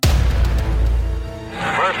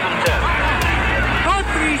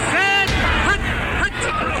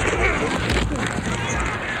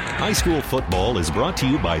High school football is brought to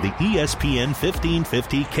you by the ESPN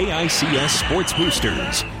 1550 KICS Sports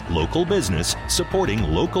Boosters. Local business supporting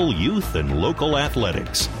local youth and local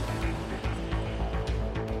athletics.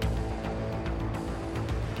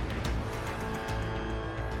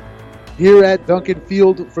 Here at Duncan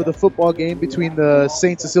Field for the football game between the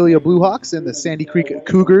St. Cecilia Bluehawks and the Sandy Creek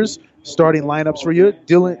Cougars. Starting lineups for you.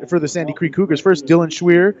 For the Sandy Creek Cougars. First, Dylan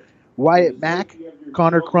Schweer, Wyatt Mack,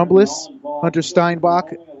 Connor Crumblis, Hunter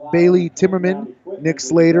Steinbach, Bailey Timmerman, Nick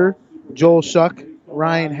Slater, Joel Shuck,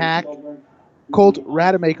 Ryan Hack, Colt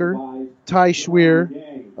Rademacher, Ty Schweer,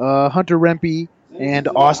 Hunter Rempe, and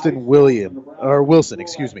Austin Wilson.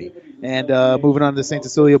 And moving on to the St.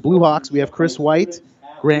 Cecilia Bluehawks, we have Chris White,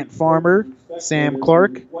 Grant Farmer, Sam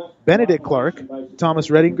Clark, Benedict Clark, Thomas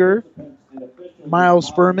Redinger, Miles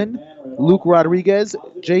Furman, Luke Rodriguez,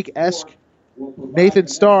 Jake Esk, Nathan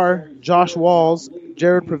Starr, Josh Walls,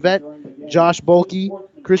 Jared Prevet, Josh Bulkey,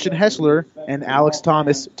 Christian Hessler, and Alex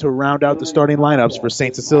Thomas to round out the starting lineups for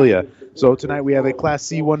St. Cecilia. So tonight we have a Class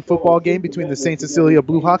C1 football game between the St. Cecilia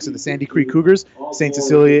Bluehawks and the Sandy Creek Cougars. St.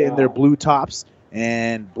 Cecilia in their blue tops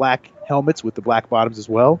and black helmets with the black bottoms as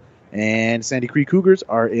well. And Sandy Creek Cougars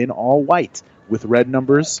are in all white with red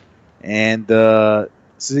numbers. And the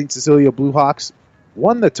St. Cecilia Bluehawks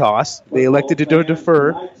won the toss. They elected to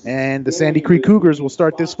defer, and the Sandy Creek Cougars will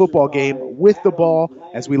start this football game with the ball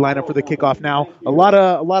as we line up for the kickoff now. A lot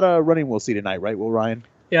of running we'll see tonight, right, Will Ryan?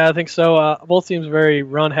 Yeah, I think so. Both teams very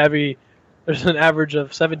run-heavy. There's an average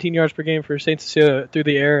of 17 yards per game for St. Cecilia through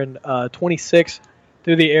the air and 26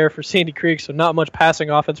 through the air for Sandy Creek, so not much passing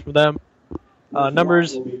offense for them.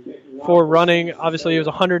 Numbers for running, obviously it was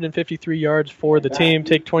 153 yards for the team.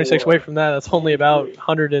 Take 26 away from that, that's only about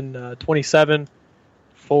 127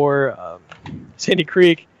 for Sandy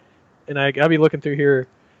Creek. And I'll be looking through here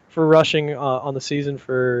for rushing on the season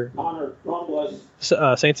for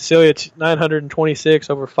St. Cecilia, 926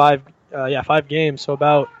 over 5 games, so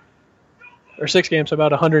about, or 6 games, so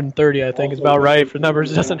about 130, I think is about right for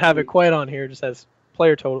numbers. It doesn't have it quite on here, it just has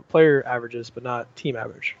player averages, but not team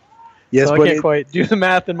average. Yes, so I can't quite do the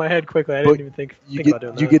math in my head quickly. I didn't even think about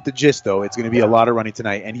doing that. You get the gist, though. It's going to be a lot of running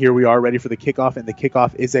tonight. And here we are ready for the kickoff, and the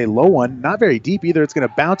kickoff is a low one. Not very deep either. It's going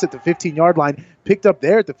to bounce at the 15-yard line, picked up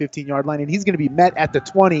there at the 15-yard line, and he's going to be met at the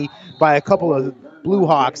 20 by a couple of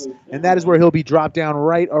Bluehawks, and that is where he'll be dropped down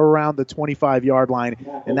right around the 25-yard line,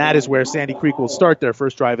 and that is where Sandy Creek will start their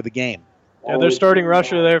first drive of the game. Yeah, their starting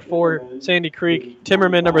rusher there for Sandy Creek,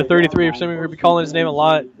 Timmerman, number 33. I'm assuming we're going to be calling his name a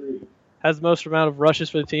lot. Has the most amount of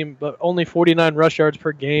rushes for the team, but only 49 rush yards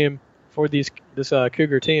per game for this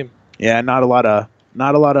Cougar team. Yeah, not a lot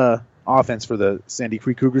of offense for the Sandy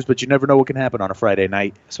Creek Cougars, but you never know what can happen on a Friday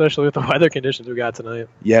night, especially with the weather conditions we got tonight.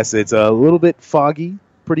 Yes, it's a little bit foggy,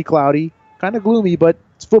 pretty cloudy, kind of gloomy, but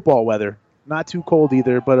it's football weather. Not too cold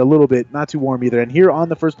either, but a little bit not too warm either. And here on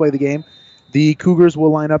the first play of the game, the Cougars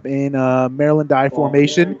will line up in Maryland I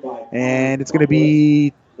formation, and it's going to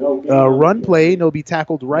be run play, and they'll be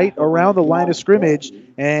tackled right around the line of scrimmage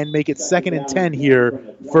and make it 2nd and 10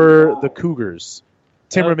 here for the Cougars.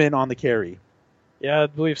 Timmerman on the carry. Yeah, I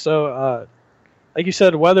believe so. Like you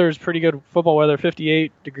said, weather is pretty good football weather,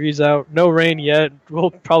 58 degrees out. No rain yet. We'll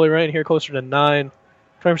probably rain here closer to 9.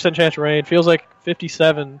 20% chance of rain. Feels like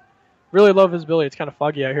 57. Really low visibility. It's kind of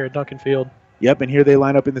foggy out here at Duncan Field. Yep, and here they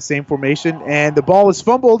line up in the same formation, and the ball is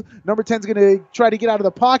fumbled. Number 10 is going to try to get out of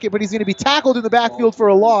the pocket, but he's going to be tackled in the backfield for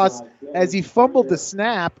a loss as he fumbled the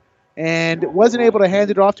snap and wasn't able to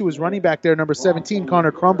hand it off to his running back there, number 17,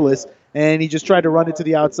 Connor Crumblis, and he just tried to run it to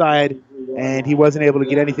the outside, and he wasn't able to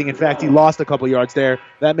get anything. In fact, he lost a couple yards there.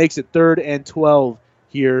 That makes it 3rd and 12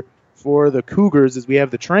 here for the Cougars as we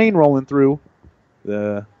have the train rolling through,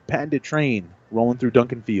 the patented train rolling through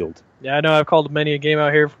Duncan Field. Yeah, I know I've called many a game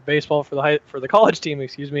out here for baseball for the college team,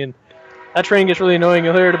 and that train gets really annoying.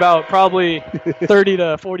 You'll hear it about probably 30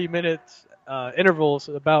 to 40 minutes intervals,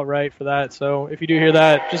 about right for that. So if you do hear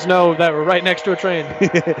that, just know that we're right next to a train.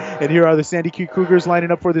 And here are the Sandy Creek Cougars lining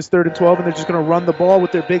up for this 3rd and 12, and they're just going to run the ball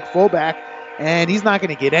with their big fullback, and he's not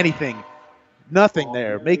going to get anything. Nothing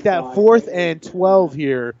there. Make that 4th and 12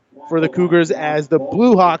 here for the Cougars as the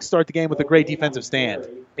Bluehawks start the game with a great defensive stand.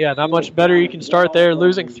 Yeah, not much better you can start there.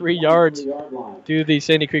 Losing 3 yards do the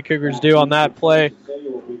Sandy Creek Cougars do on that play.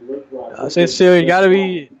 St. Cecilia, you got to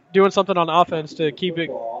be doing something on offense to keep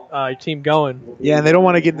your team going. Yeah, and they don't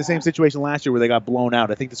want to get in the same situation last year where they got blown out.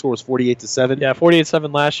 I think the score was 48-7. Yeah,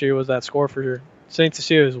 48-7 last year was that score for St.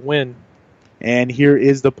 Cecilia's win. And here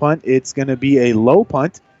is the punt. It's going to be a low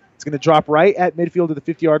punt. It's going to drop right at midfield to the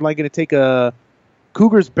 50-yard line. Going to take a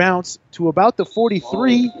Cougars bounce to about the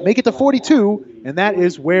 43, make it to 42, and that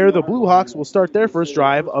is where the Bluehawks will start their first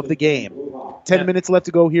drive of the game. 10 minutes left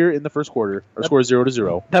to go here in the first quarter. Our score is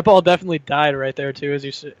 0-0. That ball definitely died right there too,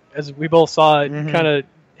 as we both saw it. Kind of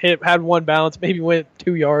had one bounce, maybe went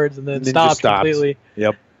 2 yards, and then stopped completely.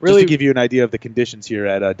 Yep. Really, just to give you an idea of the conditions here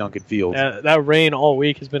at Duncan Field. That rain all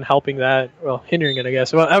week has been helping that, well, hindering it, I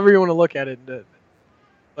guess. However you want to look at it.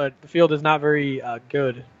 But the field is not very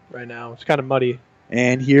good right now. It's kind of muddy.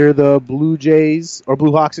 And here the Blue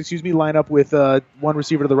Hawks, line up with one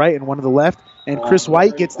receiver to the right and one to the left. And Chris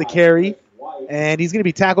White gets the carry. And he's going to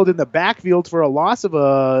be tackled in the backfield for a loss of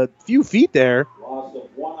a few feet there.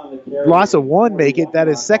 Loss of 1 make it. That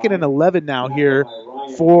is 2nd and 11 now here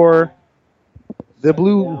for the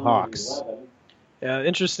Blue Hawks. Yeah,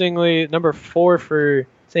 interestingly, number 4 for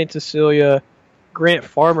St. Cecilia, Grant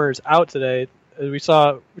Farmer's out today. As we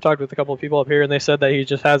talked with a couple of people up here, and they said that he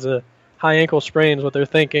just has a high ankle sprain is what they're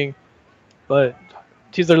thinking. But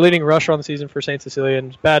he's their leading rusher on the season for St. Cecilia, and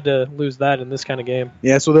it's bad to lose that in this kind of game.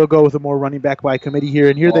 Yeah, so they'll go with a more running back by committee here.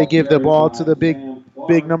 And here they give the ball to the big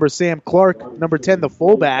number Sam Clark, number 10, the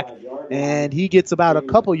fullback. And he gets about a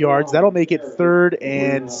couple yards. That'll make it 3rd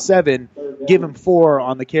and 7. Give him 4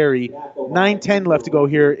 on the carry. 9:10 left to go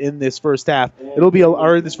here in this first half.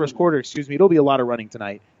 In this first quarter, It'll be a lot of running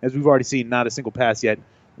tonight. As we've already seen, not a single pass yet.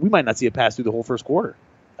 We might not see a pass through the whole first quarter.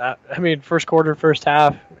 First quarter, first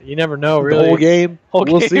half, you never know, really. The whole game.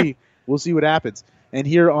 We'll see. We'll see what happens. And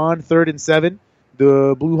here on 3rd and 7,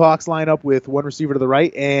 the Blue Hawks line up with one receiver to the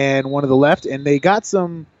right and one to the left. And they got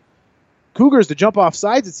some Cougars to jump off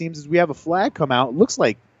sides, it seems, as we have a flag come out. Looks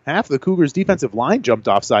like half the Cougars' defensive line jumped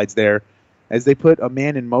off sides there as they put a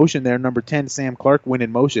man in motion there. Number 10, Sam Clark, went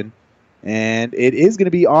in motion. And it is going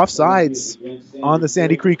to be offsides on the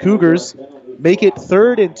Sandy Creek Cougars. Make it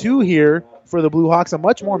 3rd and 2 here for the Blue Hawks. A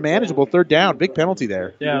much more manageable 3rd down. Big penalty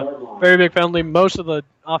there. Yeah, very big penalty. Most of the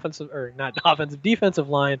defensive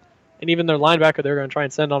line, and even their linebacker, they're going to try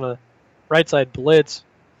and send on a right side blitz.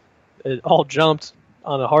 It all jumped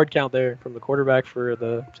on a hard count there from the quarterback for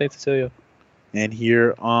the St. Cecilia. And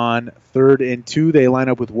here on 3rd and 2, they line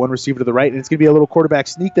up with one receiver to the right, and it's going to be a little quarterback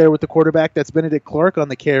sneak there with the quarterback. That's Benedict Clark on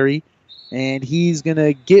the carry, and he's going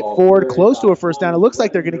to get forward close to a first down. It looks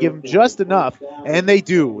like they're going to give him just enough, and they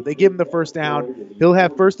do. They give him the first down. He'll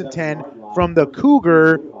have 1st and 10 from the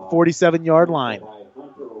Cougar 47-yard line.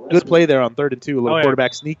 Good play there on 3rd and 2, a little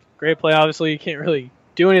quarterback sneak. Great play. Obviously, you can't really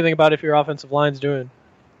do anything about it if your offensive line's doing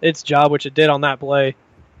its job, which it did on that play.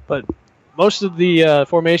 But most of the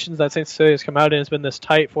formations that St. Cecilia has come out in has been this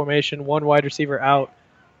tight formation, 1 wide receiver out,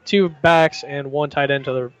 2 backs, and 1 tight end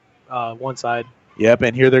to the one side. Yep,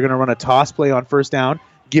 and here they're going to run a toss play on 1st down.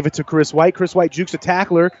 Give it to Chris White. Chris White jukes a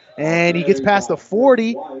tackler, and he gets past the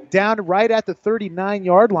 40, down right at the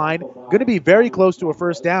 39-yard line. Going to be very close to a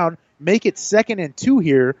first down. Make it 2nd and 2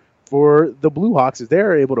 here for the Blue Hawks as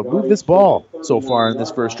they're able to move this ball so far in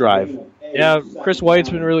this first drive. Yeah, Chris White's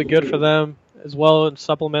been really good for them as well, in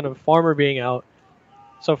supplement of Farmer being out.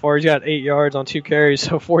 So far, he's got 8 yards on 2 carries,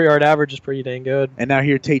 so 4-yard average is pretty dang good. And now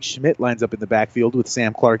here Tate Schmidt lines up in the backfield with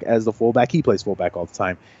Sam Clark as the fullback. He plays fullback all the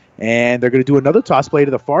time. And they're going to do another toss play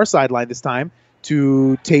to the far sideline this time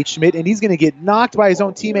to Tate Schmidt, and he's going to get knocked by his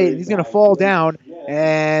own teammate, and he's going to fall down,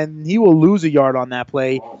 and he will lose a yard on that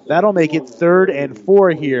play. That'll make it 3rd and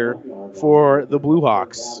 4 here for the Blue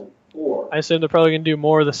Hawks. I assume they're probably going to do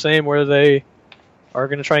more of the same, where they are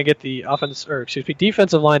going to try and get the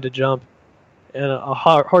defensive line to jump. And a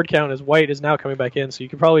hard count as White is now coming back in, so you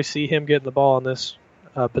can probably see him getting the ball on this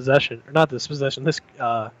possession. Or not this possession, this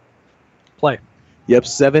play. Yep,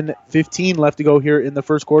 7:15 left to go here in the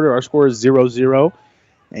first quarter. Our score is 0-0.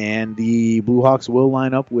 And the Blue Hawks will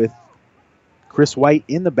line up with Chris White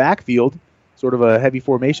in the backfield, sort of a heavy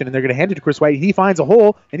formation, and they're going to hand it to Chris White. He finds a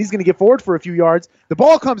hole, and he's going to get forward for a few yards. The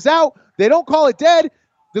ball comes out. They don't call it dead.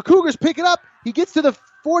 The Cougars pick it up. He gets to the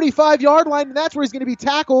 45-yard line, and that's where he's going to be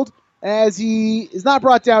tackled, as he is not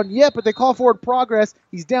brought down yet, but they call forward progress.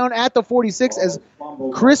 He's down at the 46 as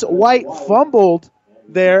Chris White fumbled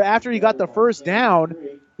there after he got the first down.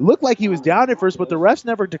 It looked like he was down at first, but the refs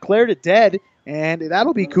never declared it dead, and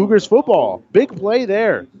that'll be Cougars football. Big play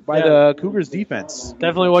there by the Cougars defense.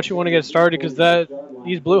 Definitely what you want to get started, because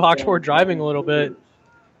these Blue Hawks were driving a little bit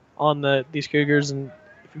on these Cougars, and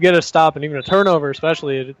if you get a stop and even a turnover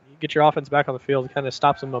especially, you get your offense back on the field, it kind of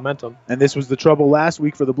stops some momentum. And this was the trouble last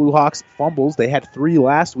week for the Blue Hawks. Fumbles. They had 3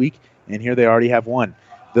 last week, and here they already have 1.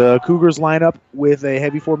 The Cougars line up with a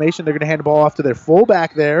heavy formation. They're going to hand the ball off to their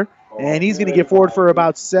fullback there, and he's going to get forward for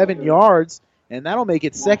about 7 yards, and that'll make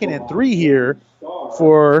it 2nd and 3 here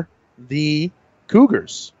for the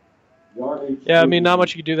Cougars. Yeah, I mean, not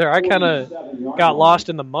much you can do there. I kind of got lost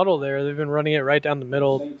in the muddle there. They've been running it right down the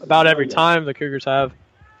middle about every time the Cougars have,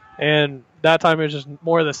 and that time it was just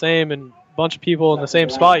more of the same, bunch of people in the same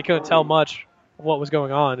spot. You couldn't tell much of what was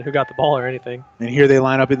going on, who got the ball or anything. And here they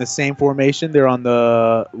line up in the same formation. They're on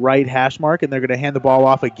the right hash mark, and they're going to hand the ball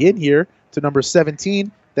off again here to number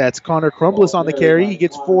 17. That's Connor Crumblis on the carry. He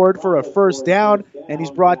gets forward for a first down, and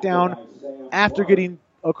he's brought down after getting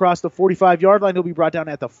across the 45-yard line. He'll be brought down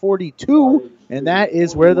at the 42, and that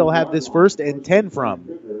is where they'll have this 1st and 10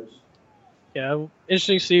 from. Yeah,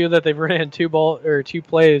 interesting to see that they've ran two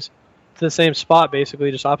plays to the same spot,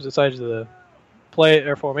 basically just opposite sides of the play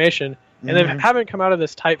or formation, and they haven't come out of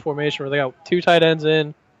this tight formation where they got 2 tight ends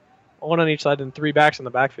in, 1 on each side, and 3 backs in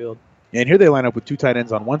the backfield. And here they line up with 2 tight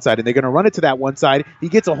ends on one side, and they're going to run it to that one side. He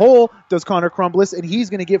gets a hole, does Connor Crumblis, and he's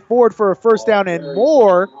going to get forward for a first down and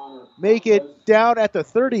more. Make it down at the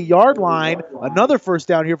 30-yard line. Another first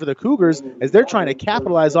down here for the Cougars as they're trying to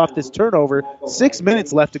capitalize off this turnover. 6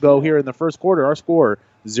 minutes left to go here in the first quarter. Our score,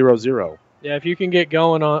 0-0. Yeah, if you can get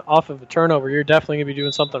going off of a turnover, you're definitely going to be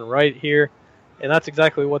doing something right here. And that's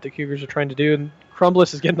exactly what the Cougars are trying to do. And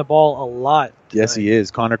Crumblis is getting the ball a lot tonight. Yes, he is.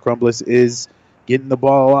 Connor Crumblis is getting the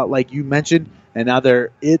ball a lot, like you mentioned. And now they're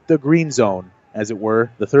at the green zone, as it were,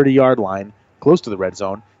 the 30-yard line, close to the red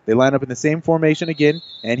zone. They line up in the same formation again,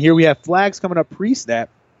 and here we have flags coming up pre-snap,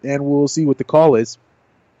 and we'll see what the call is.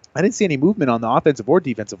 I didn't see any movement on the offensive or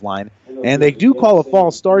defensive line, and they do call a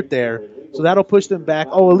false start there, so that'll push them back.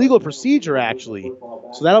 Oh, illegal procedure, actually.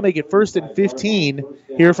 So that'll make it 1st and 15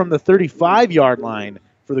 here from the 35-yard line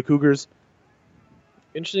for the Cougars.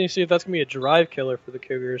 Interesting to see if that's going to be a drive killer for the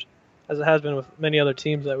Cougars, as it has been with many other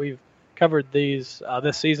teams that we've covered this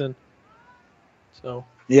season. So...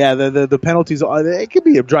 Yeah, the penalties, it could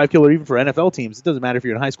be a drive killer even for NFL teams. It doesn't matter if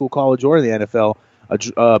you're in high school, college, or in the NFL.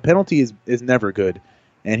 A penalty is never good.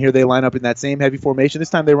 And here they line up in that same heavy formation. This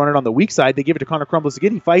time they run it on the weak side. They give it to Connor Crumblis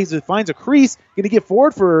again. He finds a crease, going to get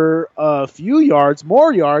forward for a few yards,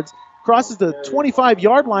 more yards, crosses the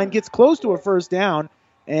 25-yard line, gets close to a first down,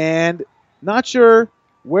 and not sure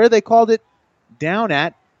where they called it down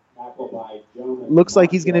at. Looks like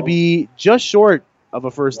he's going to be just short of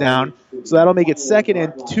a first down. So that'll make it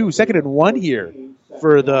 2nd and 1 here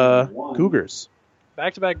for the Cougars.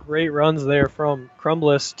 Back-to-back great runs there from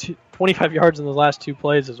Crumblis, 25 yards in the last 2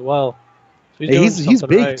 plays as well. So he's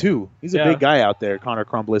big, right. too. He's a big guy out there, Connor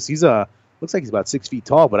Crumblis. He's looks like he's about 6 feet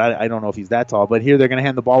tall, but I don't know if he's that tall. But here they're going to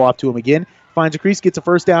hand the ball off to him again. Finds a crease, gets a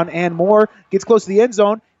first down and more. Gets close to the end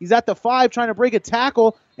zone. He's at the 5 trying to break a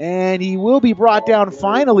tackle, and he will be brought down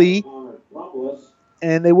finally.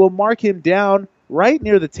 And they will mark him down right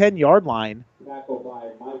near the 10-yard line.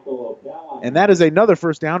 And that is another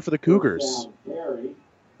first down for the Cougars.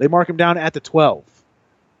 They mark him down at the 12.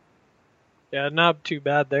 Yeah, not too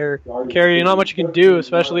bad there. Carey, not much you can do,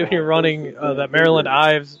 especially when you're running that Maryland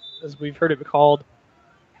Ives, as we've heard it called.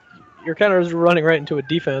 You're kind of running right into a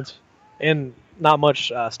defense, and not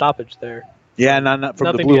much stoppage there. Yeah, not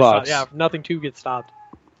from the Blue Hawks. Yeah, nothing to get stopped.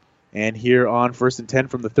 And here on 1st and 10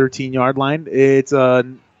 from the 13-yard line, it's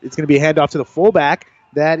going to be a handoff to the fullback.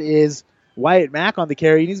 That is Wyatt Mack on the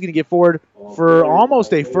carry. He's going to get forward for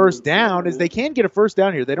almost a first down, as they can get a first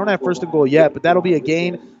down here. They don't have first and goal yet, but that'll be a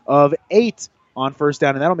gain of 8 on first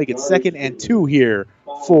down, and that'll make it 2nd and 2 here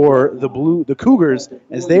for the Cougars,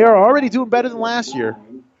 as they are already doing better than last year.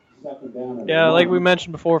 Yeah, like we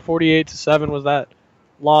mentioned before, 48-7 was that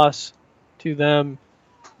loss to them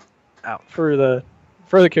for the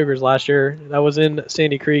Cougars last year. That was in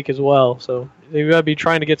Sandy Creek as well, so they've got to be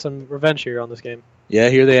trying to get some revenge here on this game. Yeah,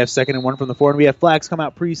 here they have 2nd and 1 from the 4, and we have flags come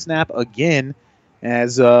out pre-snap again,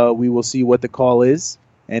 as we will see what the call is.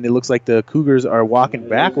 And it looks like the Cougars are walking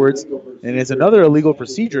backwards, and it's another illegal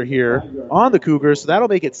procedure here on the Cougars, so that'll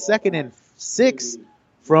make it 2nd and 6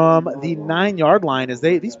 from the 9-yard line. As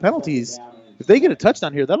these penalties, if they get a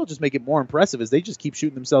touchdown here, that'll just make it more impressive, as they just keep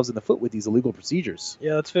shooting themselves in the foot with these illegal procedures.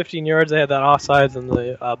 Yeah, that's 15 yards. They had that offsides in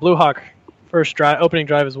the Blue Hawk first opening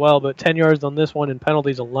drive as well, but 10 yards on this one in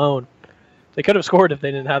penalties alone. They could have scored if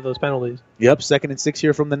they didn't have those penalties. Yep, 2nd and 6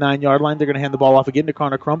 here from the 9-yard line. They're going to hand the ball off again to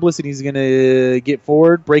Connor Crumblis, and he's going to get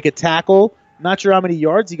forward, break a tackle. Not sure how many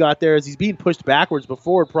yards he got there, as he's being pushed backwards, but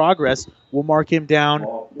forward progress will mark him down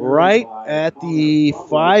right at the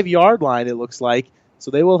 5-yard line, it looks like.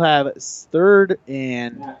 So they will have 3rd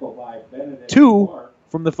and 2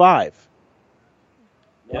 from the 5.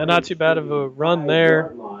 Yeah, not too bad of a run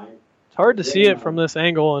there. It's hard to see it from this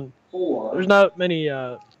angle, and there's not many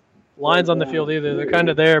lines on the field either. They're kind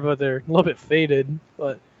of there, but they're a little bit faded.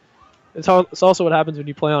 But it's also what happens when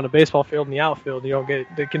you play on a baseball field in the outfield. You don't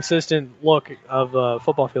get the consistent look of a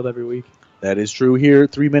football field every week. That is true here.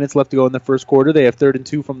 3 minutes left to go in the first quarter. They have 3rd and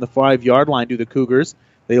 2 from the 5-yard line to the Cougars.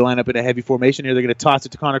 They line up in a heavy formation here. They're going to toss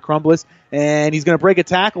it to Connor Crumblis, and he's going to break a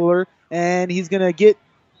tackler, and he's going to get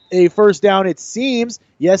a first down, it seems.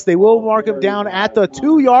 Yes, they will mark him down at the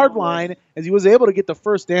 2-yard line as he was able to get the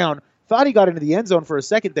first down. Thought he got into the end zone for a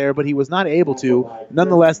second there, but he was not able to.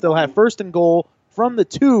 Nonetheless, they'll have first and goal from the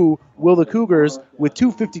 2, will the Cougars, with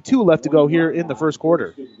 2:52 left to go here in the first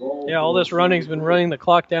quarter. Yeah, all this running's been running the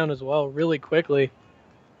clock down as well really quickly.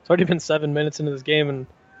 It's already been 7 minutes into this game and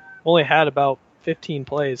only had about 15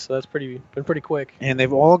 plays, so that's been pretty quick. And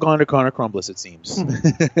they've all gone to Connor Crumbliss, it seems.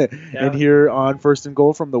 And here on first and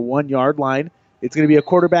goal from the 1-yard line, it's going to be a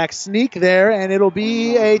quarterback sneak there, and it'll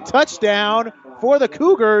be a touchdown for the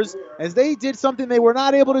Cougars as they did something they were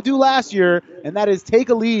not able to do last year, and that is take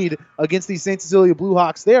a lead against the St. Cecilia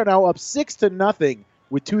Bluehawks. They are now up 6-0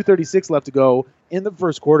 with 2:36 left to go in the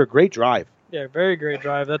first quarter. Great drive. Yeah, very great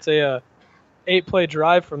drive. That's a 8-play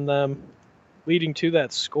drive from them leading to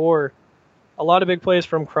that score. A lot of big plays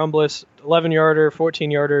from Crumbliss, 11-yarder,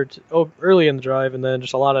 14-yarder early in the drive, and then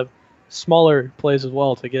just a lot of smaller plays as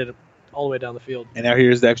well to get it all the way down the field. And now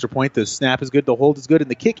here's the extra point. The snap is good, the hold is good,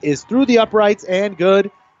 and the kick is through the uprights and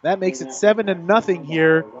good. That makes it 7-0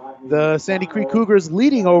 here. The Sandy Creek Cougars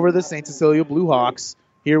leading over the St. Cecilia Bluehawks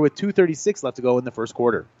here with 2:36 left to go in the first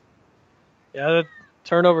quarter. Yeah, that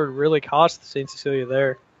turnover really cost St. Cecilia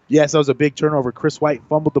there. Yes, that was a big turnover. Chris White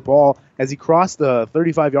fumbled the ball. As he crossed the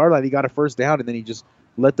 35-yard line, he got a first down, and then he just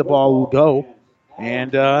let the ball go.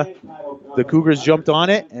 And the Cougars jumped on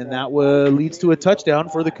it, and that leads to a touchdown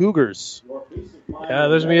for the Cougars. Yeah,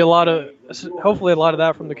 there's going to be hopefully a lot of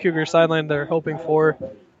that from the Cougars sideline they're hoping for.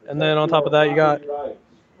 And then on top of that, you got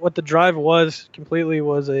what the drive was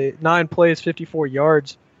a 9 plays, 54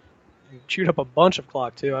 yards. Chewed up a bunch of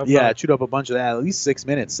clock, too. It chewed up a bunch of that, at least 6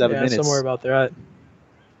 minutes, 7 minutes. Somewhere about that.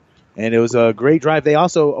 And it was a great drive. They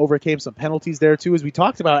also overcame some penalties there, too, as we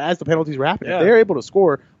talked about as the penalties were happening. Yeah. If they're able to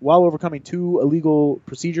score while overcoming 2 illegal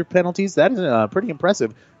procedure penalties, that is pretty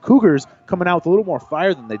impressive. Cougars coming out with a little more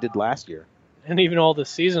fire than they did last year. And even all this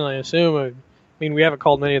season, I assume. I mean, we haven't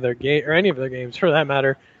called many of their any of their games for that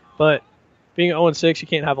matter. But being 0-6, you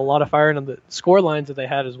can't have a lot of fire. And the score lines that they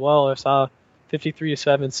had as well, I saw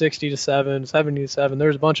 53-7, 60-7, 70-7.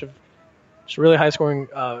 There's a bunch of just really high-scoring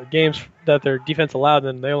games that their defense allowed,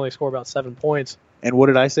 and they only score about 7 points. And what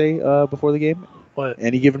did I say before the game? What?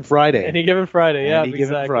 Any given Friday. Any given Friday, yeah, Any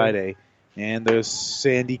given Friday. And the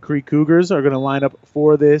Sandy Creek Cougars are going to line up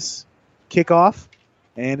for this kickoff.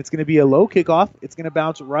 And it's going to be a low kickoff. It's going to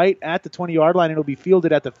bounce right at the 20-yard line. It'll be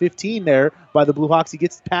fielded at the 15 there by the Bluehawks. He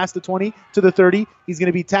gets past the 20 to the 30. He's going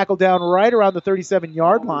to be tackled down right around the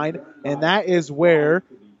 37-yard line. And that is where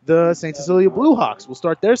the St. Cecilia Bluehawks will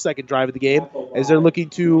start their second drive of the game as they're looking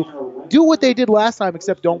to do what they did last time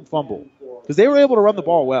except don't fumble. Because they were able to run the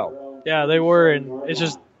ball well. Yeah, they were. And it's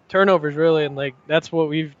just turnovers, really. And that's what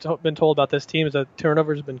we've been told about this team is that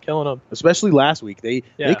turnovers have been killing them. Especially last week. They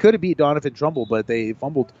could have beat Donovan Trumbull, but they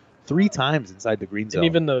fumbled 3 times inside the green zone. And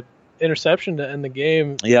even the interception to end the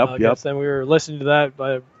game against them. We were listening to that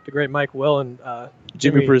by the great Mike Will and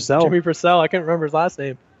Jimmy Purcell. Jimmy Purcell. I can't remember his last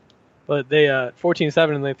name. But they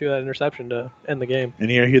 14-7, and they threw that interception to end the game.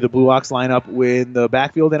 And here the Bluehawks line up in the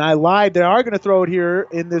backfield. And I lied. They are going to throw it here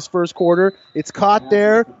in this first quarter. It's caught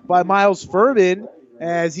there by Miles Furman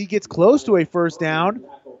as he gets close to a first down.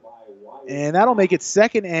 And that'll make it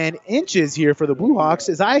 2nd and inches here for the Bluehawks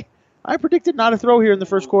as I predicted not a throw here in the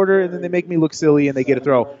first quarter, and then they make me look silly and they get a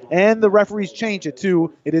throw. And the referees change it,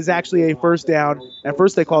 too. It is actually a first down. At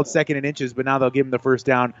first they called 2nd and inches, but now they'll give him the first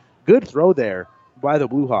down. Good throw there by the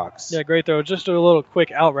Bluehawks. Yeah, great throw. Just a little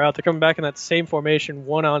quick out route. They're coming back in that same formation,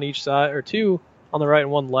 1 on each side, or 2 on the right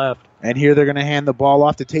and 1 left. And here they're going to hand the ball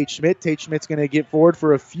off to Tate Schmidt. Tate Schmidt's going to get forward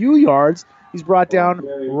for a few yards. He's brought down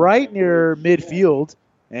right near midfield,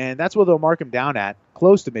 and that's where they'll mark him down at,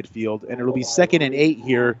 close to midfield. And it'll be 2nd and 8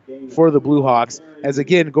 here for the Bluehawks. As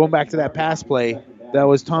again, going back to that pass play, that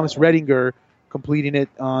was Thomas Redinger completing it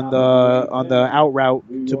on the out route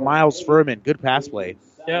to Miles Furman. Good pass play.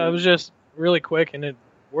 Yeah, it was just really quick, and it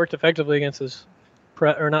worked effectively against this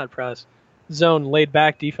zone laid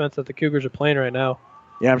back defense that the Cougars are playing right now.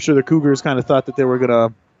 Yeah, I'm sure the Cougars kind of thought that they were going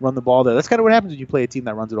to run the ball there. That's kind of what happens when you play a team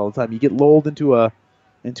that runs it all the time. You get lulled into a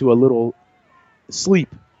little sleep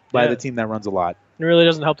by the team that runs a lot. It really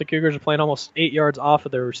doesn't help the Cougars are playing almost 8 yards off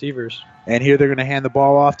of their receivers. And here they're going to hand the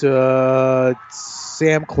ball off to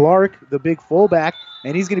Sam Clark, the big fullback,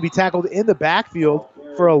 and he's going to be tackled in the backfield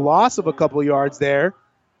for a loss of a couple yards there.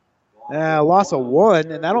 Loss of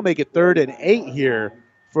 1, and that'll make it 3rd and 8 here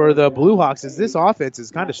for the Bluehawks as this offense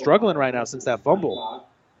is kind of struggling right now since that fumble.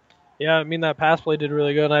 Yeah, I mean, that pass play did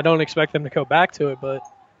really good, and I don't expect them to go back to it, but...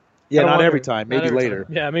 Yeah, not every time. Maybe later.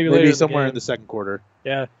 Yeah, maybe later somewhere in the second quarter.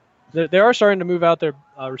 Yeah. They are starting to move out their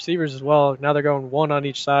receivers as well. Now they're going one on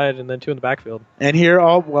each side and then two in the backfield. And here,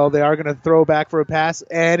 they are going to throw back for a pass,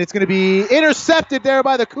 and it's going to be intercepted there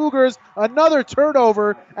by the Cougars. Another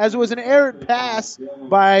turnover, as it was an errant pass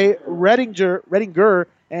by Redinger,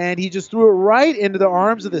 and he just threw it right into the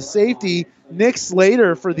arms of the safety, Nick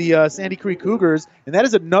Slater, for the Sandy Creek Cougars, and that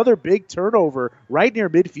is another big turnover right near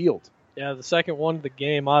midfield. Yeah, the second one of the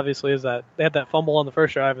game, obviously, is that they had that fumble on the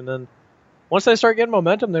first drive, and then once they start getting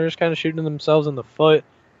momentum, they're just kind of shooting themselves in the foot.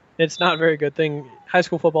 It's not a very good thing, high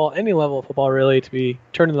school football, any level of football, really, to be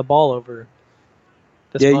turning the ball over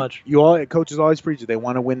this much. Coaches always preach it. They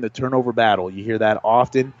want to win the turnover battle. You hear that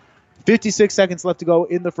often. 56 seconds left to go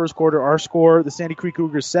in the first quarter. Our score, the Sandy Creek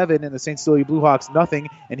Cougars 7 and the St. Cecilia Bluehawks nothing.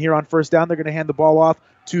 And here on first down, they're going to hand the ball off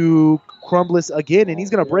to Crumbliss again, and he's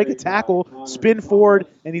going to break a tackle, spin forward,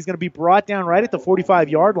 and he's going to be brought down right at the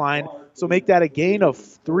 45-yard line. So make that a gain of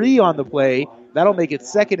 3 on the play. That'll make it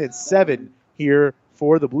 2nd and 7 here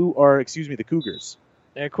for the Cougars.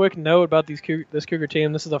 Yeah, quick note about this Cougar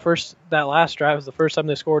team. This is that last drive is the first time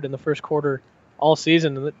they scored in the first quarter all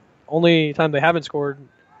season. And the only quarters they haven't scored,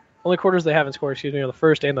 are the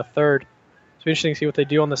first and the third. It's interesting to see what they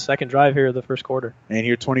do on the second drive here of the first quarter. And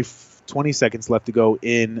here 20 seconds left to go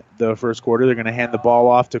in the first quarter. They're going to hand the ball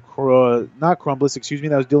off to not Crumbliss,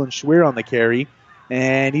 that was Dylan Schweer on the carry.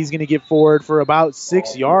 And he's going to get forward for about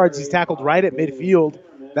 6 yards. He's tackled right at midfield.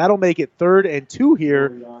 That'll make it 3rd and 2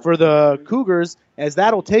 here for the Cougars, as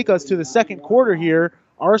that'll take us to the second quarter here.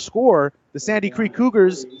 Our score, the Sandy Creek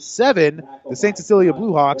Cougars 7, the St. Cecilia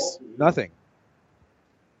Bluehawks nothing.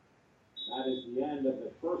 That is the end of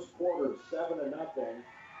the first quarter, 7-0.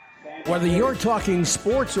 Whether you're talking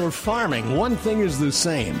sports or farming, one thing is the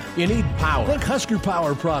same. You need power. Think Husker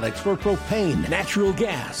Power products for propane, natural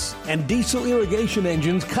gas, and diesel irrigation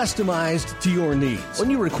engines customized to your needs.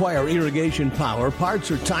 When you require irrigation power,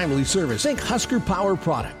 parts, or timely service, think Husker Power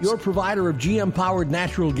products, your provider of GM-powered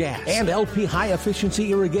natural gas and LP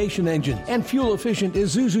high-efficiency irrigation engines and fuel-efficient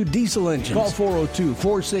Isuzu diesel engines. Call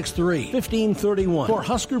 402-463-1531 for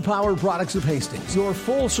Husker Power Products of Hastings, your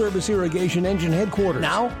full-service irrigation engine headquarters.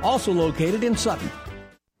 Now, also located in Sutton.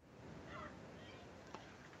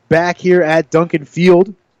 Back here at Duncan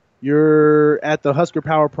Field, you're at the Husker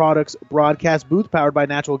Power Products broadcast booth, powered by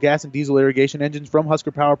natural gas and diesel irrigation engines from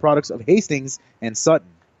Husker Power Products of Hastings and Sutton.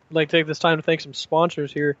 I'd like to take this time to thank some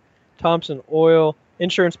sponsors here: Thompson Oil,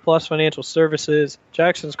 Insurance Plus Financial Services,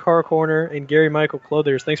 Jackson's Car Corner, and Gary Michael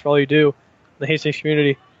Clothers. Thanks for all you do in the Hastings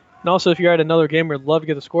community. And also, if you're at another game, we'd love to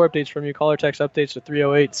get the score updates from you. Call or text updates to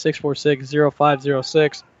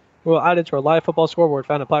 308-646-0506. We'll add it to our live football scoreboard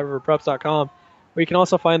found at PlatteRiverPreps.com, where you can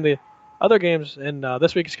also find the other games. And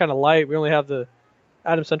this week is kind of light. We only have the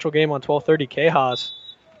Adams Central game on 12:30 KHAS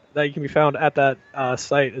that you can be found at that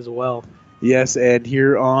site as well. Yes, and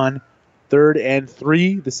here on 3rd and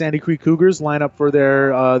 3, the Sandy Creek Cougars line up for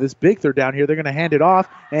their this big third down here. They're going to hand it off,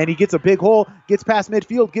 and he gets a big hole, gets past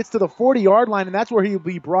midfield, gets to the 40-yard line, and that's where he'll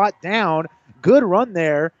be brought down. Good run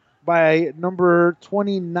there by number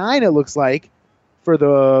 29, it looks like, for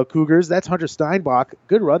the Cougars. That's Hunter Steinbach.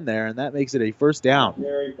 Good run there, and that makes it a first down.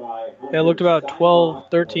 Yeah, it looked about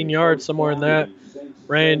 12, 13 yards, somewhere in that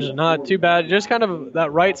range. Not too bad. Just kind of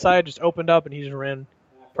that right side just opened up, and he just ran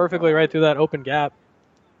perfectly right through that open gap.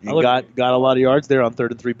 And got a lot of yards there on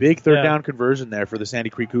 3rd and 3. Big third down conversion there for the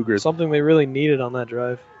Sandy Creek Cougars. Something they really needed on that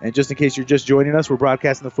drive. And just in case you're just joining us, we're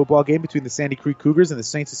broadcasting the football game between the Sandy Creek Cougars and the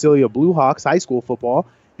St. Cecilia Bluehawks high school football.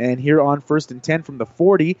 And here on 1st and 10 from the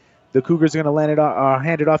 40, the Cougars are going to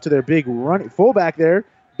hand it off to their big fullback there,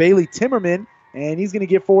 Bailey Timmerman, and he's going to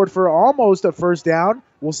get forward for almost a first down.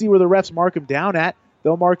 We'll see where the refs mark him down at.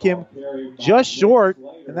 They'll mark him just short,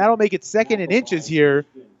 and that'll make it 2nd and inches here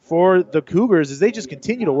for the Cougars as they just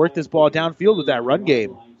continue to work this ball downfield with that run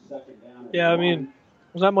game. Yeah, I mean,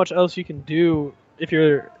 there's not much else you can do if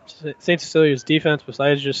you're St. Cecilia's defense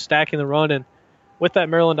besides just stacking the run. And with that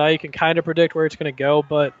Maryland eye, you can kind of predict where it's going to go,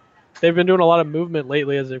 but they've been doing a lot of movement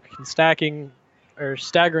lately as they're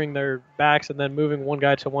staggering their backs and then moving one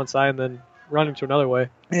guy to one side and then running to another way.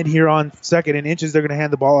 And here on 2nd and inches, they're going to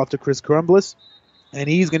hand the ball off to Chris Crumbliss. And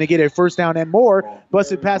he's going to get a first down and more.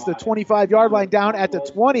 Busted past the 25-yard line down at the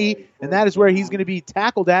 20, and that is where he's going to be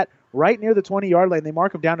tackled at, right near the 20-yard line. They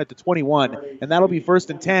mark him down at the 21, and that'll be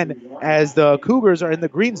 1st and 10 as the Cougars are in the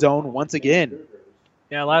green zone once again.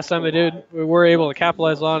 Yeah, last time they did, we were able to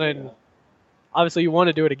capitalize on it. And obviously, you want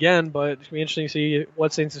to do it again, but it's going to be interesting to see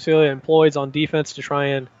what St. Cecilia employs on defense to try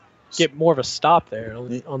and get more of a stop there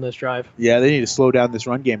on this drive. Yeah, they need to slow down this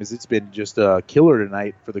run game as it's been just a killer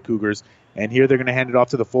tonight for the Cougars. And here they're going to hand it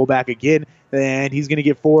off to the fullback again, and he's going to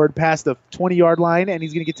get forward past the 20-yard line, and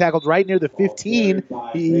he's going to get tackled right near the 15.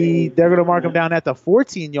 They're going to mark him down at the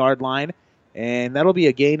 14-yard line, and that'll be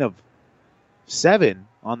a gain of 7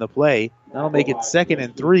 on the play. That'll make it 2nd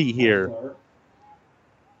and 3 here.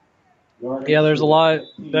 Yeah, there's a lot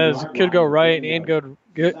that could go right and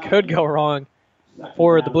could go wrong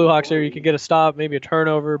for the Blue Hawks here. You could get a stop, maybe a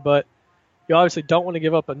turnover, but you obviously don't want to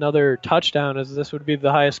give up another touchdown, as this would be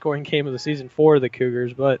the highest scoring game of the season for the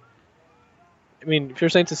Cougars. But, I mean, if you're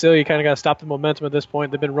St. Cecilia, you kind of got to stop the momentum at this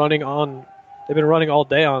point. They've been running all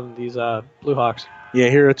day on these Blue Hawks. Yeah,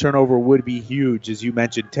 here a turnover would be huge, as you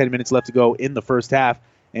mentioned. 10 minutes left to go in the first half,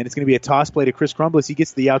 and it's going to be a toss play to Chris Crumblis. He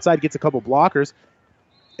gets to the outside, gets a couple blockers,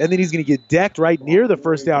 and then he's going to get decked right near the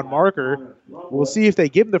first down marker. We'll see if they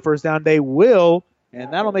give him the first down. They will,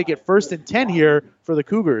 and that'll make it 1st and 10 here for the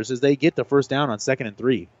Cougars as they get the first down on 2nd and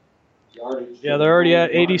 3. Yeah, they're already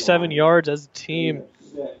at 87 yards as a team.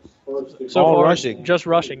 So all far, rushing. Just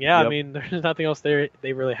rushing, yeah. Yep. I mean, there's nothing else they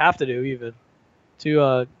really have to do even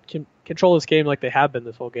to control this game like they have been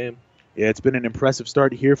this whole game. Yeah, it's been an impressive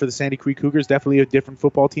start here for the Sandy Creek Cougars. Definitely a different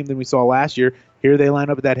football team than we saw last year. Here they line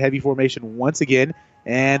up at that heavy formation once again.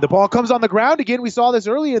 And the ball comes on the ground again. We saw this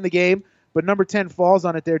early in the game, but number 10 falls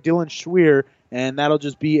on it there, Dylan Schweer, and that'll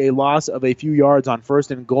just be a loss of a few yards on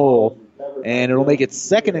 1st and goal. And it'll make it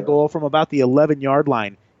 2nd and goal from about the 11-yard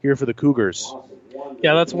line here for the Cougars.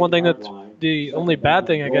 Yeah, that's one thing that's the only bad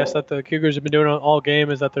thing, I guess, that the Cougars have been doing all game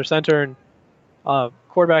is that their center and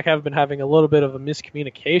quarterback have been having a little bit of a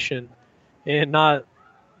miscommunication and not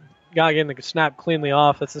getting the snap cleanly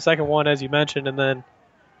off. That's the second one, as you mentioned, and then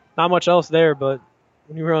not much else there, but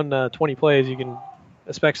when you run 20 plays, you can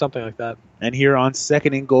expect something like that. And here on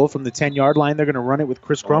 2nd and goal from the 10-yard line, they're going to run it with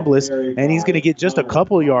Chris Crumblis, and he's going to get just a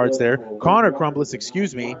couple yards there. Connor Crumblis,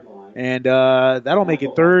 excuse me. And that'll make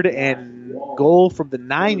it 3rd and goal from the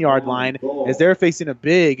 9-yard line as they're facing a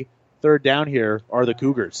big 3rd down here are the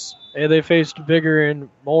Cougars. Yeah, they faced bigger and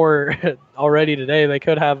more already today. They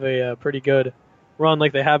could have a pretty good run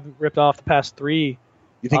like they have ripped off the past 3.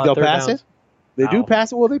 You think they'll pass downs. it? They do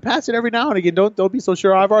pass it. Well, they pass it every now and again. Don't be so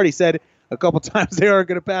sure. I've already said a couple times they are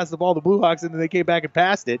going to pass the ball to Blue Hawks, and then they came back and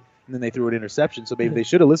passed it, and then they threw an interception. So maybe they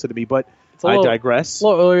should have listened to me, but I digress. A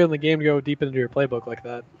little earlier in the game to go deep into your playbook like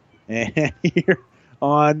that. And here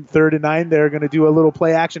on 3rd and 9, they're going to do a little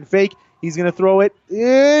play action fake. He's going to throw it,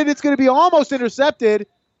 and it's going to be almost intercepted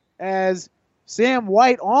as Sam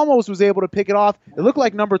White almost was able to pick it off. It looked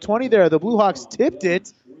like number 20 there. The Blue Hawks tipped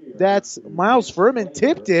it. That's Miles Furman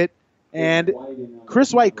tipped it, and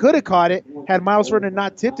Chris White could have caught it had Miles Furman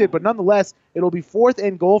not tipped it, but nonetheless, it'll be 4th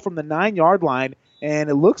and goal from the 9-yard line, and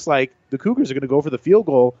it looks like the Cougars are going to go for the field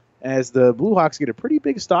goal as the Blue Hawks get a pretty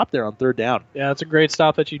big stop there on 3rd down. Yeah, it's a great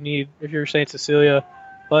stop that you need if you're St. Cecilia,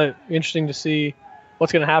 but interesting to see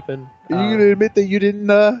what's going to happen. Are you going to admit that you didn't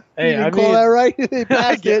call that right? They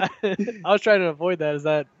passed it. I was trying to avoid that as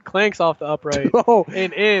that clanks off the upright. Oh.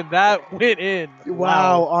 And in. That went in.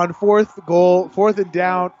 Wow. On 4th and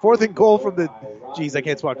goal from the – geez, I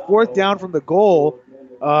can't talk. 4th down from the goal.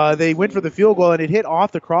 They went for the field goal, and it hit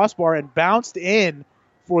off the crossbar and bounced in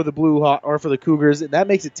for the for the Cougars. And that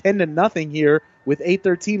makes it 10-0 here with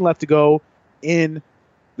 8:13 left to go in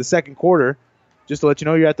the second quarter. Just to let you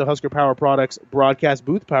know, you're at the Husker Power Products broadcast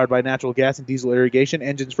booth, powered by natural gas and diesel irrigation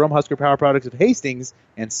engines from Husker Power Products of Hastings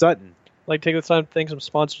and Sutton. I'd like to take this time to thank some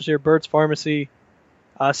sponsors here: Burt's Pharmacy,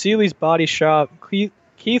 Seeley's Body Shop,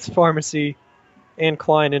 Keith's Pharmacy, and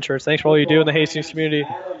Klein Insurance. Thanks for all you do in the Hastings community.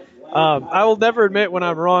 I will never admit when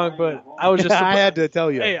I'm wrong, but I was just I had to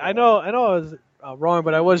tell you. Hey, I know I was wrong,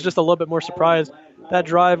 but I was just a little bit more surprised. That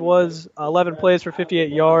drive was 11 plays for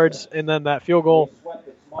 58 yards, and then that field goal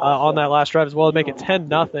on that last drive as well to make it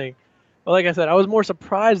 10-0. But like I said, I was more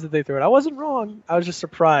surprised that they threw it. I wasn't wrong. I was just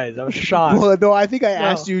surprised. I was shocked. Well, no, I think I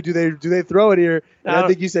asked you, do they throw it here? And I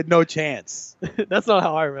think you said no chance. That's not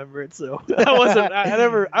how I remember it. So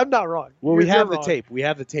I'm not wrong. Well, we have the tape. We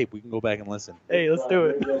have the tape. We can go back and listen. Hey, let's do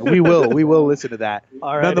it. We will listen to that.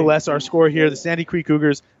 Alrighty. Nonetheless, our score here: the Sandy Creek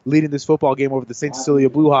Cougars leading this football game over the St.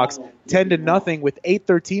 Cecilia Blue Hawks, 10-0, with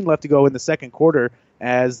 8:13 left to go in the second quarter,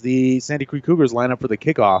 as the Sandy Creek Cougars line up for the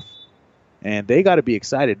kickoff. And they got to be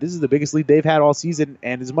excited. This is the biggest lead they've had all season,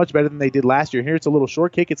 and is much better than they did last year. Here it's a little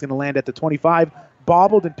short kick. It's going to land at the 25,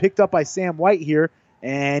 bobbled and picked up by Sam White here,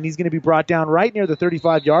 and he's going to be brought down right near the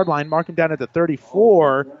 35-yard line. Mark him down at the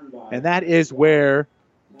 34, and that is where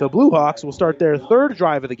the Blue Hawks will start their third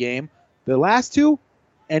drive of the game. The last two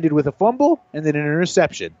ended with a fumble and then an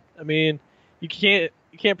interception. I mean, you can't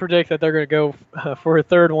you can't predict that they're going to go for a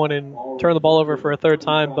third one and turn the ball over for a third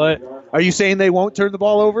time. But are you saying they won't turn the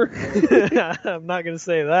ball over? I'm not going to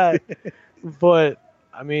say that. But,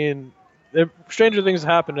 I mean, stranger things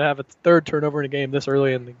happen to have a third turnover in a game this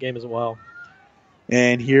early in the game as well.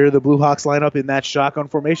 And here the Blue Hawks line up in that shotgun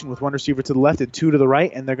formation with one receiver to the left and two to the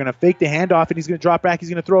right, and they're going to fake the handoff, and he's going to drop back. He's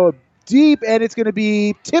going to throw it deep, and it's going to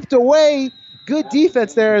be tipped away. Good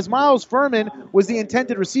defense there as Miles Furman was the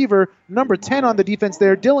intended receiver. Number 10 on the defense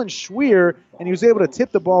there, Dylan Schweer, and he was able to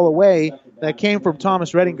tip the ball away. That came from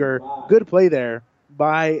Thomas Redinger. Good play there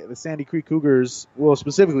by the Sandy Creek Cougars, well,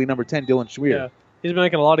 specifically number 10, Dylan Schweer. Yeah, he's been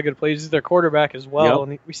making a lot of good plays. He's their quarterback as well,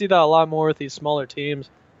 and we see that a lot more with these smaller teams,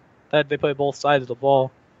 that they play both sides of the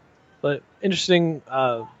ball. But interesting,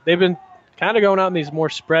 they've been kind of going out in these more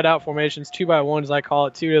spread out formations, 2-by-1 as I call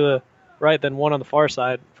it, 2 to the right, then 1 on the far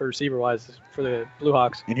side for receiver-wise for the Blue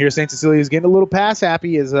Hawks. And here St. Cecilia is getting a little pass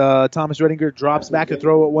happy as Thomas Redinger drops back to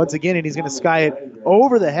throw it once again, and he's going to sky it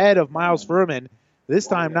over the head of Miles Furman. This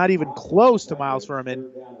time not even close to Miles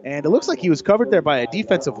Furman. And it looks like he was covered there by a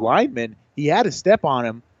defensive lineman. He had a step on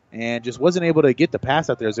him and just wasn't able to get the pass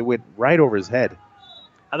out there as it went right over his head.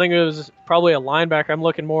 I think it was probably a linebacker. I'm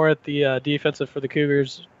looking more at the defensive for the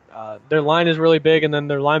Cougars. Their line is really big, and then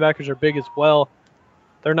their linebackers are big as well.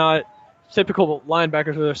 They're not typical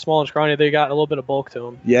linebackers where they're small and scrawny. They got a little bit of bulk to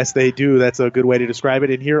them. Yes, they do. That's a good way to describe it.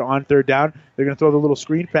 And here on third down, they're going to throw the little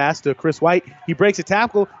screen pass to Chris White. He breaks a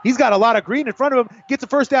tackle. He's got a lot of green in front of him. Gets a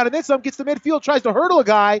first down and then some. Gets to midfield. Tries to hurdle a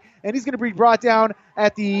guy. And he's going to be brought down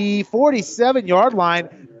at the 47-yard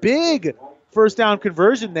line. Big first down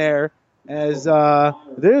conversion there. As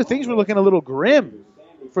things were looking a little grim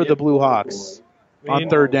for the Blue Hawks on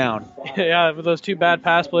third down. Yeah, with those two bad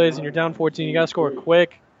pass plays and you're down 14, you got to score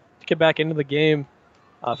quick to get back into the game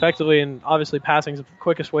effectively, and obviously passing is the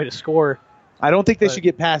quickest way to score. I don't think they should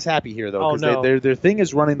get pass happy here, though, because their thing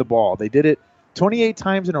is running the ball. They did it 28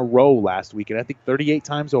 times in a row last week, and I think 38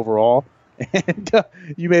 times overall. And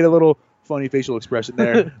you made a little funny facial expression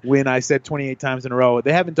there when I said 28 times in a row.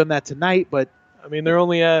 They haven't done that tonight, but I mean, they're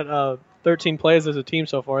only at 13 plays as a team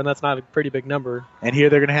so far, and that's not a pretty big number. And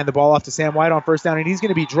here they're going to hand the ball off to Sam White on first down, and he's going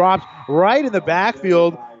to be dropped right in the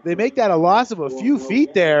backfield. They make that a loss of a few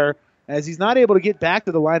feet there as he's not able to get back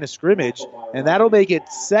to the line of scrimmage, and that'll make it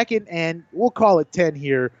second and we'll call it 10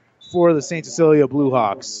 here for the St. Cecilia Blue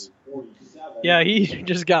Hawks. Yeah, he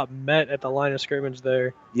just got met at the line of scrimmage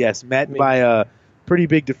there. Yes, by a pretty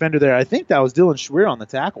big defender there. I think that was Dylan Schweer on the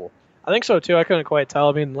tackle. I think so, too. I couldn't quite tell.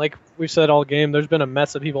 I mean, like we've said all game, there's been a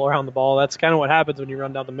mess of people around the ball. That's kind of what happens when you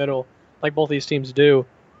run down the middle, like both these teams do.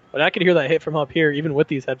 But I could hear that hit from up here, even with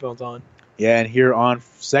these headphones on. Yeah, and here on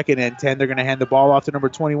second and 10, they're going to hand the ball off to number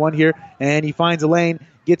 21 here, and he finds a lane,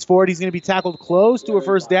 gets forward. He's going to be tackled close to a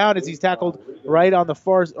first down as he's tackled right on the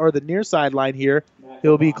far or the near sideline here.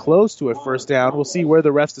 He'll be close to a first down. We'll see where the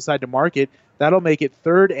refs decide to mark it. That'll make it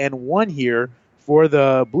 3rd and 1 here for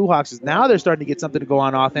the Blue Hawks. Now they're starting to get something to go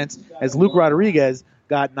on offense as Luke Rodriguez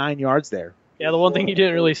got 9 yards there. Yeah, the one thing you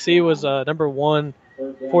didn't really see was number 1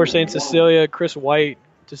 for St. Cecilia, Chris White,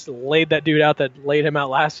 just laid that dude out that laid him out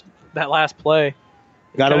that last play.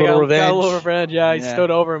 Got a little revenge. Yeah, he stood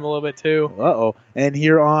over him a little bit too. Uh-oh. And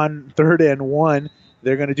here on 3rd and 1,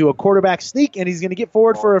 they're going to do a quarterback sneak, and he's going to get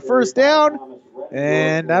forward for a first down.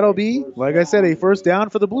 And that'll be, like I said, a first down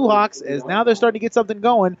for the Blue Hawks, as now they're starting to get something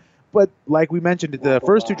going. But like we mentioned, the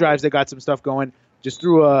first 2 drives, they got some stuff going. Just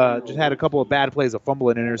had a couple of bad plays, a fumble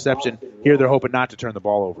and interception. Here they're hoping not to turn the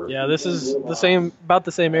ball over. Yeah, this is about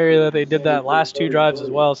the same area that they did that last 2 drives as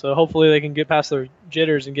well. So hopefully they can get past their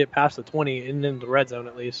jitters and get past the 20 and in the red zone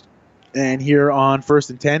at least. And here on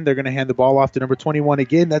 1st and 10, they're going to hand the ball off to number 21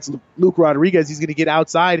 again. That's Luke Rodriguez. He's going to get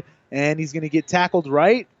outside, and he's going to get tackled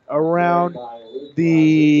right around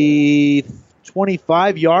the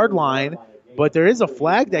 25-yard line. But there is a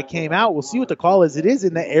flag that came out. We'll see what the call is. It is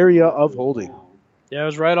in the area of holding. Yeah, it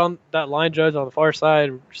was right on that line judge on the far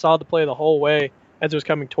side. Saw the play the whole way as it was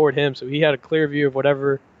coming toward him, so he had a clear view of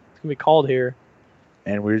whatever is going to be called here.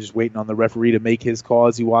 And we're just waiting on the referee to make his call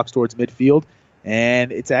as he walks towards midfield.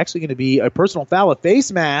 And it's actually going to be a personal foul, a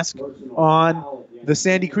face mask on the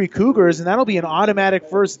Sandy Creek Cougars, and that'll be an automatic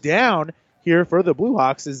first down here for the Blue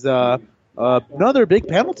Hawks. Is another big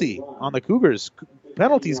penalty on the Cougars.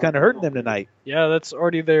 Penalties kind of hurting them tonight. Yeah, that's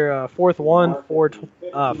already their 4th one for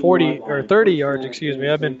 40 or 30 yards. Excuse me.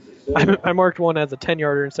 I marked one as a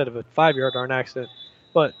 10-yarder instead of a 5-yarder on accident,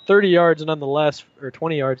 but 30 yards nonetheless, or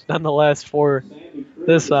 20 yards nonetheless for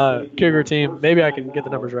this Cougar team. Maybe I can get the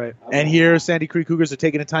numbers right. And here, Sandy Creek Cougars are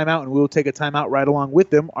taking a timeout, and we'll take a timeout right along with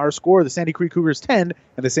them. Our score: the Sandy Creek Cougars 10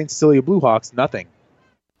 and the St. Cecilia Blue Hawks nothing.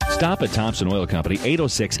 Stop at Thompson Oil Company,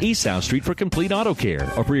 806 East South Street for complete auto care.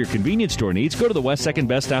 Or for your convenience store needs, go to the West 2nd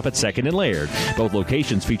Best Stop at 2nd and Laird. Both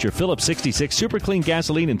locations feature Phillips 66 Super Clean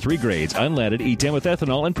gasoline in 3 grades, unleaded, E10 with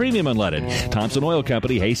ethanol, and premium unleaded. Thompson Oil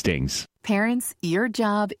Company, Hastings. Parents, your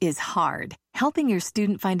job is hard. Helping your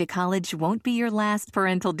student find a college won't be your last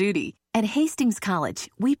parental duty. At Hastings College,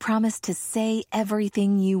 we promise to say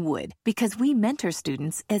everything you would because we mentor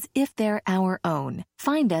students as if they're our own.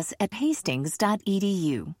 Find us at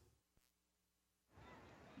hastings.edu.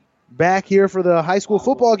 Back here for the high school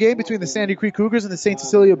football game between the Sandy Creek Cougars and the St.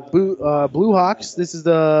 Cecilia Blue Hawks. This is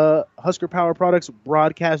the Husker Power Products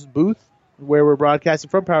broadcast booth where we're broadcasting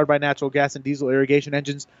from, powered by natural gas and diesel irrigation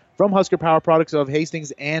engines from Husker Power Products of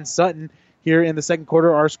Hastings and Sutton. Here in the second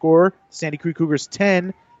quarter, our score, Sandy Creek Cougars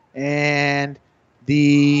 10 and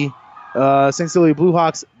the St. Cecilia Blue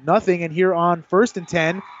Hawks nothing. And here on 1st and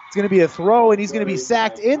 10, it's going to be a throw, and he's going to be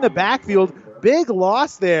sacked in the backfield. Big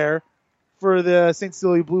loss there for the St.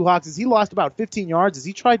 Cecilia Blue Hawks as he lost about 15 yards as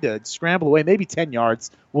he tried to scramble away, maybe 10 yards.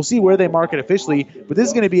 We'll see where they mark it officially, but this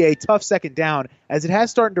is going to be a tough second down as it has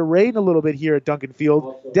started to rain a little bit here at Duncan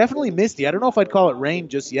Field. Definitely misty. I don't know if I'd call it rain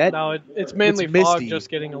just yet. No, it's mainly fog, just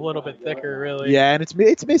getting a little bit thicker, really. Yeah, and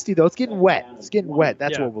it's misty, though. It's getting wet.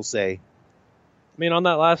 That's what we'll say. I mean, on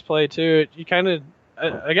that last play, too, you kind of,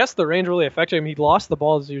 I guess the range really affected him. He lost the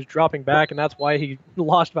ball as he was dropping back, and that's why he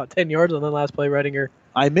lost about 10 yards on the last play, Redinger.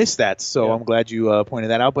 I missed that, so I'm glad you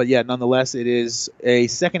pointed that out. But, yeah, nonetheless, it is a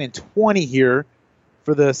 2nd and 20 here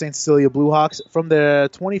for the St. Cecilia Blue Hawks from the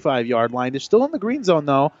 25-yard line. They're still in the green zone,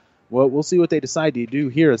 though. Well, we'll see what they decide to do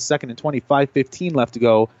here. A 2nd and 20, 5:15 left to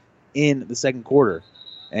go in the second quarter.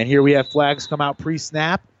 And here we have flags come out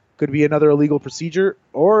pre-snap. Could be another illegal procedure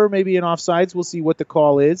or maybe an offsides. We'll see what the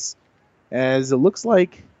call is, as it looks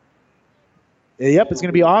like, it's going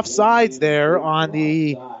to be offsides there on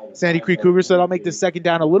the Sandy Creek Cougars, so that'll make the second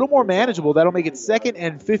down a little more manageable. That'll make it 2nd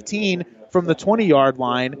and 15 from the 20-yard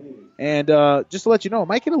line. And just to let you know, it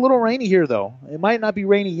might get a little rainy here, though. It might not be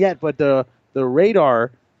rainy yet, but the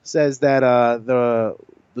radar says that the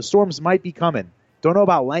storms might be coming. Don't know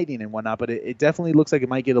about lightning and whatnot, but it definitely looks like it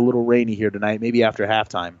might get a little rainy here tonight, maybe after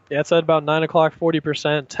halftime. Yeah, it's at about 9 o'clock,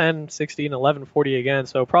 40%, 10, 16, 11, 40 again.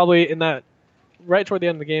 So probably in that right toward the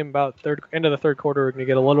end of the game, about end of the third quarter, we're going to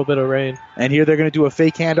get a little bit of rain. And here they're going to do a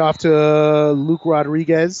fake handoff to Luke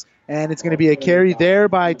Rodriguez, and it's going to be a carry there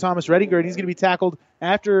by Thomas Redinger, and he's going to be tackled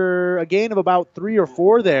after a gain of about 3 or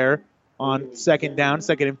 4 there on second down,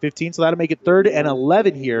 2nd and 15. So that'll make it 3rd and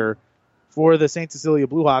 11 here for the St. Cecilia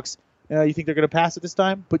Blue Hawks. You think they're going to pass it this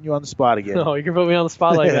time? Putting you on the spot again. No, you can put me on the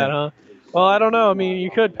spot like that, huh? Well, I don't know. I mean,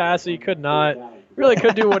 you could pass it, you could not. You really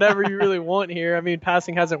could do whatever you really want here. I mean,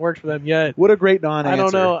 passing hasn't worked for them yet. What a great non-answer. I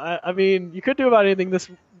don't know. I mean, you could do about anything. This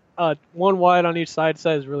one wide on each side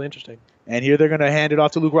says really interesting. And here they're going to hand it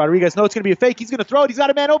off to Luke Rodriguez. No, it's going to be a fake. He's going to throw it. He's got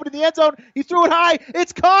a man open in the end zone. He threw it high.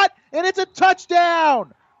 It's caught, and it's a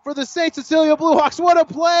touchdown for the St. Cecilia Blue Hawks. What a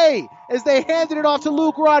play as they handed it off to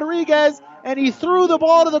Luke Rodriguez, and he threw the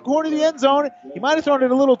ball to the corner of the end zone. He might have thrown it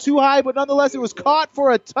a little too high, but nonetheless, it was caught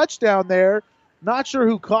for a touchdown there. Not sure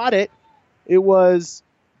who caught it. It was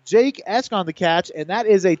Jake Esk on the catch, and that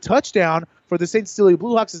is a touchdown for the St. Cecilia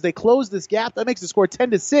Blue Hawks as they close this gap. That makes the score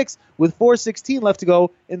 10-6 with 4:16 left to go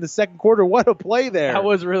in the second quarter. What a play there. That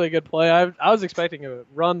was a really good play. I was expecting a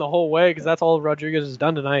run the whole way because that's all Rodriguez has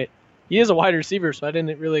done tonight. He is a wide receiver, so I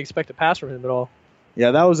didn't really expect a pass from him at all.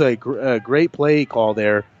 Yeah, that was a great play call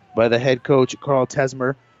there by the head coach, Carl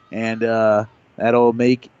Tesmer, and that'll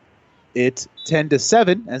make it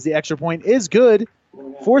 10-7 as the extra point is good.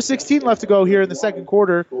 4:16 left to go here in the second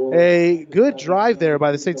quarter. A good drive there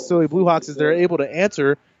by the St. Cecilia Blue Hawks as they're able to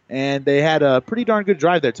answer, and they had a pretty darn good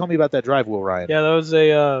drive there. Tell me about that drive, Will Ryan. Yeah, that was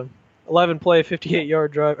a 11-play,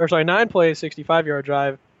 58-yard drive, 9-play, 65-yard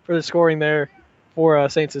drive for the scoring there for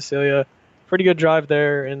St. Cecilia. Pretty good drive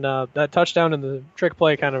there, and that touchdown and the trick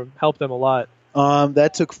play kind of helped them a lot.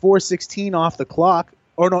 That took 4:16 off the clock,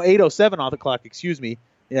 or no, 8:07 off the clock, excuse me.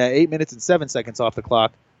 Yeah, 8 minutes and 7 seconds off the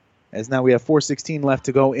clock. As now we have 4:16 left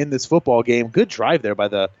to go in this football game. Good drive there by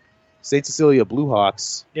the St. Cecilia Blue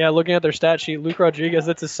Hawks. Yeah, looking at their stat sheet, Luke Rodriguez,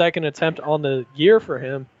 that's his second attempt on the year for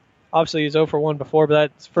him. Obviously, he's 0 for 1 before,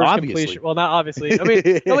 but that's first completion. Well, not obviously. I mean,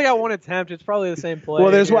 he only got one attempt. It's probably the same play. Well,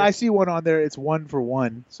 there's I see one on there. It's 1 for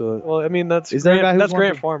 1. So well, I mean, that's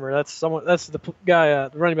Grant Farmer. That's the guy,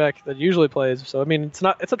 the running back that usually plays. So I mean,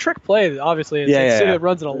 it's a trick play, obviously. And St. Cecilia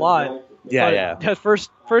runs it a lot. Yeah.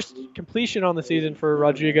 First completion on the season for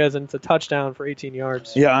Rodriguez, and it's a touchdown for 18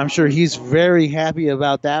 yards. Yeah, I'm sure he's very happy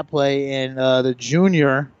about that play, and the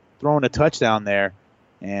junior throwing a touchdown there,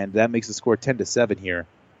 and that makes the score 10-7 here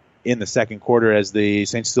in the second quarter as the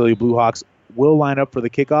St. Cecilia Blue Hawks will line up for the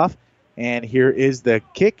kickoff. And here is the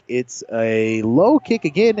kick. It's a low kick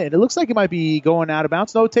again, and it looks like it might be going out of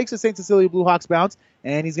bounds. No, it takes a St. Cecilia Blue Hawks bounce,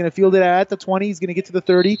 and he's going to field it at the 20. He's going to get to the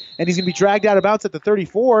 30, and he's going to be dragged out of bounds at the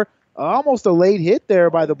 34. Almost a late hit there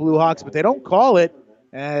by the Blue Hawks, but they don't call it,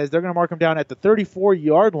 as they're going to mark him down at the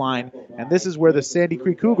 34-yard line. And this is where the Sandy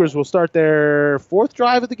Creek Cougars will start their fourth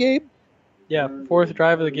drive of the game. Yeah, fourth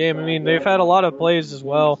drive of the game. I mean, they've had a lot of plays as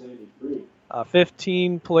well.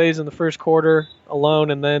 15 plays in the first quarter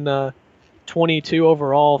alone, and then 22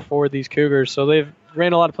 overall for these Cougars. So they've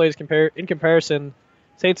ran a lot of plays in comparison.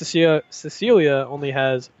 St. Cecilia only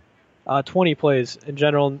has 20 plays in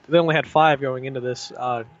general. They only had 5 going into this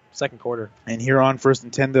second quarter. And here on 1st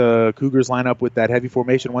and 10, the Cougars line up with that heavy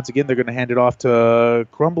formation. Once again, they're going to hand it off to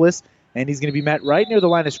Crumbliss, and he's going to be met right near the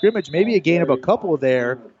line of scrimmage. Maybe a gain of a couple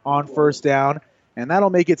there on first down, and that'll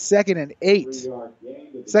make it 2nd and 8.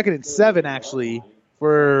 2nd and 7, actually,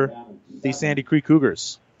 for the Sandy Creek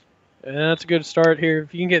Cougars. And that's a good start here.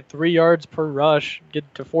 If you can get 3 yards per rush,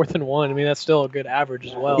 get to 4th and 1, I mean, that's still a good average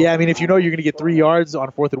as well. Yeah, I mean, if you know you're going to get 3 yards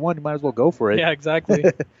on 4th and 1, you might as well go for it. Yeah, exactly.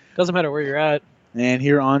 Doesn't matter where you're at. And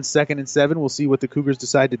here on 2nd and 7, we'll see what the Cougars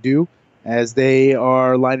decide to do as they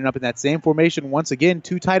are lining up in that same formation. Once again,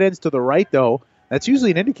 2 tight ends to the right, though. That's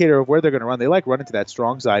usually an indicator of where they're going to run. They like running to that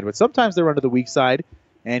strong side, but sometimes they run to the weak side.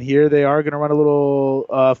 And here they are going to run a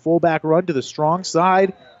little fullback run to the strong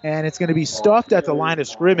side, and it's going to be stuffed at the line of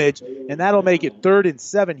scrimmage, and that'll make it 3rd and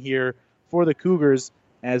 7 here for the Cougars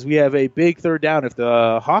as we have a big third down. If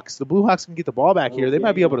the Blue Hawks can get the ball back here, they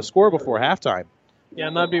might be able to score before halftime. Yeah,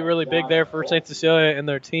 and that'd be really big there for St. Cecilia and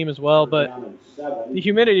their team as well. But the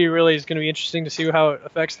humidity really is going to be interesting to see how it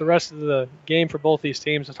affects the rest of the game for both these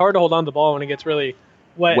teams. It's hard to hold on to the ball when it gets really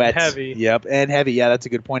wet and heavy. Yep, and heavy. Yeah, that's a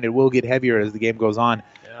good point. It will get heavier as the game goes on.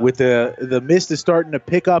 Yeah. With the mist is starting to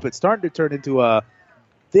pick up. It's starting to turn into a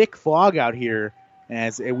thick fog out here.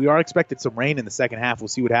 As we are expected some rain in the second half. We'll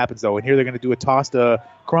see what happens, though. And here they're going to do a toss to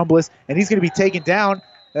Crumbliss, and he's going to be taken down.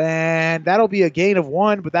 And that'll be a gain of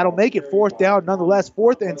 1, but that'll make it 4th down nonetheless.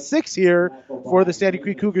 4th and 6 here for the Sandy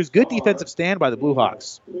Creek Cougars. Good defensive stand by the Blue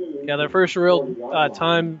Hawks. Yeah, their first real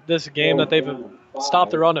time this game that they've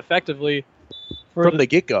stopped the run effectively. From the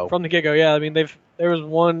get-go. From the get-go, yeah. I mean, there was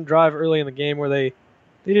one drive early in the game where they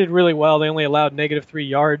did really well. They only allowed -3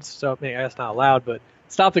 yards, so I mean, that's not allowed, but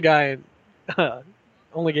stopped the guy and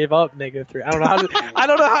only gave up -3. I don't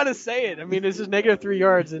know how to say it. I mean, it's just -3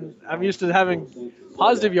 yards, and I'm used to having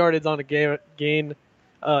positive yardage on a gain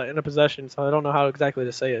in a possession, so I don't know how exactly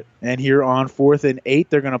to say it. And here on 4th and 8,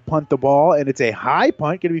 they're going to punt the ball, and it's a high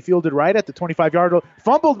punt, going to be fielded right at the 25-yard line.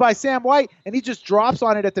 Fumbled by Sam White, and he just drops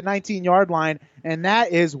on it at the 19-yard line, and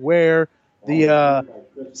that is where the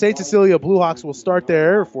St. Cecilia Blue Hawks will start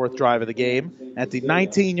their 4th drive of the game at the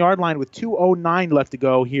 19-yard line with 2:09 left to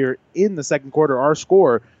go here in the second quarter. Our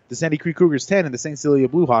score, the Sandy Creek Cougars 10 and the St. Cecilia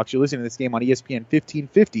Blue Hawks. You're listening to this game on ESPN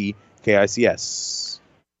 1550 KICS.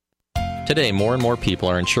 Today, more and more people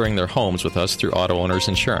are insuring their homes with us through Auto Owners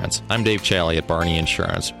Insurance. I'm Dave Challey at Barney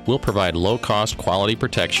Insurance. We'll provide low-cost, quality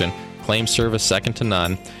protection, claim service second to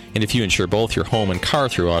none, and if you insure both your home and car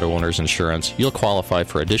through Auto Owners Insurance, you'll qualify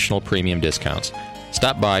for additional premium discounts.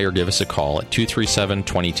 Stop by or give us a call at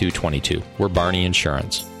 237-2222. We're Barney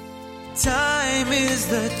Insurance. Time is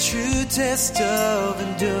the true test of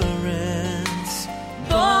endurance.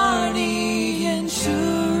 Barney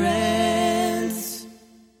Insurance.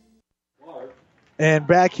 And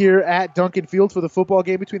back here at Duncan Field for the football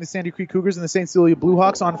game between the Sandy Creek Cougars and the St. Cecilia Blue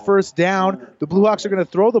Hawks on first down. The Blue Hawks are going to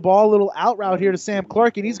throw the ball, a little out route here to Sam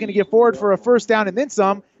Clark, and he's going to get forward for a first down and then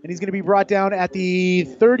some, and he's going to be brought down at the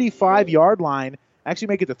 35-yard line. Actually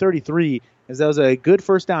make it to 33, as that was a good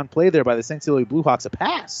first down play there by the St. Cecilia Blue Hawks, a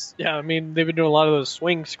pass. Yeah, I mean, they've been doing a lot of those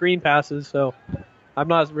swing screen passes, so I'm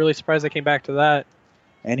not really surprised they came back to that.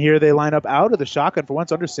 And here they line up out of the shotgun. For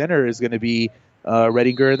once, under center is going to be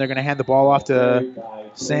Redinger, and they're going to hand the ball off to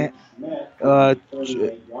Schmidt, on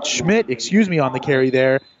the carry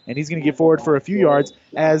there, and he's going to get forward for a few yards.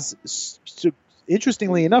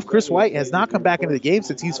 Interestingly enough, Chris White has not come back into the game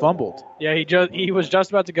since he's fumbled. Yeah, he was just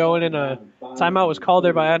about to go in, and a timeout was called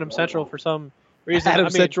there by Adam Central for some reason.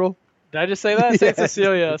 Central? Did I just say that? St.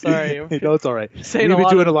 Cecilia, sorry. No, it's all right. We've been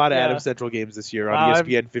doing a lot of Adam Central games this year on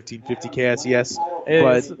ESPN 1550 KICS.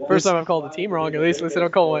 It's the first time I've called the team wrong. At least I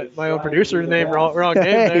don't call my own producer's name wrong name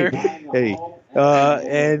there. Hey.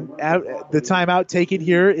 And the timeout taken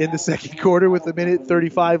here in the second quarter with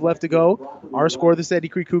 1:35 left to go. Our score, the Sandy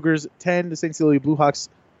Creek Cougars 10, the St. Cecilia Blue Hawks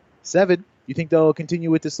 7. You think they'll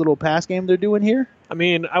continue with this little pass game they're doing here? I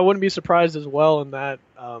mean, I wouldn't be surprised as well in that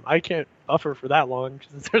I can't buffer for that long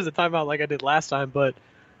since there's a timeout like I did last time, but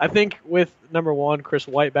I think with number 1, Chris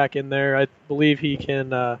White back in there, I believe he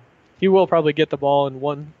can. He will probably get the ball in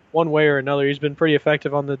one way or another. He's been pretty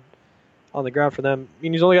effective on the ground for them. I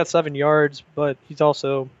mean, he's only got 7 yards, but he's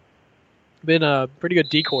also been a pretty good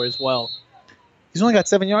decoy as well. He's only got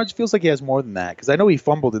 7 yards. Feels like he has more than that because I know he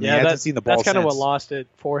fumbled and he hasn't seen the ball. That's kind of since. what lost it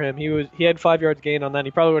for him. He had 5 yards gain on that. And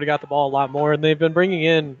he probably would have got the ball a lot more. And they've been bringing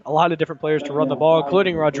in a lot of different players to run the ball,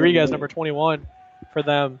 including Rodriguez, number 21, for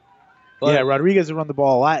them. But, yeah, Rodriguez has run the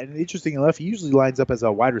ball a lot. And interesting enough, he usually lines up as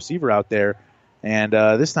a wide receiver out there. And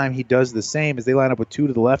this time he does the same as they line up with 2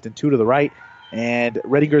 to the left and 2 to the right. And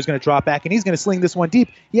Redinger is going to drop back, and he's going to sling this one deep.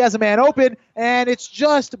 He has a man open, and it's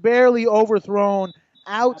just barely overthrown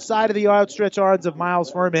outside of the outstretched arms of Miles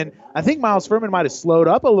Furman. I think Miles Furman might have slowed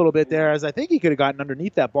up a little bit there, as I think he could have gotten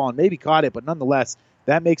underneath that ball and maybe caught it, but nonetheless,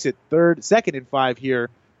 that makes it 2nd and 5 here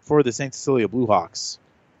for the St. Cecilia Bluehawks.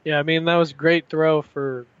 Yeah, I mean, that was a great throw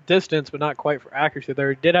for distance, but not quite for accuracy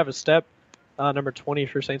there. He did have a step, number 20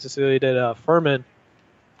 for St. Cecilia did Furman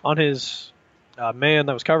on his man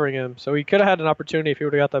that was covering him, so he could have had an opportunity if he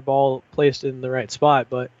would have got that ball placed in the right spot,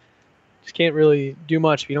 but just can't really do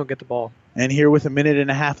much if you don't get the ball. And here with 1.5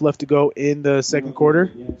 minutes left to go in the second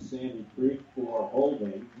quarter,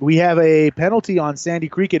 we have a penalty on Sandy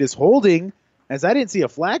Creek. It is holding, as I didn't see a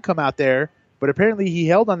flag come out there, but apparently he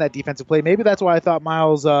held on that defensive play. Maybe that's why I thought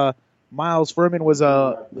Miles Furman was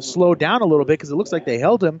slowed down a little bit, because it looks like they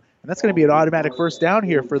held him, and that's going to be an automatic first down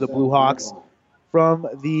here for the Bluehawks from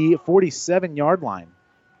the 47-yard line.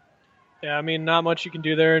 Yeah, I mean, not much you can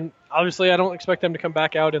do there. And obviously, I don't expect them to come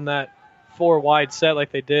back out in that 4-wide set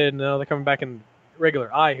like they did. No, they're coming back in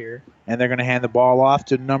regular I here. And they're going to hand the ball off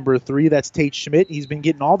to number 3. That's Tate Schmidt. He's been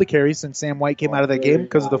getting all the carries since Sam White came out of that game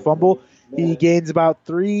because of the fumble. He gains about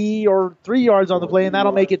 3 yards on the play, and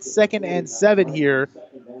that'll make it 2nd and 7 here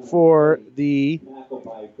for the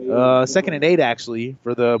 2nd and 8, actually,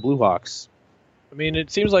 for the Bluehawks. I mean,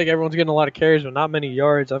 it seems like everyone's getting a lot of carries, but not many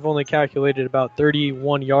yards. I've only calculated about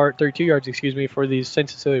 32 yards, for these St.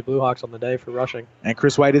 Cecilia Bluehawks on the day for rushing. And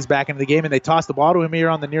Chris White is back into the game, and they toss the ball to him here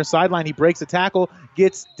on the near sideline. He breaks a tackle,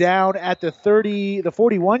 gets down at the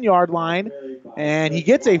 41-yard line, and he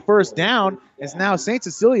gets a first down, as now St.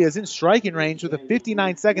 Cecilia is in striking range with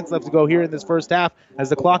 59 seconds left to go here in this first half as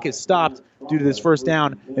the clock is stopped due to this first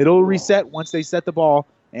down. It'll reset once they set the ball,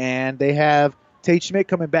 and they have Tate Schmidt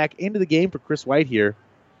coming back into the game for Chris White here.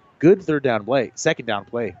 Good second down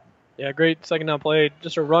play. Yeah, great second down play.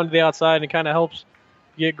 Just a run to the outside, and it kind of helps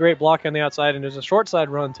get great block on the outside, and there's a short side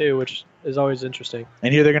run too, which is always interesting.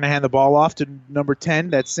 And here they're going to hand the ball off to number 10.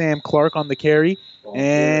 That's Sam Clark on the carry,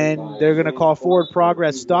 and they're going to call forward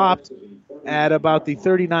progress stopped at about the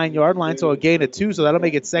 39-yard line, so a gain of 2, so that'll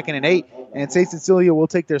make it 2nd and 8. And St. Cecilia will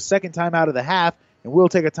take their second time out of the half, and we'll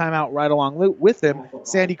take a timeout right along with them.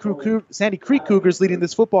 Sandy Creek Cougars leading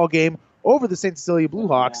this football game over the St. Cecilia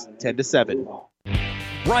Bluehawks 10-7.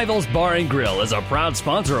 Rivals Bar and Grill is a proud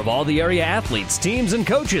sponsor of all the area athletes, teams, and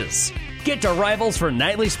coaches. Get to Rivals for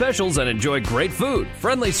nightly specials and enjoy great food,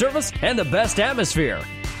 friendly service, and the best atmosphere.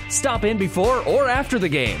 Stop in before or after the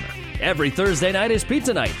game. Every Thursday night is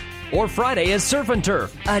pizza night, or Friday is surf and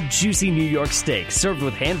turf, a juicy New York steak served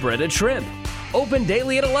with hand-breaded shrimp. Open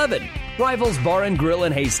daily at 11. Rivals Bar and Grill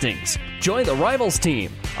in Hastings. Join the Rivals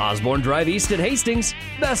team. Osborne Drive East at Hastings.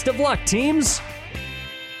 Best of luck, teams.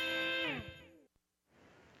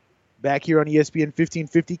 Back here on ESPN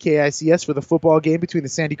 1550 KICS for the football game between the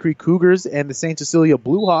Sandy Creek Cougars and the St. Cecilia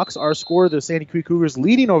Bluehawks. Our score, the Sandy Creek Cougars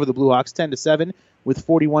leading over the Bluehawks 10-7 with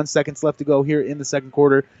 41 seconds left to go here in the second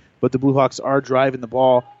quarter. But the Bluehawks are driving the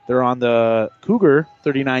ball. They're on the Cougar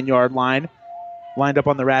 39-yard line, lined up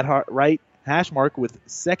on the right hash mark with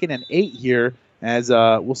 2nd and 8 here, as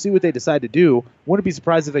we'll see what they decide to do. Wouldn't be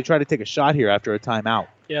surprised if they try to take a shot here after a timeout.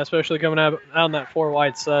 Yeah, especially coming out on that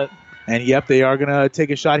 4-wide set. And, yep, they are going to take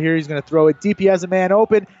a shot here. He's going to throw it deep. He has a man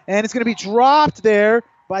open, and it's going to be dropped there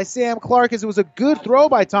by Sam Clark, as it was a good throw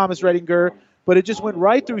by Thomas Redinger, but it just went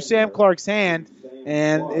right through Sam Clark's hand,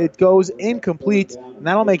 and it goes incomplete. And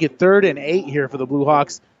that'll make it 3rd and 8 here for the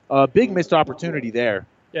Bluehawks. A big missed opportunity there.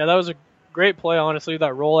 Yeah, that was a great play, honestly.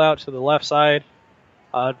 That rollout to the left side,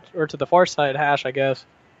 or to the far side hash, I guess,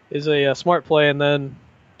 is a smart play. And then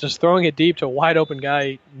just throwing it deep to a wide open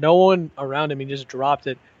guy, no one around him, he just dropped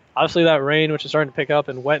it. Obviously, that rain, which is starting to pick up,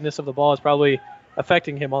 and wetness of the ball is probably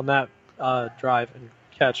affecting him on that drive and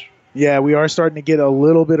catch. Yeah, we are starting to get a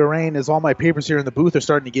little bit of rain, as all my papers here in the booth are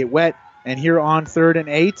starting to get wet. And here on 3rd and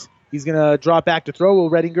 8, he's going to drop back to throw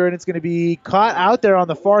with Redinger, and it's going to be caught out there on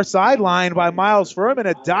the far sideline by Miles Furman.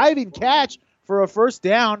 A diving catch for a first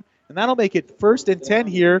down, and that'll make it 1st and 10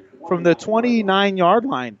 here from the 29-yard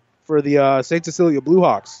line for the St. Cecilia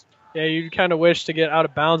Bluehawks. Yeah, you kind of wish to get out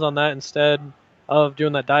of bounds on that instead of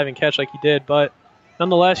doing that diving catch like he did. But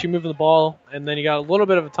nonetheless, you're moving the ball, and then you got a little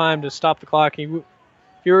bit of a time to stop the clock. If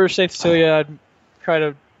you were St. Cecilia, I'd try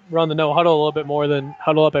to run the no huddle a little bit more than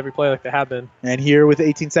huddle up every play like they have been. And here with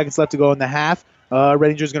 18 seconds left to go in the half,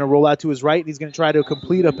 Redinger's going to roll out to his right, and he's going to try to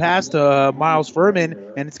complete a pass to Miles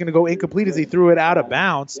Furman, and it's going to go incomplete as he threw it out of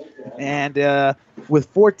bounds. And with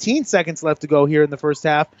 14 seconds left to go here in the first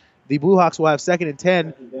half, the Blue Hawks will have 2nd and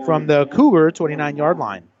 10 from the Cougar 29-yard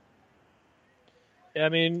line. Yeah, I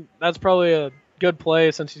mean, that's probably a good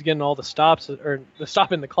play since he's getting all the stops, or the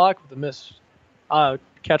stop in the clock with the missed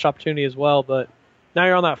catch opportunity as well. But now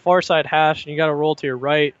you're on that far side hash, and you got to roll to your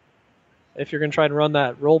right if you're going to try and run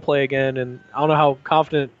that roll play again. And I don't know how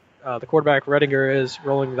confident the quarterback Redinger is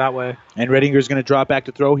rolling that way. And Redinger's going to drop back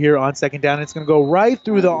to throw here on 2nd down. It's going to go right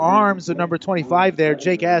through the arms of number 25 there,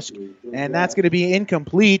 Jake Esch, and that's going to be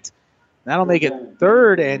incomplete. That'll make it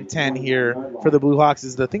 3rd and 10 here for the Blue Hawks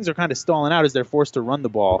as the things are kind of stalling out as they're forced to run the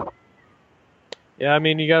ball. Yeah, I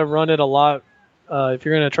mean, you got to run it a lot if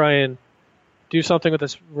you're going to try and do something with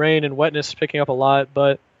this rain and wetness picking up a lot,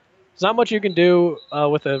 but there's not much you can do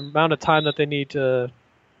with the amount of time that they need to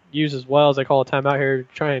use as well, as they call a timeout here, to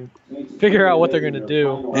try and figure out what they're going to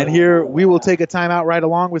do. And here we will take a timeout right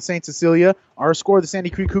along with St. Cecilia. Our score, the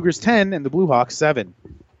Sandy Creek Cougars 10 and the Blue Hawks 7.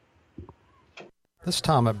 This is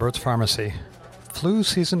Tom at Burt's Pharmacy. Flu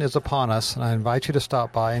season is upon us, and I invite you to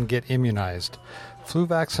stop by and get immunized. Flu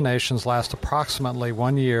vaccinations last approximately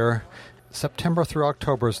 1 year. September through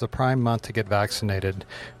October is the prime month to get vaccinated.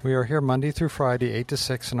 We are here Monday through Friday, 8 to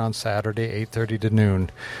 6, and on Saturday, 8:30 to noon.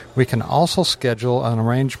 We can also schedule an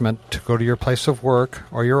arrangement to go to your place of work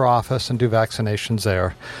or your office and do vaccinations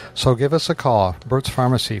there. So give us a call. Burt's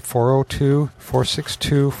Pharmacy,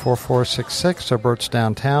 402-462-4466, or Burt's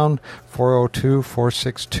Downtown,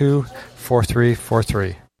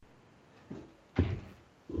 402-462-4343.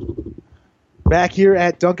 Back here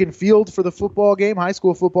at Duncan Field for the football game, high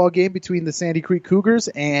school football game between the Sandy Creek Cougars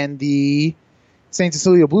and the St.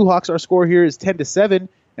 Cecilia Blue Hawks. Our score here is 10-7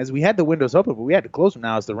 as we had the windows open, but we had to close them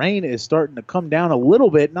now as the rain is starting to come down a little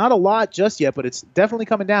bit. Not a lot just yet, but it's definitely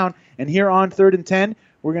coming down. And here on 3rd and 10,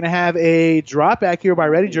 we're going to have a drop back here by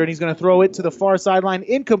Redinger, and he's going to throw it to the far sideline,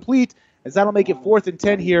 incomplete, as that'll make it 4th and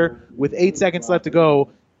 10 here with 8 seconds left to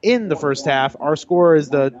go in the first half. Our score is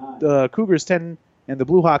the Cougars 10 and the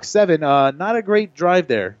Blue Hawks 7. Not a great drive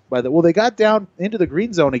there. They got down into the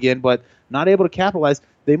green zone again, but not able to capitalize.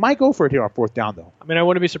 They might go for it here on 4th down, though. I mean, I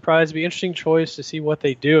wouldn't be surprised. It'd be an interesting choice to see what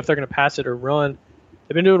they do, if they're going to pass it or run.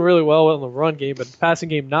 They've been doing really well in the run game, but the passing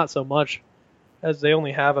game not so much, as they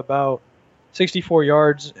only have about 64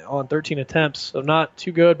 yards on 13 attempts. So not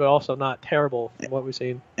too good, but also not terrible from what we've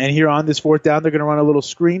seen. And here on this 4th down, they're going to run a little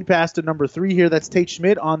screen pass to number 3 here. That's Tate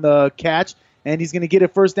Schmidt on the catch, and he's going to get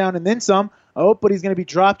it 1st down and then some. Oh, but he's going to be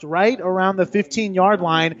dropped right around the 15-yard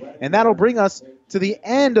line, and that'll bring us to the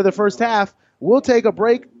end of the first half. We'll take a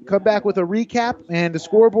break, come back with a recap and the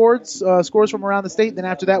scoreboards, scores from around the state. Then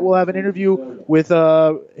after that, we'll have an interview with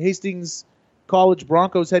Hastings College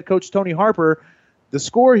Broncos head coach Tony Harper. The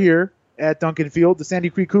score here at Duncan Field, the Sandy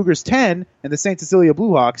Creek Cougars 10 and the St. Cecilia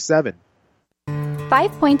Blue Hawks 7.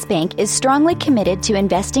 5 Points Bank is strongly committed to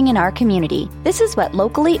investing in our community. This is what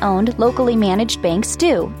locally owned, locally managed banks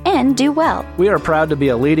do, and do well. We are proud to be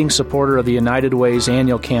a leading supporter of the United Way's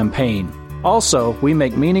annual campaign. Also, we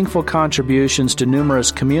make meaningful contributions to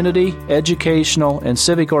numerous community, educational, and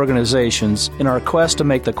civic organizations in our quest to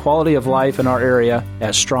make the quality of life in our area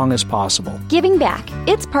as strong as possible. Giving back.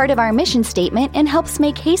 It's part of our mission statement and helps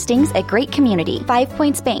make Hastings a great community. 5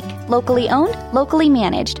 Points Bank. Locally owned, locally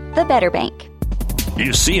managed. The better bank.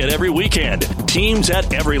 You see it every weekend. Teams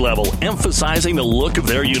at every level emphasizing the look of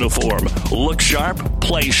their uniform. Look sharp,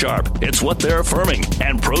 play sharp. It's what they're affirming.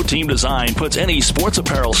 And Pro Team Design puts any sports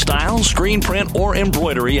apparel style, screen print, or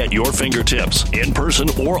embroidery at your fingertips. In person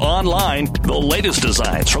or online, the latest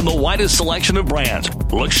designs from the widest selection of brands.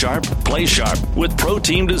 Look sharp, play sharp with Pro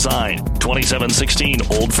Team Design. 2716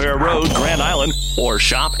 Old Fair Road, Grand Island, or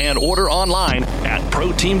shop and order online at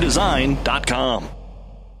ProTeamDesign.com.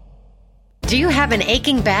 Do you have an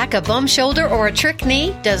aching back, a bum shoulder, or a trick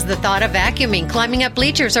knee? Does the thought of vacuuming, climbing up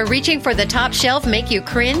bleachers, or reaching for the top shelf make you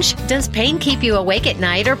cringe? Does pain keep you awake at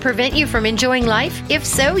night or prevent you from enjoying life? If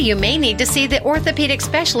so, you may need to see the orthopedic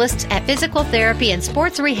specialists at Physical Therapy and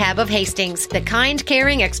Sports Rehab of Hastings. The kind,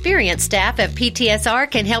 caring, experienced staff of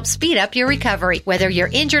PTSR can help speed up your recovery. Whether you're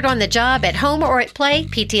injured on the job, at home, or at play,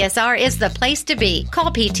 PTSR is the place to be.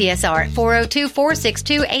 Call PTSR at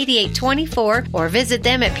 402-462-8824 or visit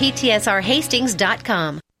them at PTSRHastings.com.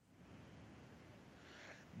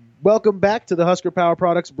 Welcome back to the Husker Power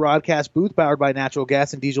Products broadcast booth, powered by natural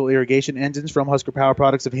gas and diesel irrigation engines from Husker Power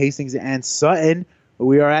Products of Hastings and Sutton.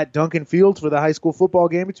 We are at Duncan Field for the high school football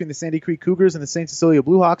game between the Sandy Creek Cougars and the St. Cecilia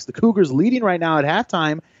Bluehawks. The Cougars leading right now at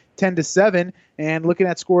halftime, 10-7. And looking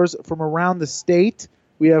at scores from around the state,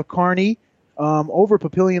 we have Kearney over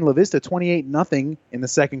Papillion La Vista, 28-0 in the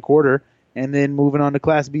second quarter. And then moving on to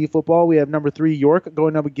Class B football, we have number 3 York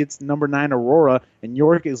going up against number 9 Aurora, and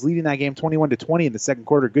York is leading that game 21-20 in the second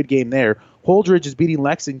quarter. Good game there. Holdridge is beating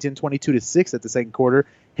Lexington 22-6 at the second quarter.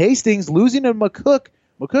 Hastings losing to McCook.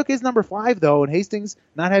 McCook is number 5 though, and Hastings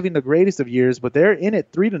not having the greatest of years, but they're in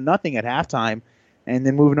it 3-0 at halftime. And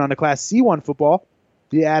then moving on to Class C1 football,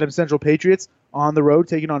 the Adams Central Patriots on the road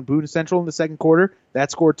taking on Boone Central in the second quarter. That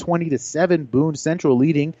scored 20-7. Boone Central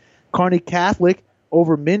leading. Kearney Catholic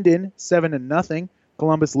over Minden, 7-0.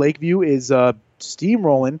 Columbus Lakeview is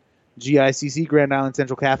steamrolling GICC, Grand Island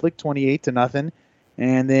Central Catholic, 28-0.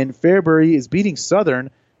 And then Fairbury is beating Southern,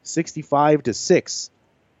 65-6.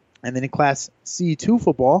 And then in Class C2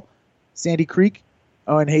 football, Sandy Creek,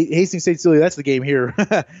 and Hastings St. Cecilia, that's the game here.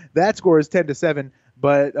 That score is 10-7.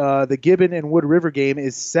 But the Gibbon and Wood River game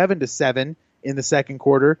is 7-7 in the second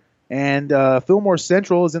quarter. And Fillmore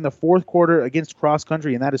Central is in the fourth quarter against Cross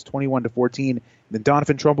Country, and that is 21-14. Then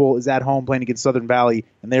Donovan Trumbull is at home playing against Southern Valley,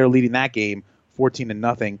 and they are leading that game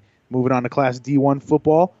 14-0. Moving on to Class D1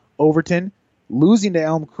 football, Overton losing to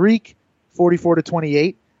Elm Creek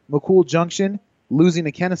 44-28. McCool Junction losing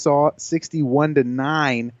to Kennesaw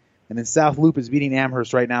 61-9. And then South Loop is beating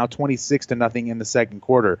Amherst right now 26-0 in the second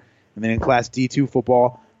quarter. And then in Class D2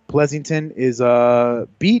 football, Pleasanton is they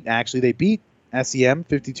beat SEM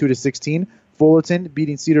 52-16. Fullerton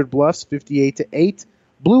beating Cedar Bluffs 58-8.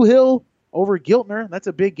 Blue Hill over Giltner. That's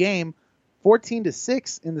a big game.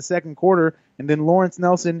 14-6 in the second quarter. And then Lawrence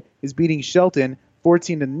Nelson is beating Shelton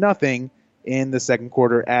 14-0 in the second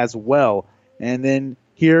quarter as well. And then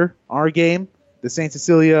here, our game, the St.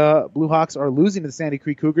 Cecilia Bluehawks are losing to the Sandy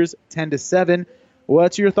Creek Cougars 10-7.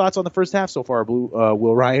 What's your thoughts on the first half so far,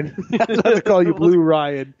 Will Ryan? I was about to call you Blue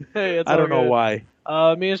Ryan. Hey, it's I don't know why.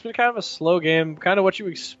 I mean, it's been kind of a slow game, kind of what you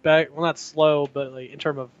expect. Well, not slow, but like in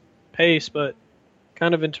terms of pace, but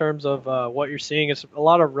kind of in terms of what you're seeing. It's a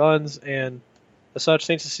lot of runs, and as such,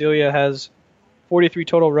 St. Cecilia has 43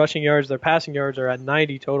 total rushing yards. Their passing yards are at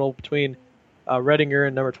 90 total between Redinger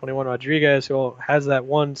and number 21 Rodriguez, who has that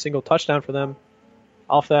one single touchdown for them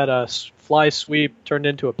off that fly sweep turned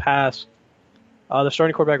into a pass. The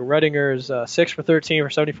starting quarterback Redinger is 6 for 13 for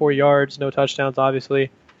 74 yards, no touchdowns,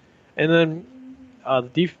 obviously. And then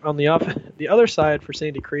on the other side for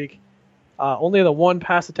Sandy Creek, only the one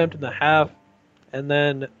pass attempt in the half, and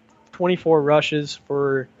then 24 rushes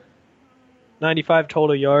for 95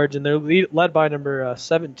 total yards. And they're led by number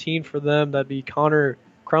 17 for them. That'd be Connor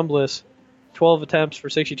Crumbliss, 12 attempts for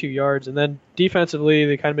 62 yards. And then defensively,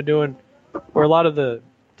 they kind of been doing where a lot of the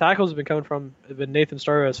tackles have been coming from. Have been Nathan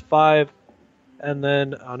Starr has 5. And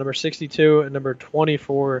then number 62 and number 20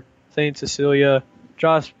 for St. Cecilia,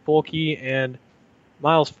 Josh Bulkey and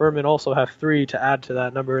Miles Furman also have 3 to add to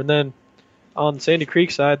that number. And then on the Sandy Creek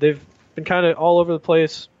side, they've been kind of all over the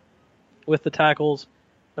place with the tackles.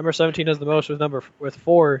 Number 17 has the most with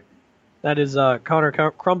 4. That is Connor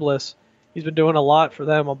Crumbliss. He's been doing a lot for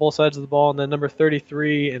them on both sides of the ball. And then number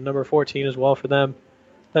 33 and number 14 as well for them.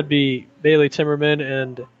 That'd be Bailey Timmerman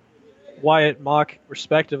and Wyatt Mock,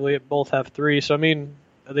 respectively. Both have 3. So, I mean,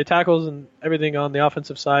 the tackles and everything on the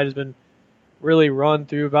offensive side has been really run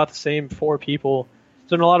through about the same 4 people.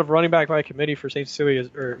 There's been a lot of running back by committee for St. Cecilia,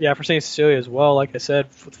 for St. Cecilia as well. Like I said,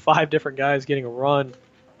 with 5 different guys getting a run,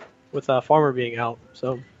 with Farmer being out.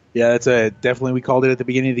 So yeah, that's definitely, we called it at the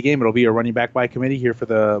beginning of the game. It'll be a running back by committee here for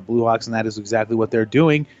the Bluehawks, and that is exactly what they're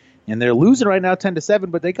doing. And they're losing right now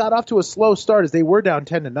 10-7, but they got off to a slow start as they were down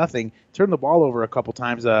 10-0. Turned the ball over a couple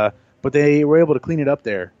times, but they were able to clean it up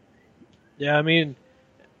there. Yeah, I mean,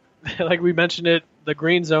 like we mentioned it, the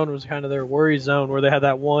green zone was kind of their worry zone where they had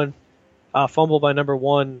that one fumble by number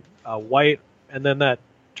 1, White, and then that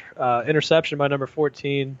interception by number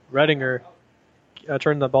 14, Redinger,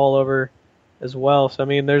 turned the ball over as well. So, I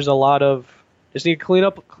mean, there's a lot of just need to clean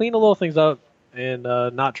the little things up and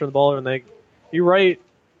not turn the ball over. And you're right,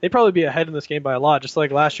 they'd probably be ahead in this game by a lot, just like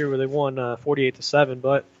last year where they won 48-7,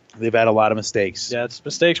 but they've had a lot of mistakes. Yeah, it's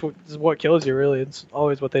mistakes is what kills you, really. It's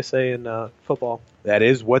always what they say in football. That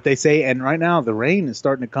is what they say, and right now the rain is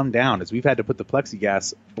starting to come down as we've had to put the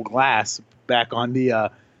plexiglass glass back on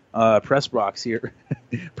the press box here,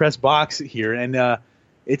 and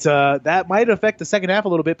it's that might affect the second half a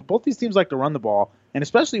little bit. But both these teams like to run the ball, and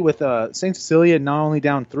especially with St. Cecilia not only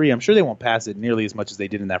down 3, I'm sure they won't pass it nearly as much as they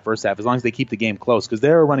did in that first half, as long as they keep the game close because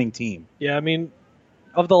they're a running team. Yeah, I mean,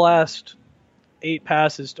 of the last 8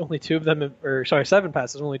 passes, only 2 of them, 7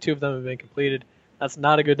 passes, only 2 of them have been completed. That's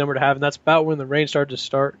not a good number to have, and that's about when the rain started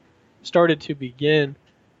to begin,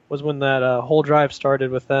 was when that whole drive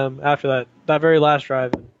started with them. After that very last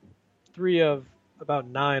drive, 3 of about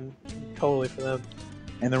 9 totally for them.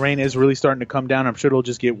 And the rain is really starting to come down. I'm sure it'll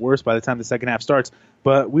just get worse by the time the second half starts.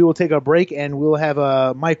 But we will take a break, and we'll have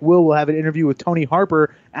Mike will have an interview with Tony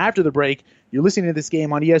Harper after the break. You're listening to this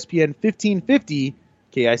game on ESPN 1550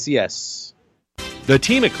 KICS. The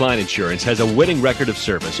team at Klein Insurance has a winning record of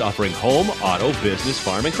service, offering home, auto, business,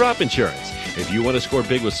 farm, and crop insurance. If you want to score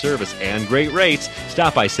big with service and great rates,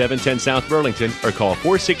 stop by 710 South Burlington or call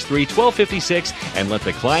 463-1256 and let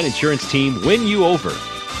the Klein Insurance team win you over.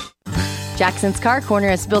 Jackson's Car Corner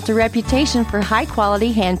has built a reputation for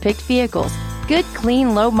high-quality hand-picked vehicles. Good,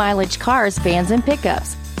 clean, low-mileage cars, vans, and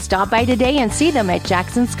pickups. Stop by today and see them at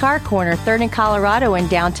Jackson's Car Corner, 3rd and Colorado in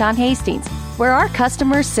downtown Hastings, where our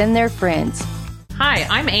customers send their friends. Hi,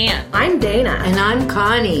 I'm Ann. I'm Dana. And I'm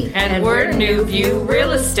Connie. And we're New View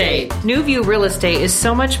Real Estate. New View Real Estate is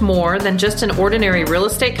so much more than just an ordinary real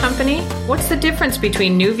estate company. What's the difference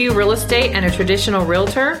between New View Real Estate and a traditional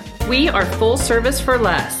realtor? We are full service for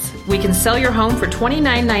less. We can sell your home for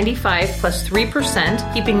 $29.95 plus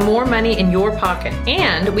 3%, keeping more money in your pocket.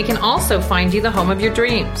 And we can also find you the home of your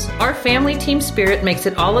dreams. Our family team spirit makes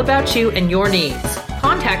it all about you and your needs.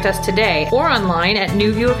 Contact us today or online at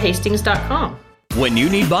newviewofhastings.com. When you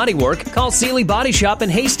need body work, call Sealy Body Shop in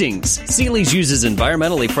Hastings. Sealy's uses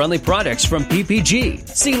environmentally friendly products from PPG.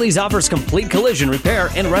 Sealy's offers complete collision repair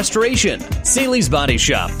and restoration. Sealy's Body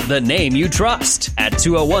Shop, the name you trust, at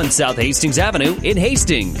 201 South Hastings Avenue in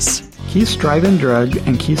Hastings. Keith's Drive-In Drug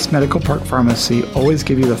and Keith's Medical Park Pharmacy always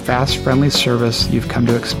give you the fast, friendly service you've come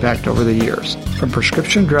to expect over the years. From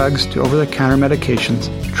prescription drugs to over-the-counter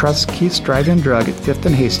medications, trust Keith's Drive-In Drug at 5th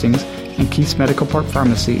and Hastings and Keith's Medical Park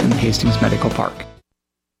Pharmacy in Hastings Medical Park.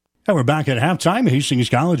 And we're back at halftime. Hastings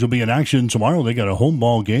College will be in action tomorrow. They got a home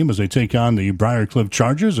ball game as they take on the Briarcliff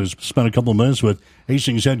Chargers. I spent a couple of minutes with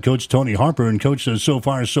Hastings head coach Tony Harper, and coach says so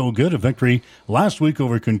far so good. A victory last week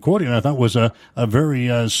over Concordia, and I thought was a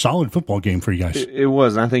very solid football game for you guys. It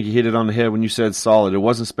was, and I think you hit it on the head when you said solid. It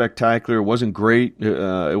wasn't spectacular. It wasn't great.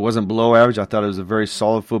 It wasn't below average. I thought it was a very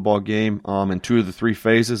solid football game in 2 of the 3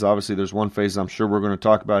 phases. Obviously, there's one phase I'm sure we're going to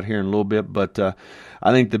talk about here in a little bit, but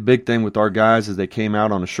I think the big thing with our guys is they came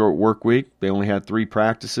out on a short work week. They only had 3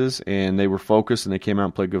 practices, and they were focused, and they came out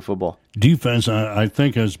and played good football. Defense, I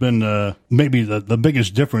think, has been maybe the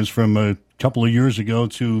biggest difference from a couple of years ago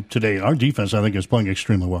to today. Our defense, I think, is playing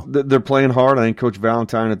extremely well. They're playing hard. I think Coach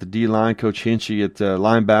Valentine at the D-line, Coach Hinchy at the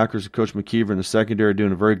linebackers, and Coach McKeever in the secondary are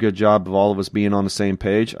doing a very good job of all of us being on the same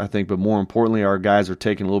page, I think. But more importantly, our guys are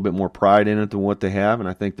taking a little bit more pride in it than what they have, and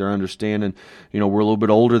I think they're understanding, we're a little bit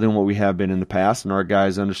older than what we have been in the past, and our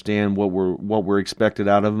guys understand what we're expected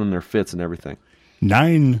out of them and their fits and everything.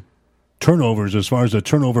 9 turnovers as far as the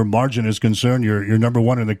turnover margin is concerned. You're number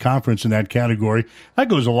 1 in the conference in that category. That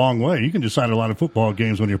goes a long way. You can decide a lot of football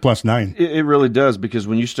games when you're +9. It really does, because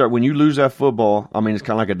when you lose that football, it's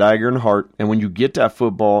kind of like a dagger in the heart. And when you get that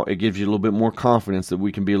football, it gives you a little bit more confidence that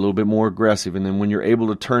we can be a little bit more aggressive. And then when you're able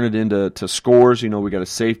to turn it into scores, we got a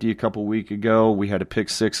safety a couple weeks ago. We had a pick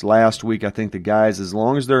 6 last week. I think the guys, as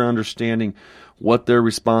long as they're understanding what their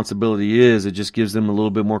responsibility is, it just gives them a little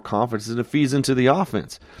bit more confidence, and it feeds into the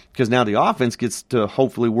offense, because now the offense gets to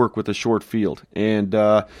hopefully work with a short field and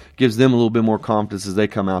gives them a little bit more confidence as they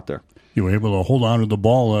come out there. You were able to hold on to the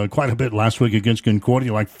ball quite a bit last week against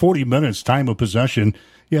Concordia, like 40 minutes time of possession.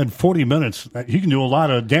 You had 40 minutes. You can do a lot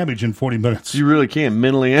of damage in 40 minutes. You really can,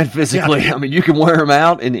 mentally and physically. Yeah. You can wear them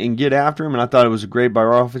out and get after them, and I thought it was great by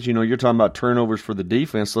our offense. You're talking about turnovers for the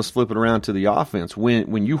defense. Let's flip it around to the offense.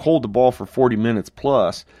 When you hold the ball for 40 minutes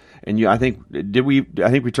plus, and I think we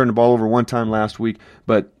turned the ball over one time last week,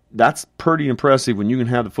 but that's pretty impressive when you can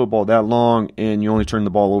have the football that long and you only turn the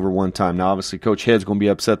ball over one time. Now, obviously, Coach Head's going to be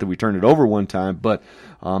upset that we turned it over one time, but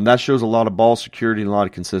that shows a lot of ball security and a lot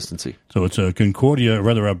of consistency. So it's a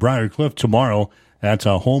Briarcliff tomorrow. That's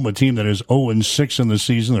a home, a team that is 0-6 in the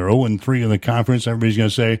season. They're 0-3 in the conference. Everybody's going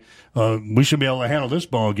to say, we should be able to handle this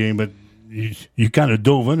ball game, but you kind of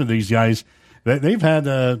dove into these guys. They've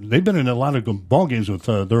been in a lot of ball games with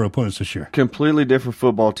their opponents this year. Completely different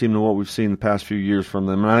football team than what we've seen the past few years from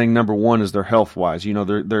them. And I think number 1 is their health wise.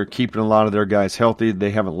 They're keeping a lot of their guys healthy.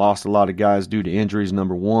 They haven't lost a lot of guys due to injuries.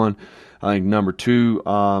 Number 1. I think number 2,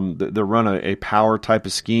 they run a power type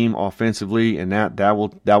of scheme offensively, and that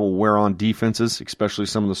will wear on defenses, especially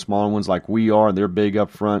some of the smaller ones like we are. They're big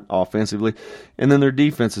up front offensively, and then their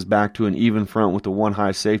defense is back to an even front with the 1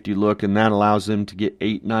 high safety look, and that allows them to get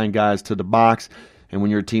 8-9 guys to the box And when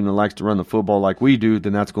you're a team that likes to run the football like we do,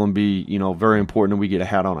 then that's going to be, very important that we get a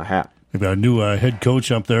hat on a hat. We've got a new head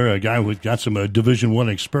coach up there, a guy who's got some Division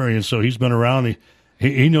I experience, so he's been around.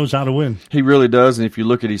 He knows how to win. He really does, and if you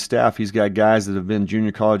look at his staff, he's got guys that have been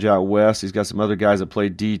junior college out west. He's got some other guys that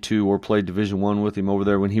played D2 or played Division I with him over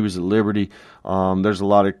there when he was at Liberty. There's a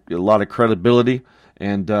lot of credibility,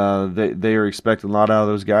 and they are expecting a lot out of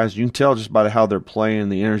those guys. You can tell just by how they're playing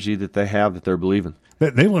and the energy that they have that they're believing.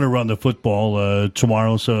 They want to run the football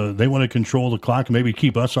tomorrow, so they want to control the clock and maybe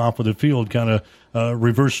keep us off of the field, kind of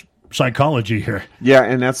reverse psychology here. Yeah,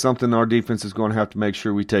 and that's something our defense is going to have to make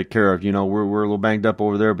sure we take care of. We're a little banged up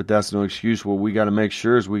over there, but that's no excuse. What we got to make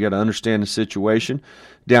sure is we got to understand the situation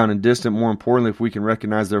down and distant. More importantly, if we can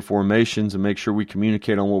recognize their formations and make sure we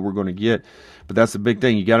communicate on what we're going to get. But that's the big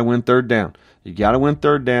thing. You got to win third down. You got to win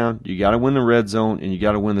third down. You got to win the red zone, and you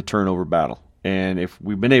got to win the turnover battle. And if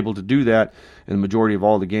we've been able to do that in the majority of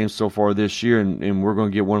all the games so far this year, and we're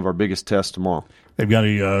going to get one of our biggest tests tomorrow. They've got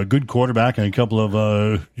a good quarterback and a couple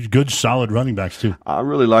of good, solid running backs, too. I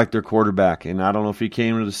really like their quarterback, and I don't know if he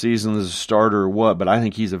came into the season as a starter or what, but I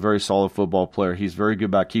think he's a very solid football player. He's very good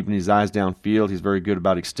about keeping his eyes downfield. He's very good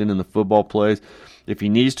about extending the football plays. If he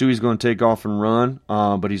needs to, he's going to take off and run,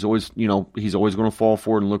 but he's always going to fall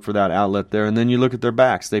forward and look for that outlet there. And then you look at their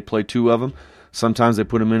backs. They play two of them. Sometimes they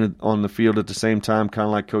put them in on the field at the same time, kind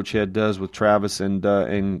of like Coach Head does with Travis and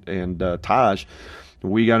Taj.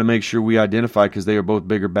 We got to make sure we identify because they are both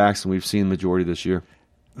bigger backs than we've seen the majority this year.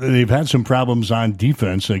 They've had some problems on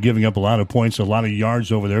defense, giving up a lot of points, a lot of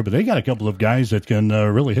yards over there, but they got a couple of guys that can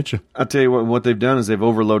really hit you. I'll tell you what they've done is they've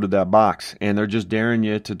overloaded that box, and they're just daring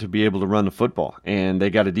you to be able to run the football. And they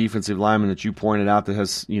got a defensive lineman that you pointed out that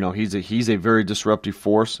has, he's a very disruptive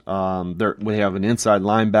force. We have an inside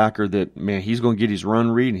linebacker that, man, he's going to get his run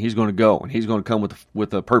read, and he's going to go, and he's going to come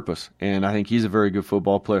with a purpose. And I think he's a very good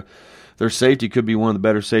football player. Their safety could be one of the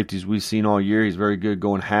better safeties we've seen all year. He's very good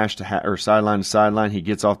going hash to or sideline to sideline. He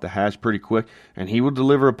gets off the hash pretty quick, and he will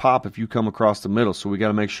deliver a pop if you come across the middle. So we got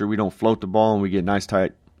to make sure we don't float the ball and we get nice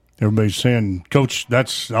tight. Everybody's saying, Coach,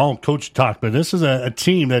 that's all Coach talk, but this is a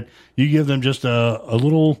team that you give them just a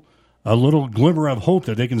little glimmer of hope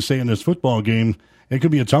that they can stay in this football game. It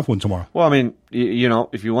could be a tough one tomorrow. Well, I mean,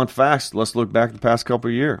 if you want facts, let's look back the past couple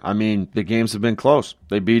of years. I mean, the games have been close.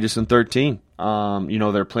 They beat us in 13.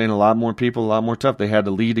 They're playing a lot more people, a lot more tough. They had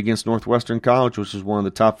the lead against Northwestern College, which is one of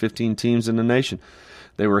the top 15 teams in the nation.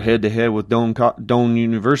 They were head-to-head with Doane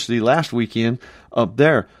University last weekend up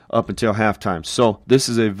there up until halftime. So this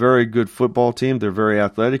is a very good football team. They're very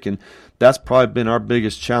athletic, and that's probably been our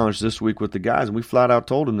biggest challenge this week with the guys. And we flat out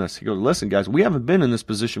told them this. He goes, listen, guys, we haven't been in this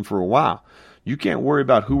position for a while. You can't worry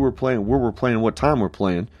about who we're playing, where we're playing, what time we're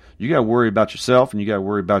playing. You got to worry about yourself, and you got to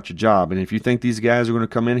worry about your job. And if you think these guys are going to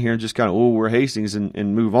come in here and just kind of, we're Hastings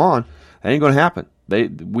and move on, that ain't going to happen.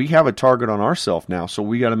 We have a target on ourselves now, so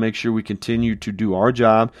we got to make sure we continue to do our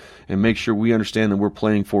job and make sure we understand that we're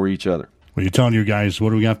playing for each other. Well, you're telling your guys,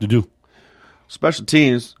 what do we have to do? Special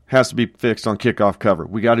teams has to be fixed on kickoff cover.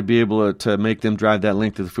 We got to be able to make them drive that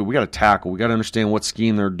length of the field. We got to tackle. We got to understand what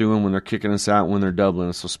scheme they're doing when they're kicking us out, when they're doubling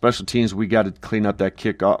us. So special teams, we got to clean up that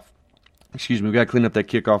kickoff. We got to clean up that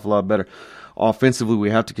kickoff a lot better. Offensively, we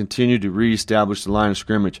have to continue to reestablish the line of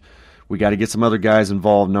scrimmage. We got to get some other guys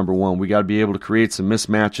involved, number one. We got to be able to create some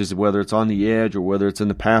mismatches, whether it's on the edge or whether it's in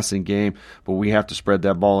the passing game, but we have to spread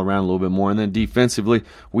that ball around a little bit more. And then defensively,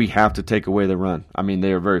 we have to take away the run. I mean,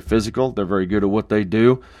 they are very physical. They're very good at what they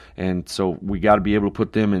do, and so we got to be able to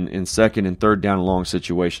put them in second and third down and long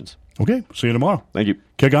situations. Okay, see you tomorrow. Thank you.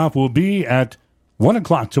 Kickoff will be at 1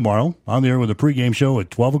 o'clock tomorrow, on the air with a pregame show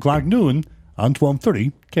at 12 o'clock noon on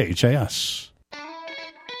 1230 KHAS.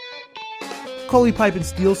 Coley Pipe and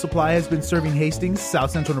Steel Supply has been serving Hastings,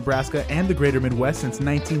 South Central Nebraska, and the Greater Midwest since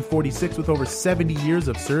 1946 with over 70 years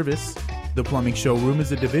of service. The Plumbing Showroom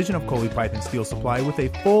is a division of Coley Pipe and Steel Supply with a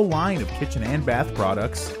full line of kitchen and bath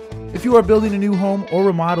products. If you are building a new home or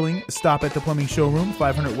remodeling, stop at the Plumbing Showroom,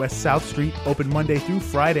 500 West South Street, open Monday through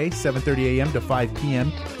Friday, 7:30 a.m. to 5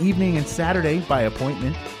 p.m., evening and Saturday by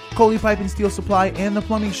appointment. Coley Pipe and Steel Supply and the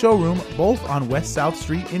Plumbing Showroom, both on West South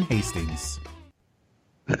Street in Hastings.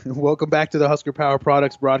 Welcome back to the Husker Power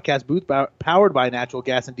Products broadcast booth, powered by natural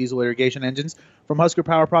gas and diesel irrigation engines from Husker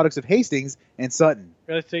Power Products of Hastings and Sutton.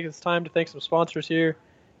 We're going to take this time to thank some sponsors here.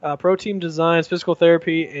 Pro Team Designs, Physical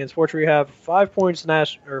Therapy, and Sports Rehab. 5 Points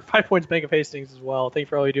Bank of Hastings as well. Thank you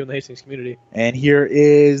for all you do in the Hastings community. And here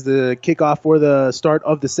is the kickoff for the start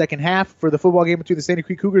of the second half for the football game between the Sandy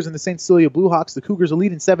Creek Cougars and the St. Cecilia Bluehawks. The Cougars are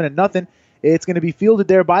leading 7-0. It's going to be fielded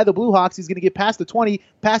there by the Bluehawks. He's going to get past the 20,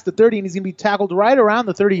 past the 30, and he's going to be tackled right around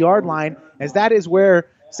the 30-yard line, as that is where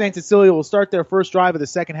St. Cecilia will start their first drive of the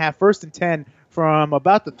second half. 1st and 10 from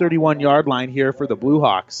about the 31-yard line here for the Blue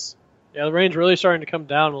Hawks. Yeah, the rain's really starting to come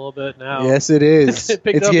down a little bit now. Yes, it is. It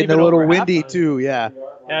it's getting a little windy, too, yeah.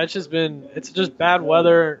 Yeah, it's just bad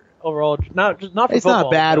weather overall. Not for football. It's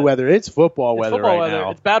not bad weather. It's football weather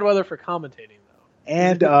now. It's bad weather for commentating, though.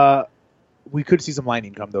 And we could see some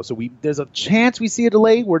lightning come, though. So there's a chance we see a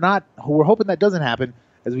delay. We're hoping that doesn't happen,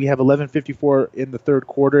 as we have 11:54 in the third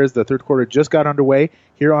quarter, as the third quarter just got underway.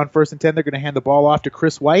 Here on 1st and 10, they're going to hand the ball off to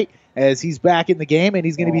Chris White as he's back in the game, and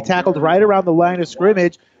he's going to be tackled right around the line of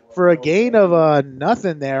scrimmage for a gain of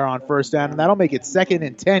nothing there on 1st down, and that'll make it 2nd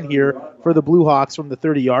and 10 here for the Blue Hawks from the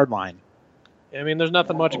 30-yard line. I mean, there's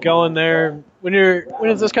nothing much going there. When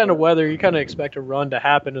it's this kind of weather, you kind of expect a run to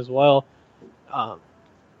happen as well.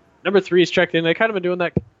 Number 3 is checked in. They kind of been doing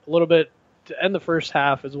that a little bit to end the first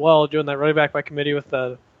half as well, doing that running back by committee with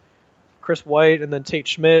Chris White and then Tate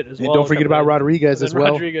Schmidt as well. And don't forget about Rodriguez as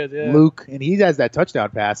well. Rodriguez, yeah. Luke, and he has that touchdown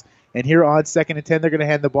pass. And here on 2nd and 10, they're going to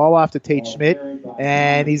hand the ball off to Tate Schmidt.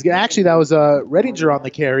 And that was Redinger on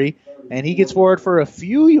the carry. And he gets forward for a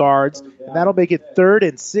few yards, and that'll make it 3rd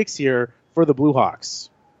and 6 here for the Blue Hawks.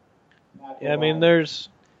 Yeah, I mean, that's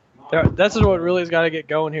what really has got to get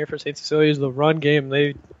going here for St. Cecilia is the run game.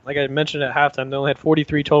 They, like I mentioned at halftime, they only had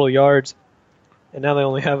 43 total yards, and now they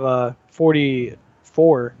only have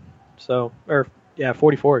 44.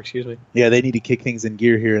 44, excuse me. Yeah, they need to kick things in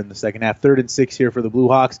gear here in the second half. 3rd and 6 here for the Blue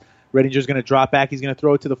Hawks. Redinger's going to drop back. He's going to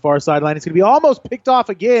throw it to the far sideline. It's going to be almost picked off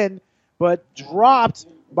again, but dropped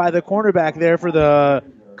by the cornerback there for the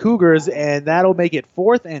Cougars, and that'll make it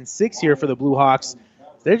 4th and 6 here for the Blue Hawks.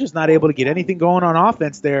 They're just not able to get anything going on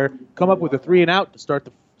offense there. Come up with a 3-and-out to start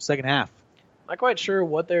the second half. Not quite sure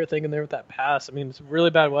what they were thinking there with that pass. I mean, it's really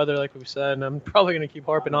bad weather, like we said, and I'm probably going to keep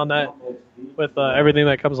harping on that with everything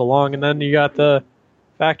that comes along. And then you got the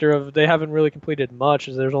factor of they haven't really completed much,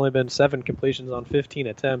 as there's only been 7 completions on 15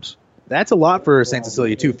 attempts. That's a lot for St.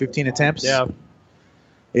 Cecilia, too, 15 attempts. Yeah.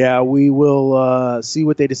 Yeah, we will see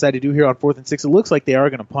what they decide to do here on 4th and 6. It looks like they are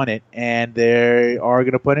going to punt it, and they are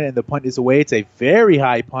going to punt it, and the punt is away. It's a very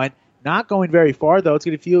high punt. Not going very far, though. It's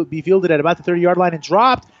going to be fielded at about the 30-yard line and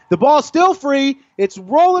dropped. The ball's still free. It's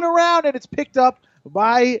rolling around, and it's picked up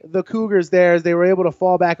by the Cougars there as they were able to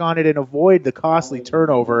fall back on it and avoid the costly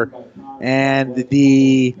turnover. And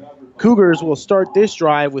the Cougars will start this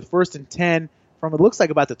drive with 1st and 10 from, it looks like,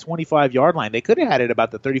 about the 25-yard line. They could have had it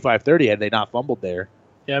about the 35-30 had they not fumbled there.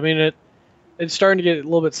 Yeah, I mean, it's starting to get a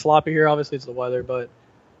little bit sloppy here. Obviously, it's the weather, but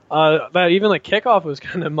even the kickoff was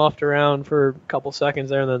kind of muffed around for a couple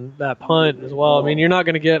seconds there, and then that punt as well. I mean, you're not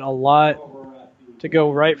going to get a lot to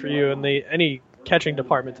go right for you in any catching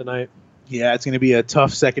department tonight. Yeah, it's going to be a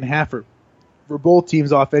tough second half for both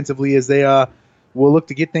teams offensively as they will look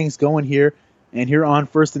to get things going here. And here on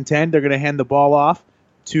 1st and 10, they're going to hand the ball off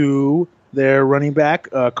to their running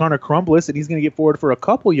back, Connor Crumblis, and he's going to get forward for a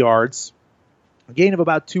couple yards. A gain of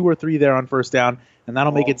about 2 or 3 there on 1st down, and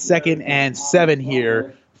that'll make it 2nd and 7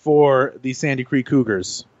 here for the Sandy Creek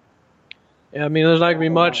Cougars. Yeah, I mean, there's not going to be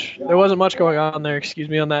much. There wasn't much going on there,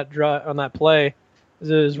 on that play. It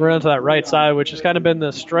was run to that right side, which has kind of been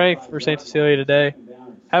the strength for St. Cecilia today.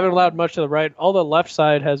 Haven't allowed much to the right. All the left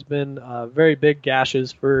side has been very big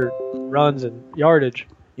gashes for runs and yardage.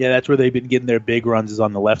 Yeah, that's where they've been getting their big runs, is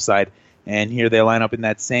on the left side. And here they line up in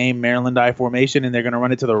that same Maryland I formation, and they're going to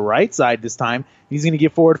run it to the right side this time. He's going to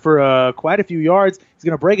get forward for quite a few yards. He's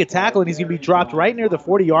going to break a tackle, and he's going to be dropped right near the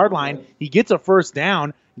 40-yard line. He gets a 1st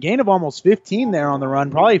down, gain of almost 15 there on the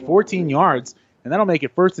run, probably 14 yards. And that'll make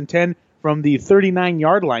it 1st and 10 from the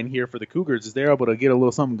 39-yard line here for the Cougars as they're able to get a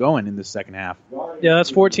little something going in this second half. Yeah,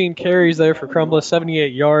 that's 14 carries there for Crumblis,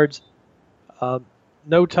 78 yards.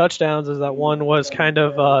 No touchdowns, as that one was kind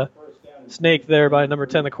of snaked there by number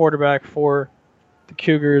 10, the quarterback for the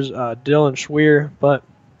Cougars, Dylan Schweer, but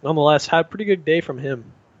nonetheless had a pretty good day from him.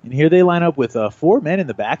 And here they line up with 4 men in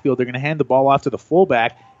the backfield. They're going to hand the ball off to the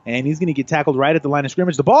fullback, and he's going to get tackled right at the line of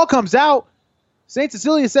scrimmage. The ball comes out. St.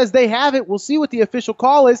 Cecilia says they have it. We'll see what the official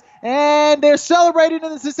call is, and they're celebrating,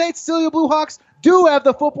 and the St. Cecilia Blue Hawks do have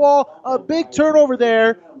the football. A big turnover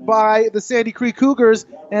there by the Sandy Creek Cougars,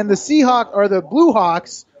 and the Blue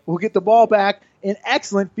Hawks will get the ball back in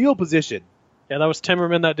excellent field position. Yeah, that was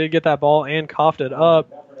Timmerman that did get that ball and coughed it up.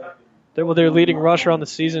 They're their leading rusher on the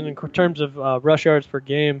season in terms of rush yards per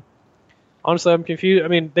game. Honestly, I'm confused. I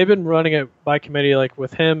mean, they've been running it by committee, like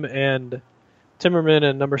with him and Timmerman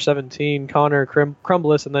and number 17, Connor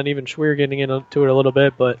Crumblis, and then even Schweer getting into it a little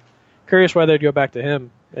bit. But curious why they'd go back to him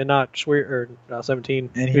and not Schweer or 17.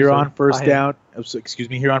 And here on first down, the St.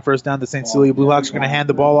 Cecilia Blue Hawks are going to hand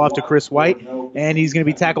the ball off to Chris White, and he's going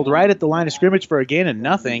to be tackled right at the line of scrimmage for a gain of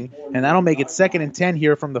nothing, and that'll make it 2nd and 10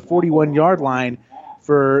 here from the 41-yard line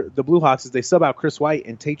for the Blue Hawks as they sub out Chris White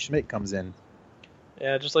and Tate Schmidt comes in.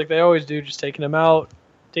 Yeah, just like they always do, just taking out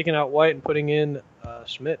White and putting in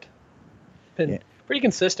Schmidt. Been pretty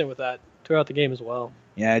consistent with that throughout the game as well.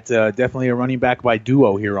 Yeah, it's definitely a running back by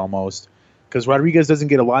duo here almost, because Rodriguez doesn't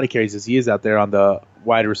get a lot of carries as he is out there on the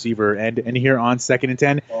wide receiver end. And here on 2nd and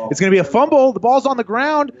 10, it's going to be a fumble. The ball's on the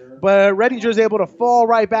ground, but Redinger's able to fall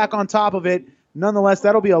right back on top of it. Nonetheless,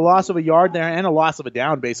 that'll be a loss of a yard there and a loss of a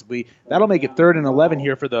down, basically. That'll make it 3rd and 11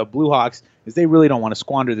 here for the Blue Hawks, as they really don't want to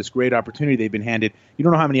squander this great opportunity they've been handed. You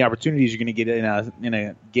don't know how many opportunities you're going to get in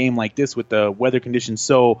a game like this with the weather conditions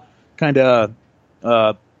so kind of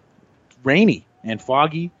rainy and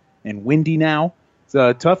foggy and windy now. It's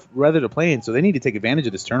a tough weather to play in, so they need to take advantage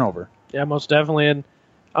of this turnover. Yeah, most definitely. And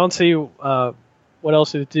I don't see what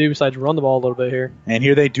else to do besides run the ball a little bit here. And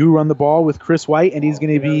here they do run the ball with Chris White, and he's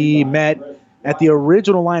going to be met at the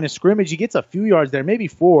original line of scrimmage. He gets a few yards there, maybe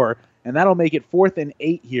 4, and that'll make it 4th and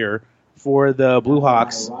 8 here for the Blue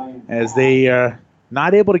Hawks as they are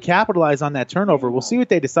not able to capitalize on that turnover. We'll see what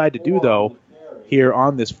they decide to do, though, here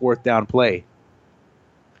on this 4th down play.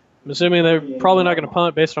 I'm assuming they're probably not going to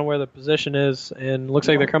punt based on where the position is, and looks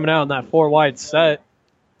like they're coming out in that 4 wide set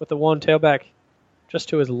with the one tailback just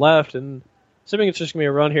to his left, and assuming it's just going to be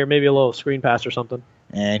a run here, maybe a little screen pass or something.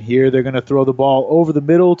 And here they're going to throw the ball over the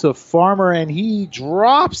middle to Farmer, and he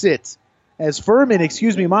drops it. Miles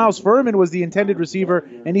Furman was the intended receiver,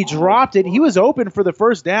 and he dropped it. He was open for the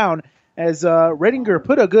first down as Redinger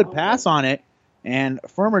put a good pass on it, and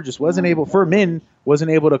Furman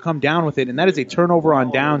wasn't able to come down with it, and that is a turnover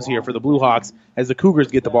on downs here for the Blue Hawks as the Cougars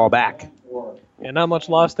get the ball back. Yeah, not much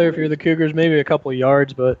loss there if you're the Cougars, maybe a couple of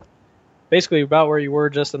yards, but basically about where you were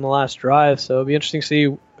just in the last drive. So it'll be interesting to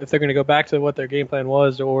see if they're going to go back to what their game plan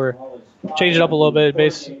was or change it up a little bit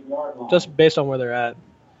based on where they're at.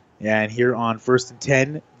 Yeah, and here on 1st and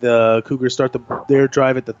 10, the Cougars start their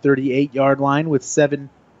drive at the 38-yard line with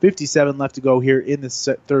 7:57 left to go here in the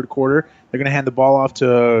third quarter. They're going to hand the ball off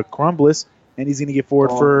to Crumbliss, and he's going to get forward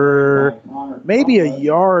for maybe a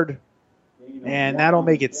yard, and that'll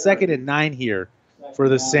make it 2nd and 9 here for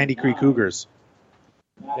the Sandy Creek Cougars.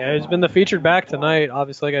 Yeah, he's been the featured back tonight.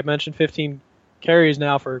 Obviously, like I mentioned, 15 carries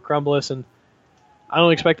now for Crumbliss, and I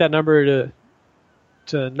don't expect that number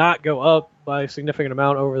to not go up by a significant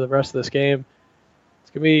amount over the rest of this game.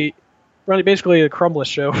 It's going to be running basically a Crumbliss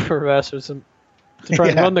show for us to try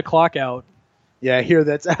and run the clock out. Yeah, here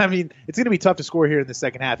it's going to be tough to score here in the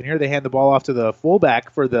second half. And here they hand the ball off to the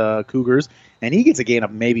fullback for the Cougars, and he gets a gain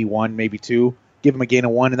of maybe 1, maybe 2. Give him a gain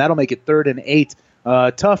of 1, and that'll make it 3rd and 8.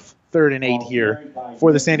 Tough 3rd and 8 here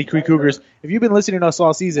for the Sandy Creek Cougars. If you've been listening to us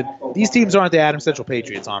all season, these teams aren't the Adams Central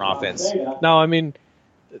Patriots on offense. No, I mean,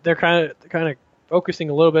 they're kind of focusing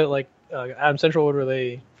a little bit like Adams Central would, where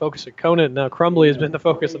they focus at Conant. Now Crumbly has been the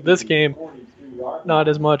focus of this game. Not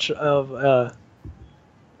as much of a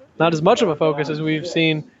focus as we've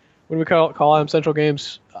seen when we call Adams Central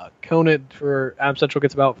games. Conant for Adams Central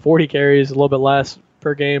gets about 40 carries, a little bit less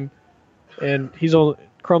per game, and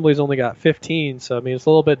Crumbly's only got 15. So I mean, it's a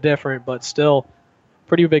little bit different, but still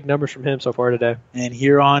pretty big numbers from him so far today. And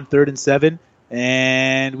here on 3rd and 7.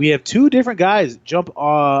 And we have 2 different guys jump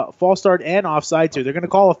false start and offsides here. They're going to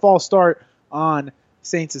call a false start on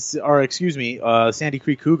Sandy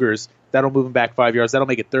Creek Cougars. That'll move them back 5 yards. That'll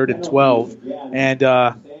make it 3rd and 12. And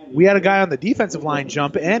we had a guy on the defensive line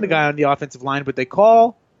jump and a guy on the offensive line, but they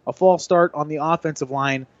call a false start on the offensive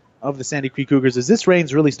line of the Sandy Creek Cougars as this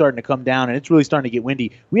rain's really starting to come down and it's really starting to get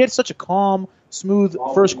windy. We had such a calm, smooth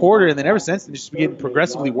first quarter, and then ever since it's just getting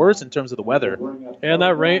progressively worse in terms of the weather. And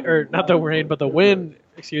that rain, or not the rain, but the wind,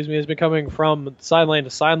 has been coming from sideline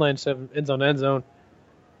to sideline, end zone to end zone.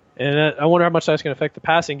 And I wonder how much that's going to affect the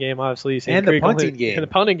passing game, obviously. And the punting game. And the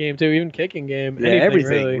punting game, too, even kicking game. Yeah,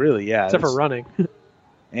 everything, really, yeah. Except for running.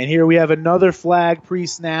 And here we have another flag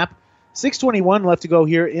pre-snap. 6:21 left to go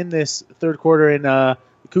here in this third quarter, and the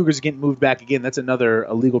Cougars are getting moved back again. That's another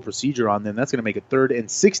illegal procedure on them. That's going to make it 3rd and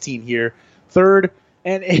 16 here. 3rd,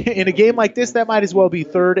 and in a game like this, that might as well be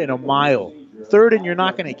 3rd and a mile. 3rd, and you're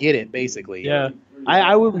not going to get it, basically. Yeah.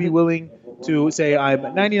 I would be willing to say I'm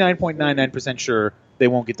 99.99% sure they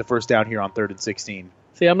won't get the first down here on 3rd and 16.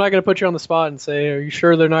 See, I'm not going to put you on the spot and say, are you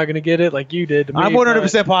sure they're not going to get it like you did to me? I'm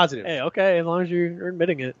 100% positive. Hey, okay, as long as you're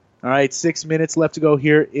admitting it. All right, 6 minutes left to go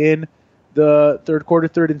here in the third quarter,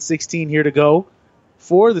 3rd and 16 here to go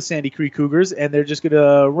for the Sandy Creek Cougars, and they're just going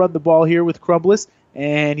to run the ball here with Crumbliss,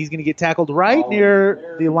 and he's going to get tackled right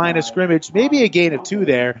near the line of scrimmage, maybe a gain of 2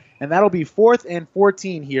 there, and that'll be 4th and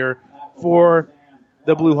 14 here for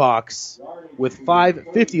the Blue Hawks with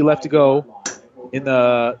 5:50 left to go in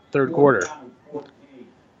the third quarter.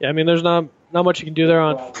 Yeah, I mean, there's not not much you can do there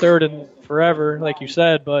on third and forever, like you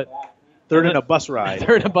said, but third and a bus ride.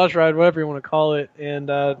 Third and a bus ride, whatever you want to call it. And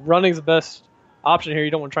running's the best option here.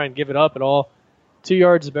 You don't want to try and give it up at all. 2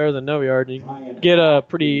 yards is better than no yard. You can get a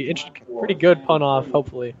pretty good punt off,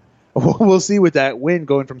 hopefully. We'll see with that wind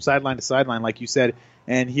going from sideline to sideline, like you said.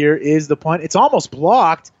 And here is the punt. It's almost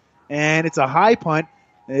blocked, and it's a high punt.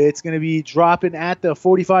 It's going to be dropping at the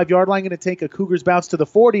 45-yard line, going to take a Cougars bounce to the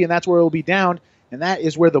 40, and that's where it will be downed. And that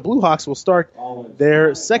is where the Blue Hawks will start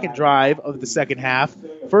their second drive of the second half.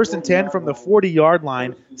 1st and 10 from the 40-yard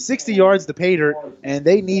line, 60 yards to pay dirt, and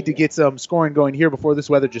they need to get some scoring going here before this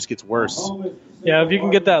weather just gets worse. Yeah, if you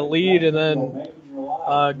can get that lead and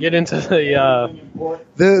then get into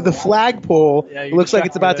the flagpole, looks like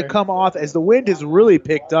it's about to come off as the wind has really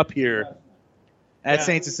picked up here at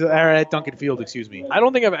St. Cecilia, or at Duncan Field, excuse me. I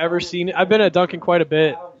don't think I've ever seen it. I've been at Duncan quite a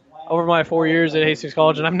bit over my 4 years at Hastings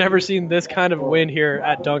College, and I've never seen this kind of wind here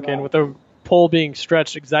at Duncan with the pole being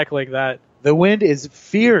stretched exactly like that. The wind is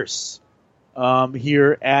fierce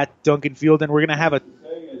here at Duncan Field, and we're going to have a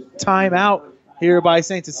timeout here by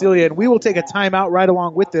St. Cecilia, and we will take a timeout right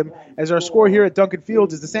along with them as our score here at Duncan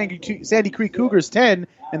Field is the Sandy Creek Cougars 10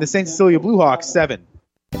 and the St. Cecilia Blue Hawks 7.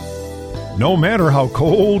 No matter how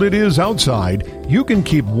cold it is outside, you can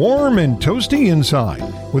keep warm and toasty inside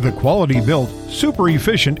with a quality-built,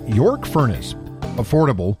 super-efficient York furnace.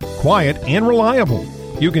 Affordable, quiet, and reliable.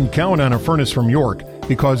 You can count on a furnace from York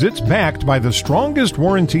because it's backed by the strongest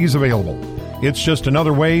warranties available. It's just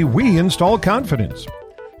another way we install confidence.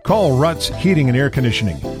 Call Ruts Heating and Air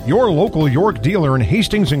Conditioning, your local York dealer in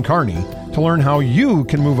Hastings and Kearney, to learn how you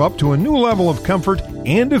can move up to a new level of comfort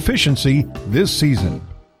and efficiency this season.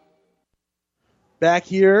 Back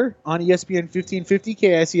here on ESPN 1550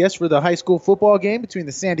 KICS for the high school football game between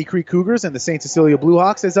the Sandy Creek Cougars and the St. Cecilia Blue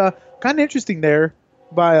Hawks. Is kind of interesting there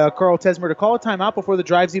by Carl Tesmer to call a timeout before the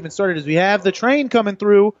drives even started, as we have the train coming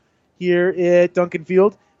through here at Duncan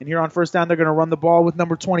Field. And here on first down, they're going to run the ball with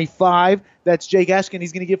number 25. That's Jake Ashkin.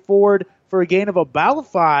 He's going to get forward for a gain of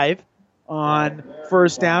about 5 on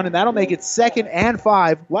first down, and that'll make it 2nd and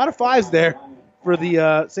 5. A lot of 5s there for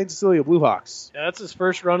the St. Cecilia Blue Hawks. Yeah, that's his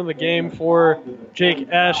first run of the game for Jake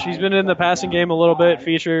Ash. He's been in the passing game a little bit,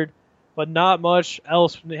 featured, but not much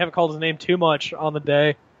else. They haven't called his name too much on the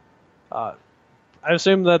day. I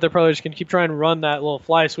assume that they're probably just going to keep trying to run that little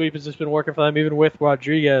fly sweep. It's just been working for them, even with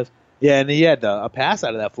Rodriguez. Yeah, and he had a pass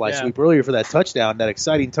out of that fly sweep earlier for that touchdown, that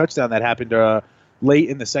exciting touchdown that happened late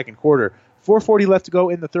in the second quarter. 4:40 left to go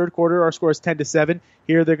in the third quarter. Our score is 10-7.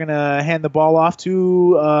 Here they're going to hand the ball off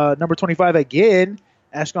to number 25 again.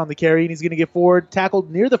 Ashkin on the carry, and he's going to get forward, tackled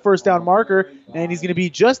near the first down marker, and he's going to be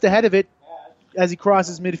just ahead of it as he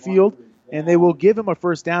crosses midfield, and they will give him a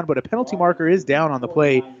first down, but a penalty marker is down on the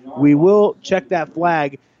play. We will check that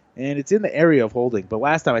flag, and it's in the area of holding. But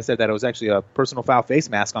last time I said that it was actually a personal foul face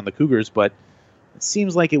mask on the Cougars, but it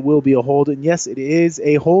seems like it will be a hold, and yes, it is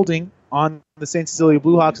a holding on the St. Cecilia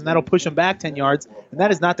Blue Hawks, and that'll push them back 10 yards. And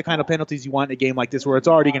that is not the kind of penalties you want in a game like this where it's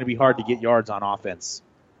already going to be hard to get yards on offense.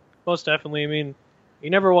 Most definitely. I mean, you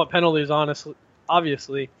never want penalties,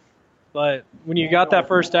 obviously. But when you got that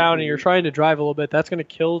first down and you're trying to drive a little bit, that's going to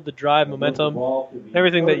kill the drive momentum,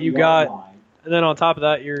 everything that you got. And then on top of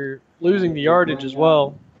that, you're losing the yardage as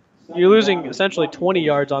well. You're losing essentially 20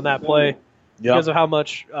 yards on that play because of how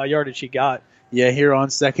much yardage he got. Yeah, here on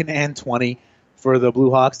 2nd and 20. For the Blue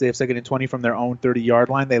Hawks, they have 2nd and 20 from their own 30-yard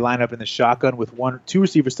line. They line up in the shotgun with 2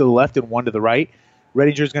 receivers to the left and 1 to the right.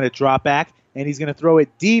 Redinger's going to drop back, and he's going to throw it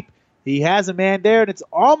deep. He has a man there, and it's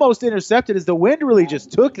almost intercepted as the wind really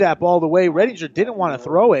just took that ball away. Redinger didn't want to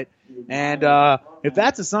throw it. And if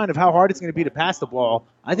that's a sign of how hard it's going to be to pass the ball,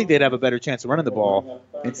 I think they'd have a better chance of running the ball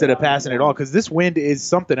instead of passing it all, because this wind is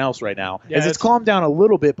something else right now. Yeah, as it's calmed down a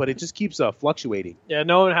little bit, but it just keeps fluctuating. Yeah,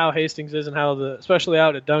 knowing how Hastings is and how especially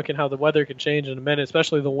out at Duncan, how the weather can change in a minute,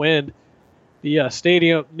 especially the wind. The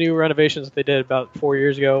stadium new renovations that they did about 4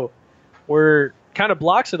 years ago kind of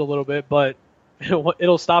blocks it a little bit, but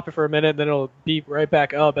it'll stop it for a minute, then it'll beep right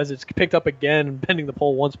back up as it's picked up again and bending the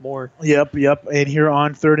pole once more. Yep. And here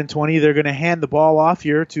on 3rd and 20, they're going to hand the ball off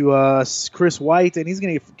here to Chris White, and he's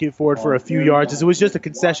going to get forward for a few yards. It was just a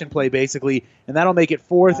concession play, basically, and that'll make it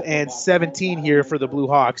 4th and 17 here for the Blue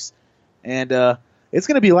Hawks. And it's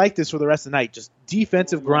going to be like this for the rest of the night, just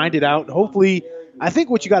defensive, grind it out. Hopefully, I think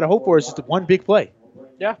what you got to hope for is just one big play.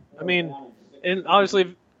 Yeah, I mean, and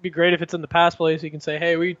obviously be great if it's in the pass play so you can say,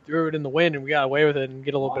 hey, we threw it in the wind and we got away with it, and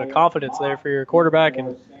get a little bit of confidence there for your quarterback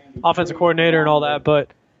and offensive coordinator and all that. But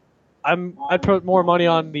I'd put more money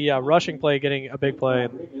on the rushing play getting a big play.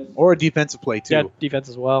 Or a defensive play, too. Yeah, defense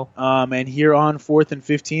as well. And here on 4th and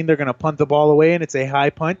 15, they're going to punt the ball away, and it's a high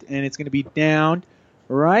punt, and it's going to be down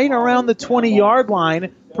right around the 20-yard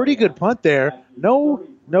line. Pretty good punt there. No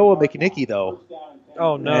Noah McNicky, though.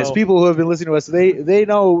 Oh, no. As people who have been listening to us, they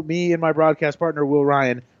know me and my broadcast partner, Will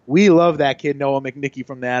Ryan. We love that kid, Noah McNicky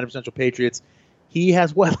from the Adams Central Patriots. He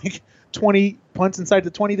has, 20 punts inside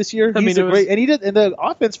the 20 this year? And the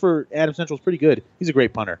offense for Adams Central is pretty good. He's a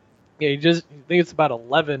great punter. Yeah, I think it's about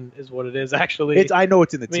 11 is what it is, actually. I know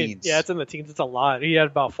it's in the teens. Yeah, it's in the teens. It's a lot. He had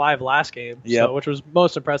about 5 last game, which was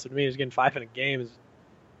most impressive to me. He's getting 5 in a game is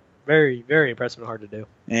very, very impressive and hard to do.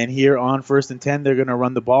 And here on 1st and 10, they're going to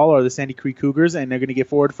run the ball, or the Sandy Creek Cougars, and they're going to get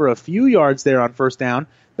forward for a few yards there on 1st down.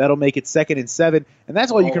 That'll make it 2nd and 7. And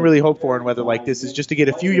that's all you can really hope for in weather like this, is just to get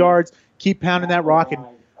a few yards, keep pounding that rock, and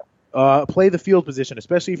play the field position,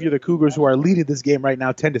 especially if you're the Cougars, who are leading this game right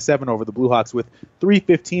now 10-7 over the Blue Hawks with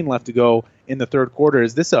 3:15 left to go in the third quarter.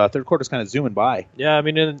 As this third quarter is kind of zooming by. Yeah,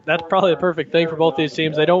 and that's probably the perfect thing for both these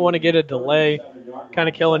teams. They don't want to get a delay, kind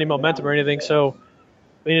of kill any momentum or anything. So,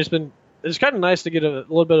 it's kind of nice to get a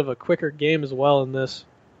little bit of a quicker game as well in this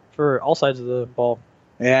for all sides of the ball.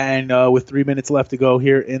 And with 3 minutes left to go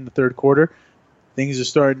here in the third quarter, things are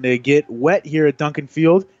starting to get wet here at Duncan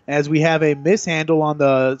Field as we have a mishandle on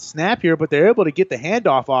the snap here, but they're able to get the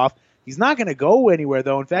handoff off. He's not going to go anywhere,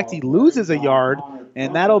 though. In fact, he loses a yard,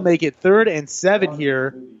 and that'll make it 3rd and 7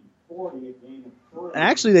 here.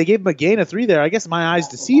 Actually, they gave him a gain of 3 there. I guess my eyes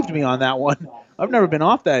deceived me on that one. I've never been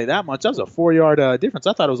off that much. That was a 4-yard difference.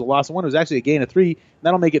 I thought it was a loss of 1. It was actually a gain of 3.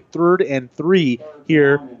 That'll make it 3rd and 3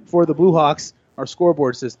 here for the Blue Hawks. Our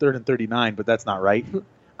scoreboard says 3rd and 39, but that's not right.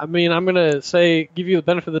 I'm going to give you the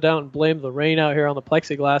benefit of the doubt and blame the rain out here on the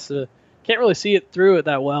plexiglass. Can't really see it through it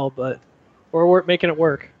that well, but we're making it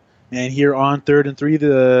work. And here on 3rd and 3,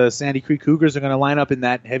 the Sandy Creek Cougars are going to line up in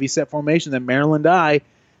that heavy set formation that Maryland I,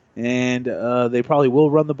 and they probably will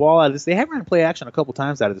run the ball out of this. They have run play action a couple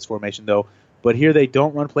times out of this formation, though, but here they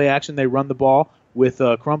don't run play action. They run the ball with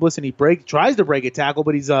Crumbliss, and he tries to break a tackle,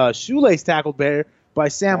 but he's shoelace tackled there by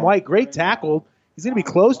Sam White. Great tackle. He's going to be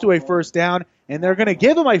close to a 1st down, and they're going to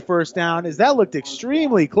give him a 1st down, as that looked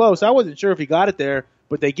extremely close. I wasn't sure if he got it there,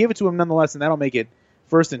 but they give it to him nonetheless, and that'll make it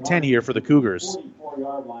 1st and 10 here for the Cougars.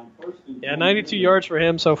 Yeah, 92 yards for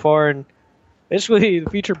him so far, and basically the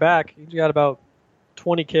feature back. He's got about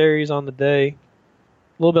 20 carries on the day. A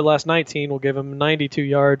little bit less, 19 will give him 92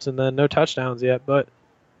 yards, and then no touchdowns yet, but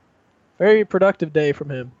very productive day from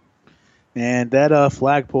him. And that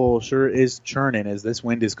flagpole sure is churning as this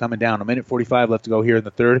wind is coming down. 1:45 left to go here in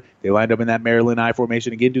the third. They lined up in that Maryland I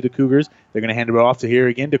formation again to the Cougars. They're going to hand it off to here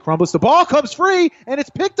again to Crumbliss. The ball comes free, and it's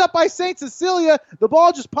picked up by St. Cecilia. The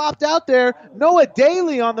ball just popped out there. Noah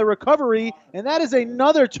Daly on the recovery, and that is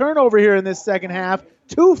another turnover here in this second half.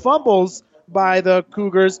 2 fumbles by the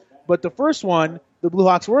Cougars, but the first one the Blue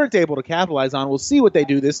Hawks weren't able to capitalize on. We'll see what they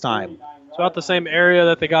do this time. It's about the same area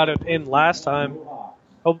that they got it in last time.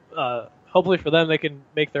 Hopefully for them, they can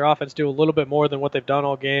make their offense do a little bit more than what they've done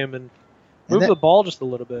all game and move the ball just a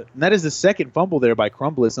little bit. And that is the second fumble there by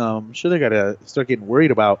Crumbliss. I'm sure they got to start getting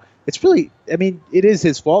worried about. It's really, it is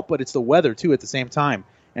his fault, but it's the weather, too, at the same time.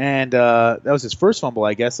 And that was his first fumble,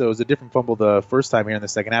 I guess. So it was a different fumble the first time here in the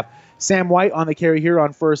second half. Sam White on the carry here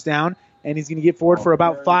on 1st down, and he's going to get forward for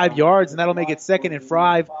about 5 yards, and that'll make it 2nd and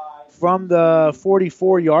 5 from the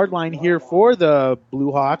 44-yard line here for the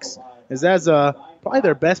Blue Hawks. As that's probably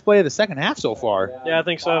their best play of the second half so far. Yeah, I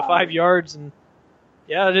think so. 5 yards, and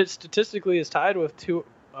it statistically is tied with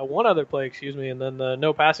one other play, and then the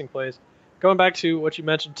no passing plays. Going back to what you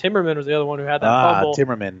mentioned, Timmerman was the other one who had that fumble.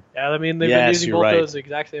 Timmerman. Yeah, they've been using both those the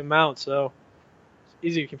exact same amount, so it's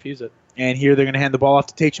easy to confuse it. And here they're going to hand the ball off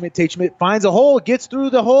to Tate Schmidt. Tate Schmidt finds a hole, gets through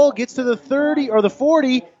the hole, gets to the 30 or the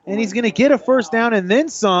 40, and he's going to get a 1st down and then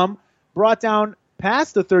some. Brought down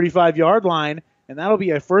past the 35-yard line. And that'll be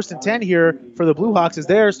a 1st and 10 here for the Blue Hawks as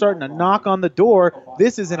they're starting to knock on the door.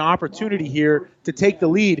 This is an opportunity here to take the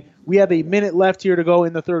lead. We have a minute left here to go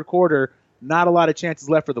in the third quarter. Not a lot of chances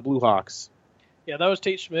left for the Blue Hawks. Yeah, that was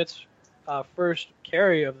Tate Schmidt's first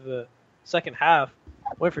carry of the second half.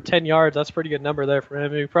 Went for 10 yards. That's a pretty good number there for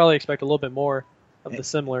him. We probably expect a little bit more of the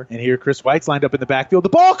similar. And here Chris White's lined up in the backfield. The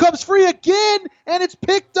ball comes free again, and it's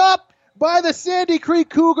picked up by the Sandy Creek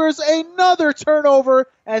Cougars. Another turnover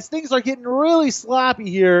as things are getting really sloppy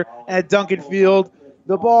here at Duncan Field.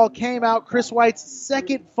 The ball came out. Chris White's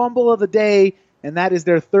second fumble of the day, and that is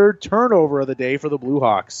their 3rd turnover of the day for the Blue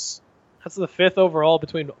Hawks. That's the 5th overall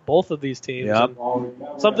between both of these teams. Yep.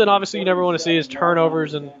 Something obviously you never want to see is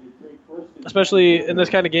turnovers, and especially in this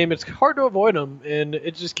kind of game, it's hard to avoid them, and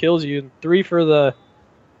it just kills you. 3 for the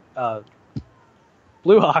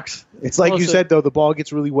Blue Hawks. It's like you said, though, the ball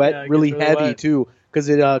gets really wet, really heavy, too, because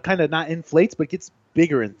it kind of not inflates, but gets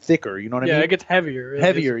bigger and thicker. You know what I mean? Yeah, it gets heavier.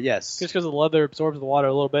 Heavier, yes. Just because the leather absorbs the water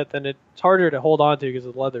a little bit, then it's harder to hold on to because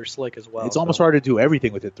the leather's slick as well. It's almost hard to do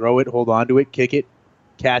everything with it. Throw it, hold on to it, kick it,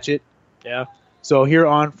 catch it. Yeah. So here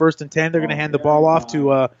on 1st and 10, they're going to hand the ball off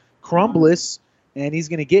to Crumbliss, and he's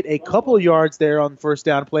going to get a couple yards there on first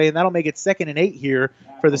down play, and that'll make it 2nd and 8 here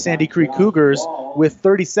for the Sandy Creek Cougars with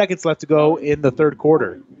 30 seconds left to go in the third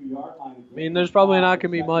quarter. I mean, there's probably not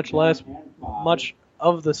going to be much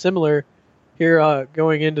of the similar here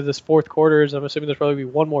going into this fourth quarter. I'm assuming there's probably be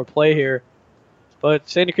one more play here. But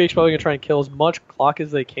Sandy Creek's probably going to try and kill as much clock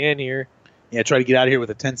as they can here. Yeah, try to get out of here with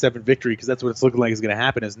a 10-7 victory because that's what it's looking like is going to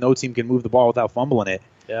happen is no team can move the ball without fumbling it.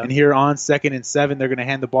 Yeah. And here on 2nd and 7, they're going to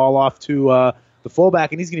hand the ball off to the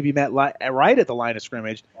fullback, and he's going to be met right at the line of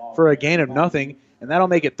scrimmage for a gain of nothing. And that'll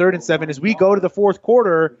make it 3rd and 7 as we go to the fourth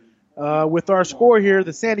quarter with our score here,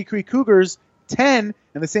 the Sandy Creek Cougars 10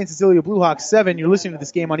 and the St. Cecilia Bluehawks 7. You're listening to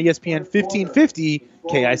this game on ESPN 1550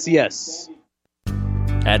 KICS.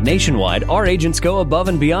 At Nationwide, our agents go above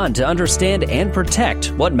and beyond to understand and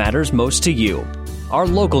protect what matters most to you. Our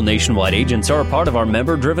local Nationwide agents are a part of our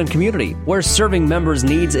member-driven community, where serving members'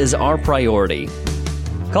 needs is our priority.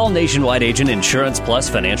 Call Nationwide Agent Insurance Plus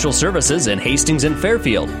Financial Services in Hastings and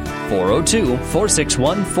Fairfield,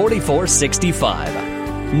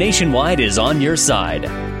 402-461-4465. Nationwide is on your side.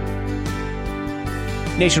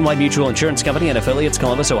 Nationwide Mutual Insurance Company and affiliates,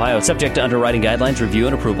 Columbus, Ohio, subject to underwriting guidelines, review,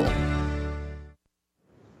 and approval.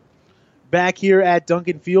 Back here at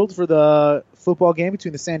Duncan Field for the football game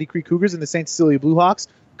between the Sandy Creek Cougars and the St. Cecilia Bluehawks.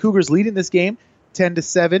 Cougars leading this game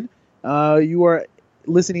 10-7. You are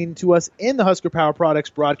listening to us in the Husker Power Products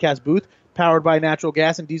broadcast booth, powered by natural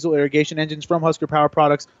gas and diesel irrigation engines from Husker Power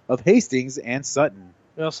Products of Hastings and Sutton.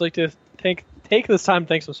 We'd also like to take this time to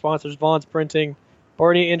thank some sponsors: Vaughn's Printing,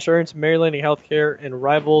 Barney Insurance, Maryland Healthcare, and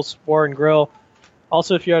Rivals Bar and Grill.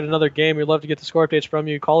 Also, if you had another game, we'd love to get the score updates from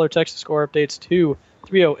you. Call or text the score updates to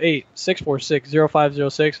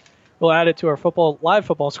 308-646-0506. We'll add it to our live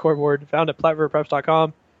football scoreboard found at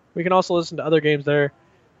PlatteRiverPreps.com. We can also listen to other games there.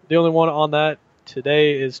 The only one on that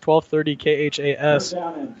today is 12:30 KHAS,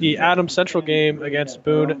 the Adams Central game against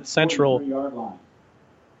Boone Central.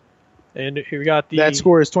 And here we got that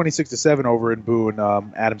score is 26-7 over in Boone.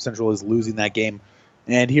 Adams Central is losing that game.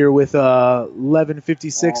 And here with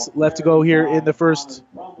 11:56 left to go here in the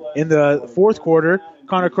fourth quarter,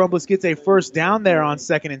 Connor Crumbliss gets a first down there on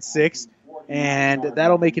 2nd and 6, and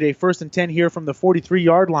that'll make it a 1st and 10 here from the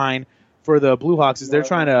 43-yard line for the Bluehawks as they're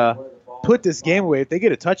trying to put this game away. If they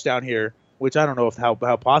get a touchdown here, which I don't know how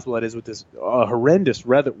possible that is with this horrendous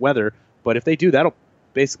weather, but if they do, that'll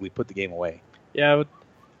basically put the game away. Yeah, with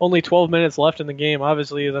only 12 minutes left in the game.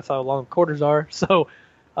 Obviously, that's how long quarters are. So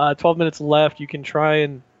 12 minutes left. You can try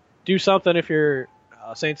and do something if you're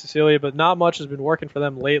St. Cecilia, but not much has been working for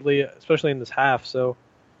them lately, especially in this half. So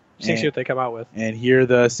just see what they come out with. And here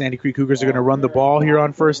the Sandy Creek Cougars are going to run the ball here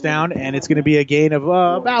on first down, and it's going to be a gain of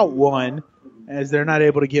about 1 as they're not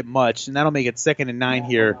able to get much, and that'll make it 2nd and 9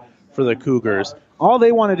 here for the Cougars. All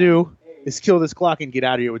they want to do is kill this clock and get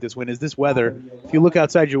out of here with this win. Is this weather? If you look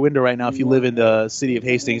outside your window right now, if you live in the city of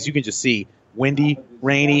Hastings, you can just see windy,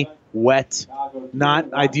 rainy, wet,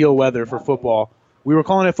 not ideal weather for football. We were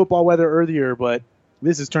calling it football weather earlier, but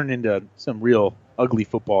this has turned into some real ugly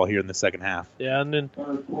football here in the second half. Yeah, and then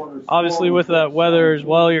obviously with that weather as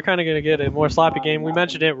well, you're kind of going to get a more sloppy game. We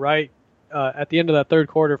mentioned it right at the end of that third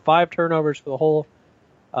quarter, 5 turnovers for the whole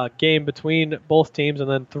game between both teams, and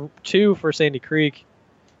then 2 for Sandy Creek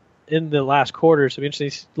in the last quarter. So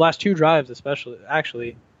interesting, last 2 drives especially,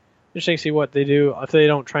 actually. Interesting to see what they do if they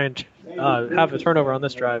don't try and have a turnover on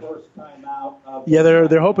this drive. Yeah,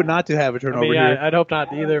 they're hoping not to have a turnover here. I'd hope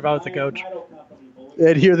not either if I was the coach.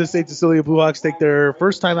 And here the St. Cecilia Bluehawks take their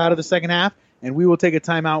first time out of the second half, and we will take a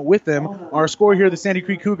timeout with them. Our score here, the Sandy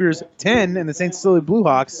Creek Cougars 10 and the St. Cecilia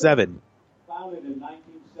Bluehawks 7.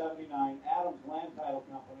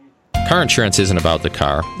 Car insurance isn't about the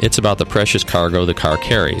car. It's about the precious cargo the car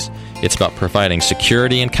carries. It's about providing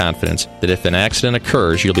security and confidence that if an accident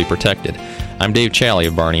occurs, you'll be protected. I'm Dave Challey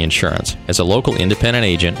of Barney Insurance. As a local independent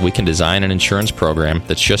agent, we can design an insurance program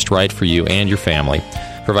that's just right for you and your family,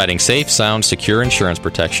 providing safe, sound, secure insurance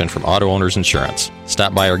protection from Auto Owners Insurance.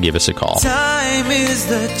 Stop by or give us a call. Time is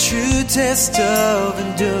the true test of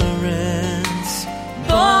endurance.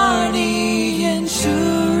 Barney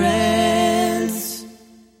Insurance.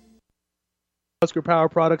 Husker Power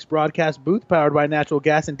Products broadcast booth, powered by natural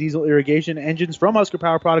gas and diesel irrigation engines from Husker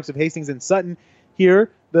Power Products of Hastings and Sutton. Here,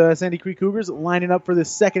 the Sandy Creek Cougars lining up for this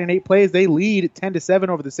 2nd and 8 plays. They lead 10-7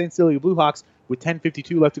 over the St. Cecilia Bluehawks with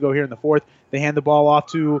 10:52 left to go here in the fourth. They hand the ball off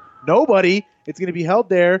to nobody. It's going to be held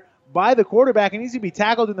there by the quarterback, and he's going to be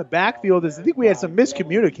tackled in the backfield. I think we had some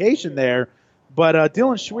miscommunication there, but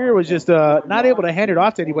Dylan Schweer was just not able to hand it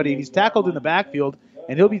off to anybody, and he's tackled in the backfield,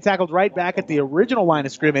 and he'll be tackled right back at the original line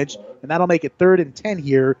of scrimmage, and that'll make it 3rd and 10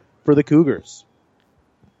 here for the Cougars.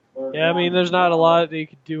 Yeah, I mean, there's not a lot that you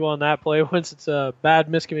could do on that play once it's a bad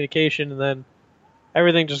miscommunication, and then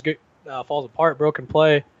everything just falls apart, broken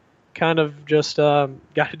play. Kind of just got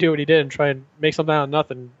to do what he did and try and make something out of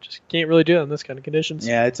nothing. Just can't really do it in this kind of conditions.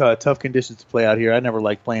 Yeah, it's tough conditions to play out here. I never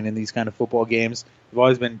liked playing in these kind of football games.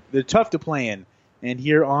 They're tough to play in. And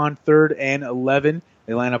here on 3rd and 11,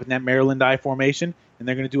 they line up in that Maryland I formation, and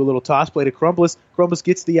they're going to do a little toss play to Crumplis. Crumplis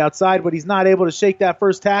gets to the outside, but he's not able to shake that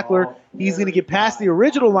first tackler. He's going to get past the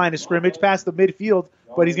original line of scrimmage, past the midfield,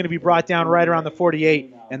 but he's going to be brought down right around the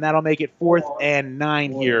 48, and that'll make it 4th and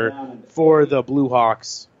 9 here for the Blue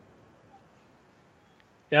Hawks.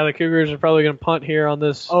 Yeah, the Cougars are probably going to punt here on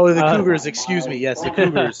this. Oh, the Cougars, excuse me. Yes, the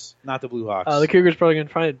Cougars, not the Blue Hawks. The Cougars probably going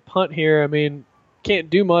to try and punt here. I mean, can't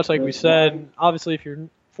do much, like we said. Obviously, if you're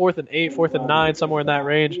 4th and 8, 4th and 9, somewhere in that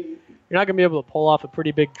range, you're not going to be able to pull off a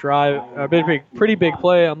pretty big drive, pretty big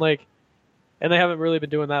play. And they haven't really been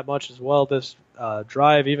doing that much as well this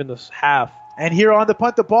drive, even this half. And here on the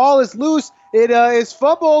punt, the ball is loose. It is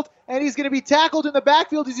fumbled, and he's going to be tackled in the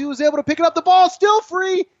backfield as he was able to pick it up. The ball still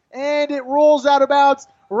free, and it rolls out of bounds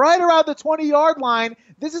right around the 20-yard line.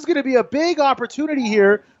 This is going to be a big opportunity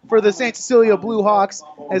here for the St. Cecilia Blue Hawks,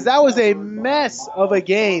 as that was a mess of a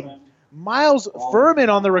game. Miles Furman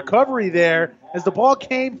on the recovery there as the ball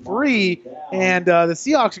came free, and the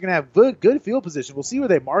Seahawks are going to have good field position. We'll see where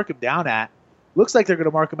they mark him down at. Looks like they're going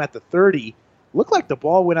to mark him at the 30. Looked like the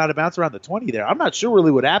ball went out of bounds around the 20 there. I'm not sure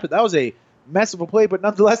really what happened. That was a mess of a play, but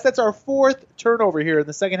nonetheless, that's our 4th turnover here in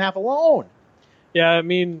the second half alone. Yeah, I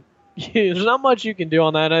mean, there's not much you can do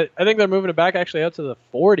on that. I think they're moving it back actually out to the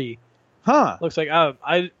 40. Huh. Looks like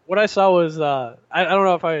what I saw was I don't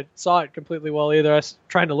know if I saw it completely well either. I was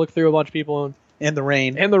trying to look through a bunch of people and the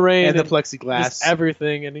rain and the plexiglass, just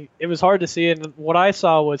everything, and it was hard to see it. And what I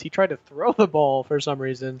saw was he tried to throw the ball for some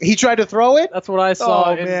reason. He tried to throw it? That's what I saw.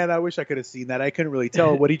 Oh man, I wish I could have seen that. I couldn't really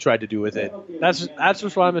tell what he tried to do with it. That's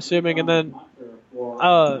just what I'm assuming. And then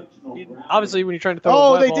obviously when you're trying to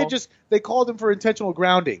throw they called him for intentional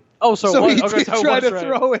grounding. Oh, so he did try to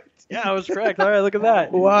throw it. Yeah, I was correct. All right, look at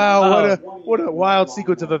that. Wow, what a wild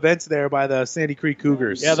sequence of events there by the Sandy Creek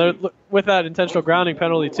Cougars. Yeah, with that intentional grounding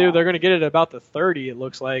penalty too, they're going to get it about the 30. It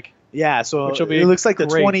looks like. Yeah, so it looks like the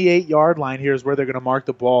 28-yard line here is where they're going to mark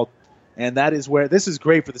the ball. And that is where this is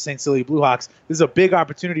great for the St. Cecilia Blue Hawks. This is a big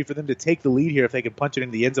opportunity for them to take the lead here if they can punch it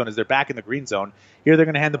into the end zone as they're back in the green zone. Here they're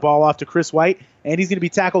going to hand the ball off to Chris White, and he's going to be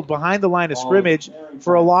tackled behind the line of scrimmage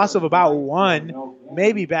for a loss of about 1,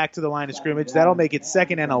 maybe back to the line of scrimmage. That'll make it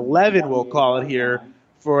 2nd and 11, we'll call it here,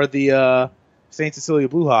 for the St. Cecilia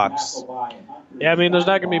Blue Hawks. Yeah, I mean, there's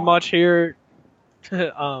not going to be much here.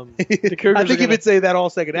 The Cougars I think you would say that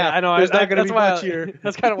all second half. I know. There's not going to be much here.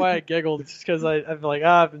 That's kind of why I giggled, just because I feel like,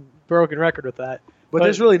 I've been broken record with that. But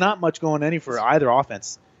there's really not much going any for either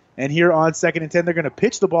offense. And here on 2nd and 10, they're going to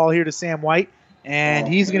pitch the ball here to Sam White. And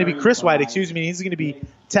he's going to be Chris White, He's going to be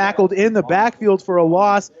tackled in the backfield for a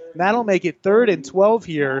loss. That'll make it 3rd and 12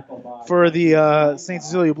 here for the St.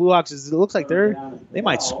 Cecilia Blue Hawks. It looks like they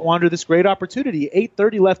might squander this great opportunity.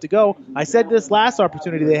 8:30 left to go. I said this last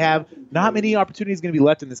opportunity they have. Not many opportunities going to be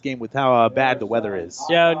left in this game with how bad the weather is.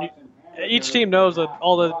 Yeah, and each team knows that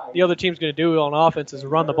all the other team's going to do on offense is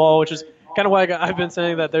run the ball, which is kind of why I've been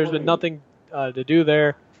saying that there's been nothing to do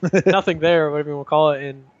there, nothing there, whatever you want to call it,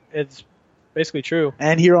 and it's basically true.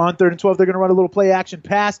 And here on 3rd and 12, they're going to run a little play action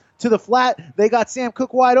pass to the flat. They got Sam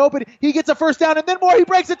Cook wide open. He gets a first down, and then more. He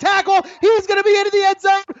breaks a tackle. He's going to be into the end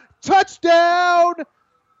zone. Touchdown,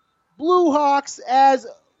 Blue Hawks, as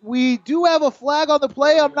we do have a flag on the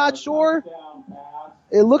play. I'm not sure.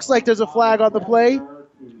 It looks like there's a flag on the play.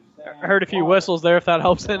 I heard a few whistles there, if that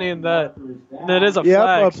helps any, and that is a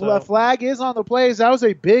flag. Yep, a flag is on the plays. That was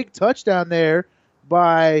a big touchdown there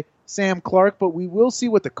by Sam Clark, but we will see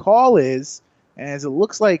what the call is, as it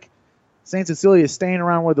looks like St. Cecilia is staying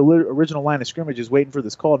around where the original line of scrimmage is waiting for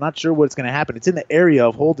this call. Not sure what's going to happen. It's in the area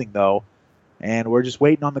of holding, though, and we're just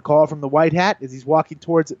waiting on the call from the White Hat as he's walking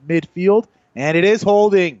towards midfield, and it is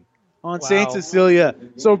holding on St. Cecilia.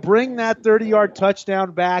 So bring that 30-yard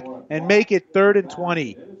touchdown back and make it 3rd and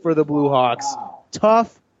 20 for the Blue Hawks.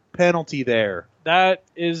 Tough penalty there. That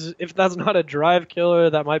is, if that's not a drive killer,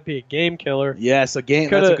 that might be a game killer. Yes, that's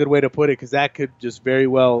a good way to put it, because that could just very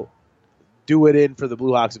well do it in for the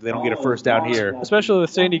Blue Hawks if they don't get a first down here. Especially with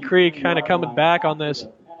Sandy Creek kind of coming back on this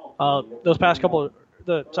those past couple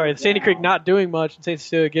the Sandy Creek not doing much and St.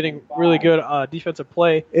 Cecilia getting really good defensive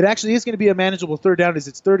play. It actually is going to be a manageable third down as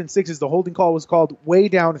it's 3rd and 6 as the holding call was called way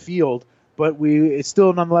downfield, but it's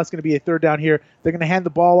still nonetheless going to be a third down here. They're going to hand the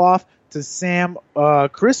ball off to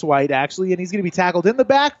Chris White, actually, and he's going to be tackled in the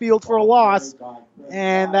backfield for a loss,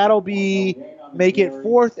 and that'll make it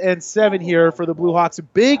 4th and 7 here for the Blue Hawks. A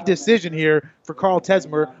big decision here for Carl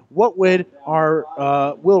Tesmer. What would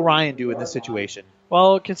our Will Ryan do in this situation?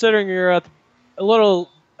 Well, considering you're at a little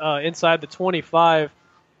inside the 25,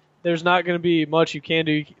 there's not going to be much you can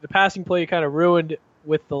do. The passing play kind of ruined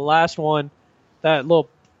with the last one, that little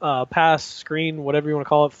pass screen, whatever you want to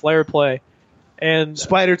call it, flare play. And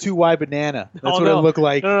Spider 2Y banana. That's what it looked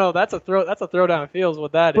like. No, that's a throw downfield is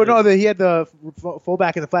what that but is. But no, he had the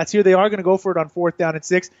fullback in the flats. Here they are going to go for it on 4th down and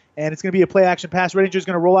 6, and it's going to be a play action pass. Redinger's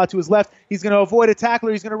going to roll out to his left. He's going to avoid a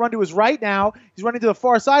tackler. He's going to run to his right now. He's running to the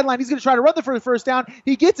far sideline. He's going to try to run for the first down.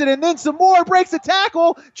 He gets it, and then some more. Breaks the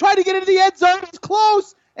tackle. Trying to get into the end zone. He's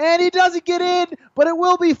close, and he doesn't get in, but it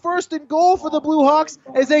will be 1st and goal for the Blue Hawks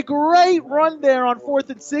as a great run there on 4th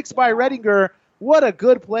and 6 by Redinger. What a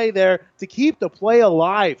good play there to keep the play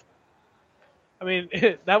alive. I mean,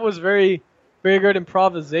 that was very, very good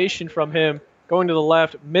improvisation from him, going to the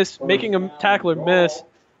left, making a tackler miss,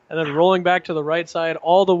 and then rolling back to the right side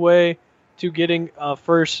all the way to getting a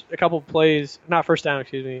couple of plays, not first down,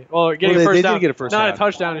 excuse me. Well, getting a first down, did get a first not down. A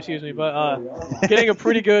touchdown, excuse me, but getting a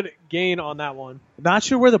pretty good gain on that one. Not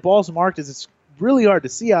sure where the ball's marked is. It's really hard to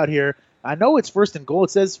see out here. I know it's 1st and goal.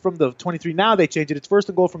 It says from the 23. Now they changed it. It's 1st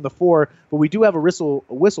and goal from the 4, but we do have a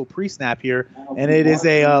whistle pre-snap here, and it is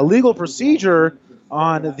a legal procedure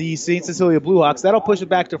on the St. Cecilia Bluehawks. That'll push it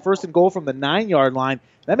back to 1st and goal from the 9-yard line.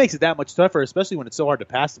 That makes it that much tougher, especially when it's so hard to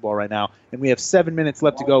pass the ball right now. And we have 7 minutes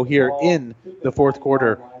left to go here in the 4th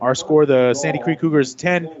quarter. Our score, the Sandy Creek Cougars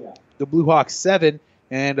 10, the Bluehawks 7.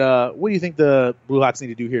 And what do you think the Blue Hawks need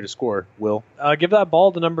to do here to score, Will? Give that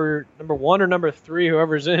ball to number 1 or number 3,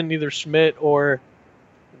 whoever's in, either Schmidt or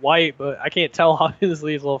White. But I can't tell.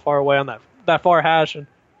 Obviously, he's a little far away on that far hash. And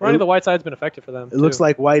running the white side's been effective for them. It looks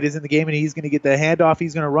like White is in the game, and he's going to get the handoff.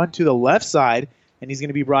 He's going to run to the left side, and he's going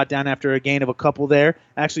to be brought down after a gain of a couple there.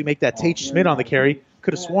 Actually make that Tate Schmidt on the carry.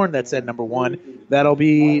 Could have sworn that said number 1. That'll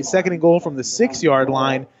be 2nd and goal from the 6-yard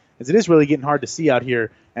line, as it is really getting hard to see out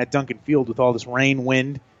here at Duncan Field with all this rain,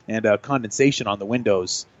 wind, and condensation on the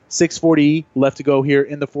windows. 6:40 left to go here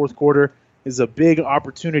in the 4th quarter. Is a big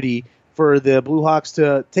opportunity for the Blue Hawks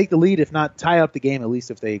to take the lead, if not tie up the game, at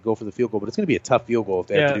least if they go for the field goal. But it's going to be a tough field goal if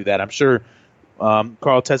they have to do that. I'm sure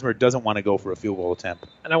Carl Tesmer doesn't want to go for a field goal attempt.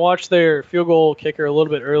 And I watched their field goal kicker a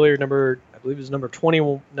little bit earlier, I believe it was number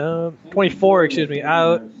 24, excuse me,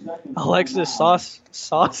 Alexis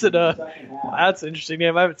Sauceda. That's an interesting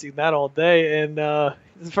name. I haven't seen that all day. And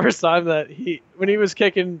it's the first time that when he was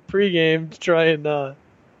kicking pregame to try and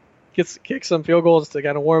kick some field goals to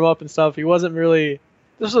kind of warm up and stuff, he wasn't really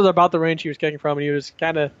 – this was about the range he was kicking from, and he was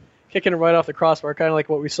kind of kicking it right off the crossbar, kind of like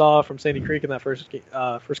what we saw from Sandy Creek in that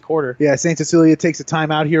first quarter. Yeah, St. Cecilia takes a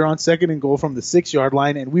timeout here on 2nd and goal from the 6-yard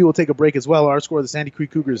line, and we will take a break as well. Our score, the Sandy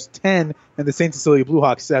Creek Cougars 10 and the St. Cecilia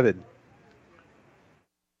Bluehawks 7.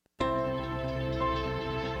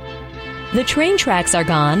 The train tracks are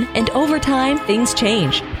gone, and over time, things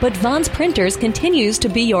change. But Vaughn's Printers continues to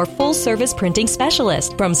be your full-service printing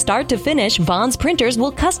specialist. From start to finish, Vaughn's Printers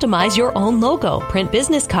will customize your own logo, print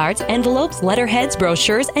business cards, envelopes, letterheads,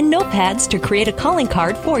 brochures, and notepads to create a calling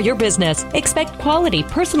card for your business. Expect quality,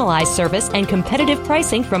 personalized service and competitive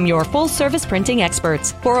pricing from your full-service printing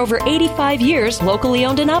experts. For over 85 years, locally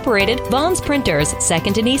owned and operated, Vaughn's Printers,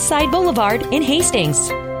 2nd and East Side Boulevard in Hastings.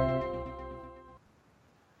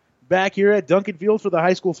 Back here at Duncan Field for the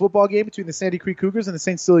high school football game between the Sandy Creek Cougars and the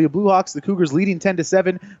St. Cecilia Bluehawks. The Cougars leading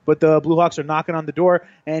 10-7, but the Bluehawks are knocking on the door.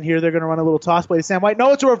 And here they're going to run a little toss play to Sam White.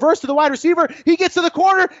 No, it's a reverse to the wide receiver. He gets to the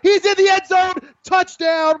corner. He's in the end zone.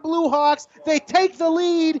 Touchdown, Bluehawks. They take the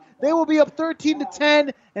lead. They will be up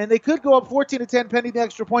 13-10, and they could go up 14-10 pending the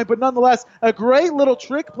extra point. But nonetheless, a great little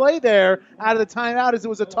trick play there out of the timeout as it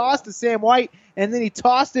was a toss to Sam White, and then he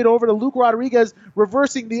tossed it over to Luke Rodriguez,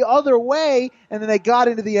 reversing the other way, and then they got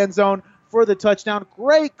into the end zone for the touchdown.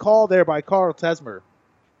 Great call there by Carl Tesmer,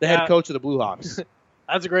 the head coach of the Bluehawks.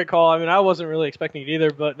 That's a great call. I mean, I wasn't really expecting it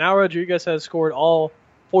either, but now Rodriguez has scored all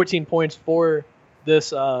 14 points for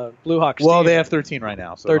this Bluehawks team. Well, they have 13 right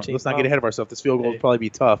now, so 13. Let's not get ahead of ourselves. This field goal will probably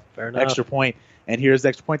be tough. Fair enough. Extra point. And here's the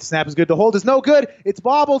extra point. The snap is good. The hold is no good. It's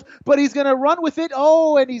bobbled, but he's going to run with it.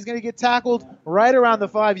 Oh, and he's going to get tackled right around the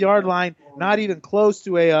 5-yard line. Not even close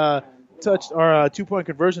to a touch or a 2-point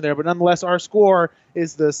conversion there. But nonetheless, our score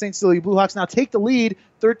is the St. Cecilia Bluehawks now take the lead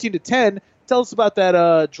 13-10. Tell us about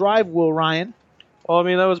that drive, Will Ryan. Well, I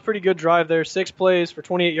mean, that was a pretty good drive there. 6 plays for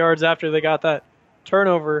 28 yards after they got that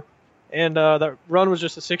turnover. And that run was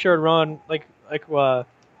just a 6-yard run. Like Mike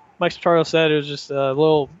Spataro said, it was just a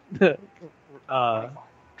little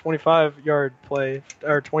 25-yard play.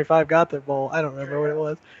 Or 25 got the ball. I don't remember what it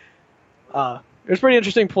was. It was a pretty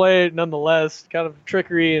interesting play nonetheless. Kind of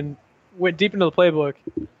trickery and went deep into the playbook,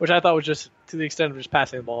 which I thought was just to the extent of just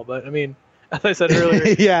passing the ball. But, I mean, as I said earlier,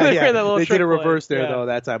 they did a reverse play. there, though,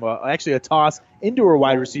 that time. Actually, a toss into a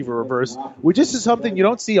wide receiver reverse, which is something you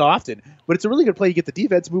don't see often. But it's a really good play. You get the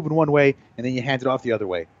defense moving one way, and then you hand it off the other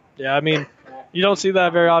way. Yeah, I mean, you don't see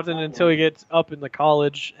that very often until you get up in the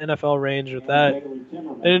college NFL range with that.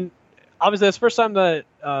 And obviously, that's the first time that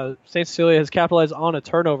St. Cecilia has capitalized on a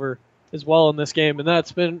turnover as well in this game, and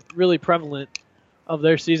that's been really prevalent of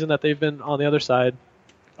their season that they've been on the other side.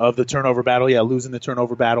 Of the turnover battle, losing the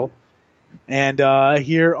turnover battle. And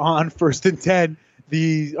here on 1st and 10,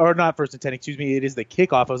 not 1st and 10, excuse me, it is the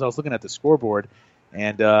kickoff. As I was looking at the scoreboard,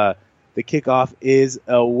 and the kickoff is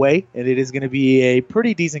away, and it is going to be a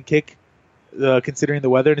pretty decent kick considering the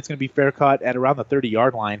weather, and it's going to be fair caught at around the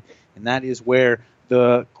 30-yard line, and that is where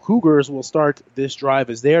the Cougars will start this drive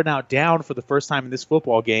as they are now down for the first time in this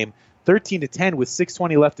football game, 13-10 with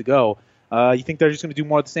 6:20 left to go. You think they're just going to do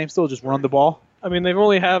more of the same still, just run the ball? I mean, they've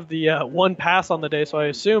only have the one pass on the day, so I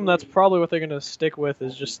assume that's probably what they're going to stick with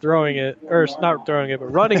is just throwing it, or not throwing it, but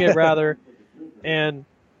running it rather. And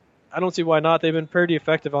I don't see why not. They've been pretty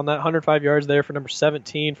effective on that. 105 yards there for number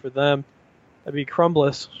 17 for them. That'd be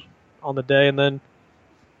Crumbless on the day, and then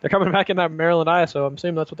they're coming back in that Maryland eye, so I'm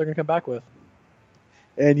assuming that's what they're going to come back with.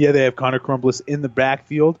 And they have Connor Crumbless in the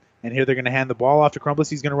backfield, and here they're going to hand the ball off to Crumbless.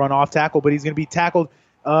 He's going to run off tackle, but he's going to be tackled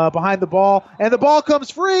behind the ball, and the ball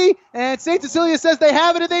comes free, and St. Cecilia says they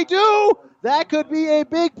have it, and they do! That could be a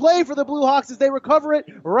big play for the Blue Hawks as they recover it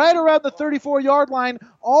right around the 34-yard line,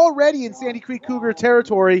 already in Sandy Creek Cougar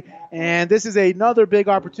territory, and this is another big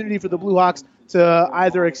opportunity for the Blue Hawks to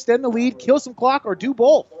either extend the lead, kill some clock, or do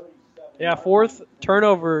both. Yeah, 4th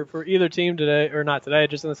turnover for either team today, or not today,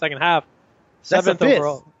 just in the second half. 7th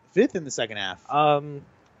overall. 5th in the second half.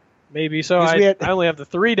 Maybe so. I only have the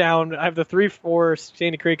 3 down. I have the 3 for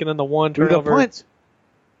Sandy Creek and then the 1 turnover.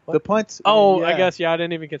 The punt. Oh, yeah. I guess, I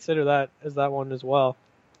didn't even consider that as that one as well.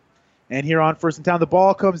 And here on 1st and 10, the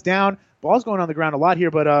ball comes down. Ball's going on the ground a lot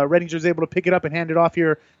here, but Redinger's able to pick it up and hand it off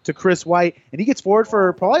here to Chris White. And he gets forward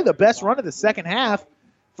for probably the best run of the second half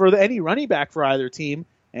for any running back for either team.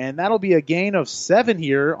 And that'll be a gain of 7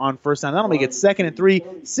 here on 1st down. That'll make it 2nd and 3.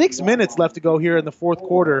 6 minutes left to go here in the 4th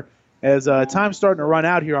quarter as time's starting to run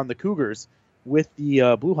out here on the Cougars with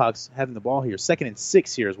the Blue Hawks having the ball here. 2nd and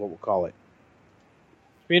 6 here is what we'll call it.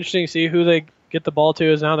 It'll be interesting to see who they get the ball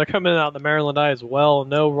to as now they're coming out the Maryland eye as well.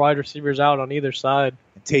 No wide receivers out on either side.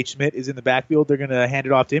 And Tate Schmidt is in the backfield. They're going to hand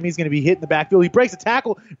it off to him. He's going to be hit in the backfield. He breaks a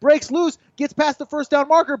tackle, breaks loose, gets past the 1st down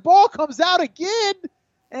marker. Ball comes out again,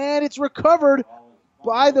 and it's recovered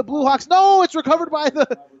by the Blue Hawks. No, it's recovered by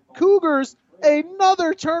the Cougars.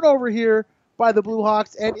 Another turnover here by the Blue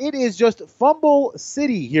Hawks, and it is just Fumble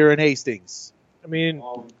City here in Hastings. I mean,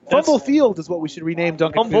 Fumble Field is what we should rename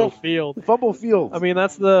Duncan Fumble Field. Fumble Field. I mean,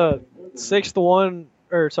 that's the 4th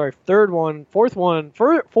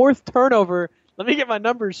turnover. Let me get my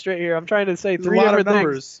numbers straight here. I'm trying to say three different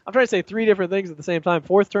things. I'm trying to say 3 different things at the same time.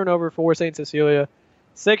 4th turnover for St. Cecilia,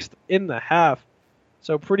 6th in the half.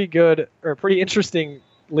 So pretty good, or pretty interestingly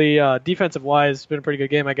defensive-wise, it's been a pretty good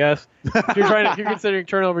game, I guess. If you're considering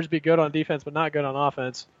turnovers be good on defense but not good on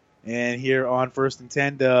offense. And here on 1st and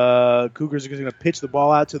 10, the Cougars are going to pitch the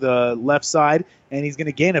ball out to the left side, and he's going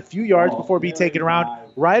to gain a few yards before being taken around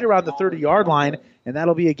right around the 30-yard line, and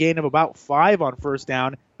that'll be a gain of about 5 on 1st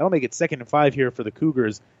down. That'll make it 2nd and 5 here for the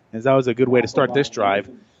Cougars, as that was a good way to start this drive.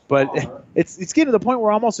 But it's getting to the point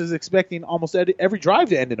where almost is expecting almost every drive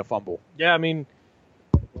to end in a fumble. Yeah, I mean,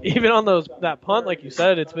 even on that punt, like you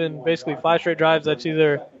said, it's been basically 5 straight drives that's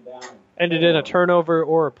either ended in a turnover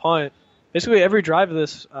or a punt. Basically, every drive of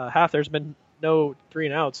this half, there's been no 3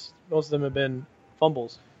 and outs. Most of them have been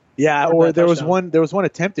fumbles. Yeah, or there was one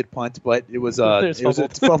attempted punt, but it was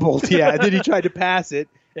fumbled. Yeah, and then he tried to pass it.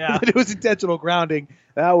 Yeah, it was intentional grounding.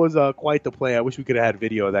 That was quite the play. I wish we could have had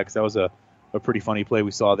video of that because that was a pretty funny play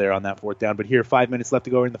we saw there on that 4th down. But here, 5 minutes left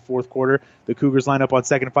to go in the 4th quarter. The Cougars line up on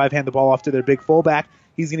 2nd and 5, hand the ball off to their big fullback.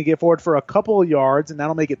 He's going to get forward for a couple of yards, and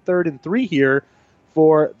that'll make it 3rd and 3 here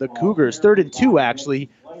for the Cougars. 3rd and 2, actually.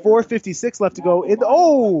 4:56 left to go.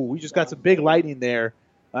 We just got some big lightning there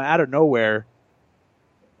out of nowhere.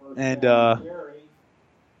 And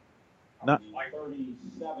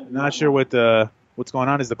not sure what's going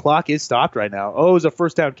on. Is the clock is stopped right now. Oh, it was a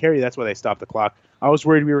 1st down carry. That's why they stopped the clock. I was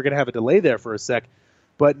worried we were going to have a delay there for a sec.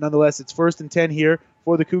 but nonetheless, it's 1st and 10 here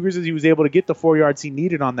for the Cougars as he was able to get the 4 yards he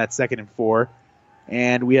needed on that 2nd and 4.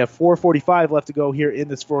 And we have 4:45 left to go here in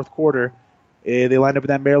this fourth quarter. They lined up in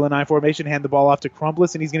that Maryland 9 formation, hand the ball off to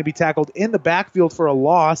Crumbliss, and he's going to be tackled in the backfield for a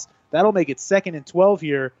loss. That'll make it 2nd and 12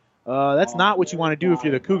 here. That's not what you want to do if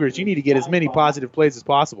you're the Cougars. You need to get as many positive plays as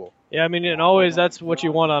possible. Yeah, I mean, and always that's what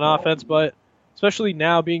you want on offense, but especially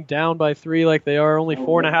now being down by 3 like they are, only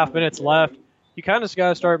 4.5 minutes left, you kind of just got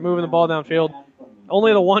to start moving the ball downfield.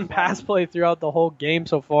 Only the one pass play throughout the whole game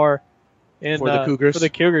so far. And, for the Cougars? For the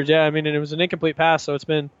Cougars, yeah. I mean, and it was an incomplete pass, so it's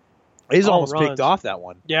been He's almost runs. picked off that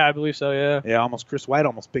one. Yeah, I believe so, yeah. Yeah, almost. Chris White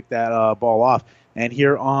almost picked that ball off. And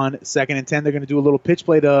here on 2nd and 10, they're going to do a little pitch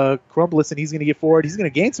play to Crumbliss, and he's going to get forward. He's going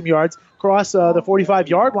to gain some yards, cross the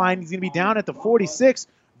 45-yard line. He's going to be down at the 46,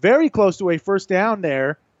 very close to a first down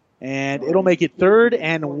there. And it'll make it 3rd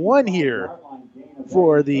and 1 here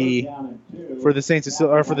for the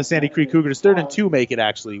Sandy Creek Cougars. 3rd and 2 make it,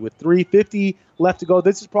 actually, with 3:50 left to go.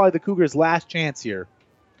 This is probably the Cougars' last chance here.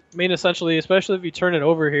 I mean, essentially, especially if you turn it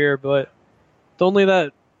over here, but with only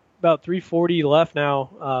that about 3:40 left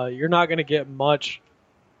now, you're not going to get much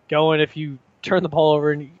going if you turn the ball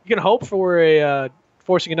over. And you can hope for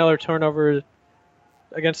forcing another turnover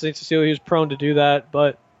against St. Cecilia, who's prone to do that,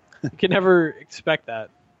 but you can never expect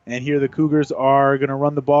that. And here the Cougars are going to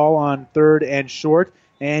run the ball on 3rd and short,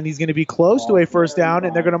 and he's going to be close to a first down,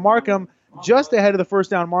 and they're going to mark him just ahead of the first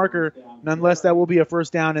down marker. Nonetheless, that will be a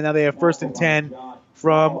first down, and now they have 1st and 10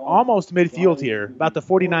 from almost midfield here, about the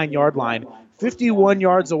 49-yard line, 51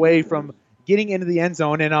 yards away from getting into the end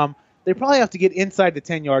zone, and they probably have to get inside the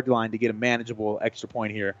 10-yard line to get a manageable extra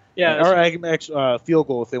point here. Yeah, or extra field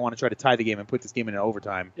goal if they want to try to tie the game and put this game in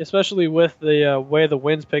overtime. Especially with the way the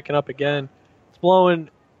wind's picking up again.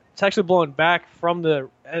 It's actually blowing back from the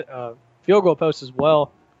field goal post as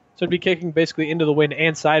well. So it'd be kicking basically into the wind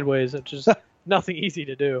and sideways, which is nothing easy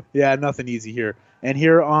to do. Yeah, nothing easy here. And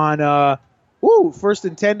here on 1st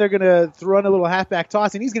and 10, they're going to run a little halfback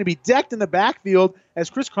toss, and he's going to be decked in the backfield as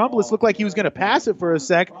Chris Crumbliss looked like he was going to pass it for a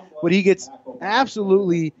sec, but he gets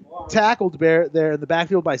absolutely tackled there in the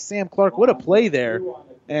backfield by Sam Clark. What a play there.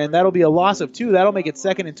 And that'll be a loss of 2. That'll make it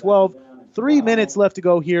 2nd and 12. 3 minutes left to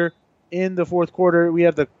go here in the fourth quarter. We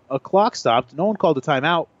have a clock stopped. No one called a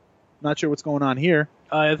timeout. Not sure what's going on here.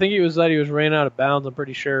 I think he was ran out of bounds, I'm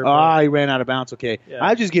pretty sure. He ran out of bounds, okay. Yeah.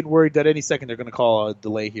 I'm just getting worried that any second they're going to call a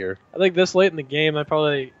delay here. I think this late in the game, I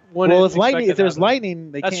probably wouldn't if there's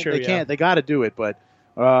lightning, they can't. They got to do it, but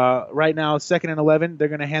right now, 2nd and 11, they're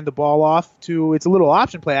going to hand the ball off to, it's a little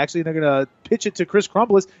option play, actually. They're going to pitch it to Chris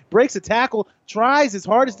Crumbliss, breaks a tackle, tries his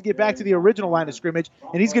hardest to get back to the original line of scrimmage,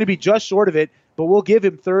 and he's going to be just short of it, but we'll give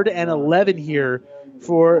him 3rd and 11 here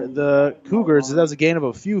for the Cougars. That was a gain of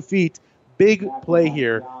a few feet. Big play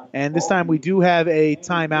here. And this time we do have a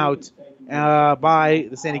timeout by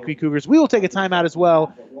the Sandy Creek Cougars. We will take a timeout as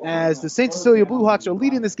well as the St. Cecilia Bluehawks are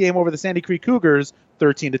leading this game over the Sandy Creek Cougars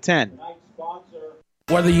 13-10.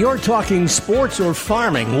 Whether you're talking sports or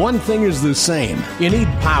farming, one thing is the same. You need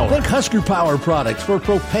power. Think Husker Power products for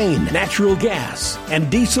propane, natural gas,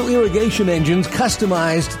 and diesel irrigation engines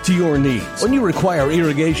customized to your needs. When you require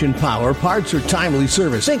irrigation power, parts, or timely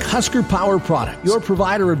service, think Husker Power products, your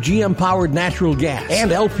provider of GM-powered natural gas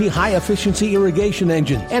and LP high-efficiency irrigation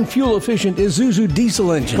engines and fuel-efficient Isuzu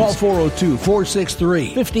diesel engines. Call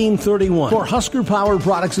 402-463-1531 for Husker Power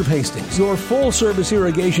Products of Hastings, your full-service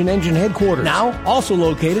irrigation engine headquarters. Now, also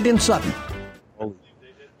located in Sutton.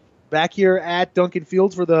 Back here at Duncan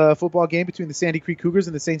Fields for the football game between the Sandy Creek Cougars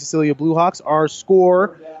and the St. Cecilia Bluehawks. Our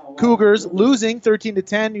score, Cougars losing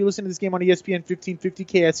 13-10. You listen to this game on ESPN 1550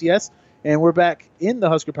 KSES. And we're back in the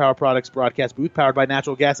Husker Power Products broadcast booth, powered by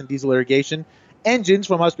natural gas and diesel irrigation engines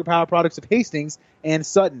from Husker Power Products of Hastings and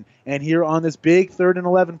Sutton. And here on this big 3rd and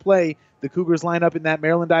 11 play, the Cougars line up in that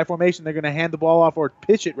Maryland I formation. They're going to hand the ball off, or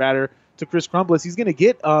pitch it rather, to Chris Crumbliss. He's going to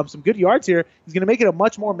get some good yards here. He's going to make it a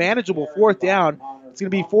much more manageable 4th down. It's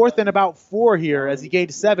going to be 4th and about 4 here as he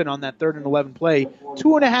gained 7 on that 3rd and 11 play.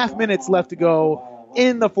 2.5 minutes left to go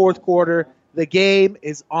in the fourth quarter. The game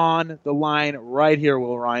is on the line right here,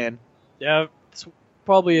 Will Ryan. Yeah, it's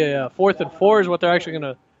probably a 4th and 4 is what they're actually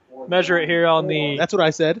going to measure it here on the... That's what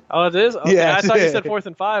I said. Oh, it is? Okay. Yeah. I thought you said 4th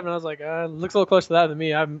and 5, and I was like, it looks a little closer to that than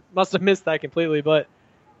me. I must have missed that completely, but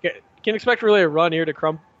can expect really a run here to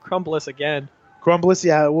Crumbliss again. Crumbliss,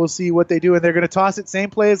 yeah, we'll see what they do, and they're going to toss it, same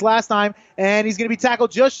play as last time, and he's going to be tackled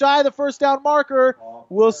just shy of the first down marker.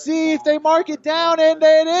 We'll see if they mark it down, and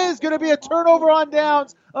it is going to be a turnover on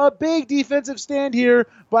downs. A big defensive stand here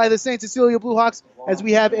by the St. Cecilia Bluehawks as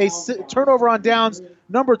we have a turnover on downs.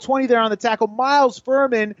 number 20 there on the tackle, Miles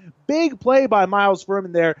Furman. Big play by Miles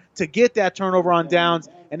Furman there to get that turnover on downs.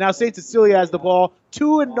 And now St. Cecilia has the ball.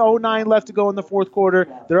 2:09 left to go in the fourth quarter.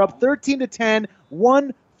 They're up 13-10.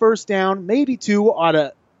 1 first down, maybe 2, ought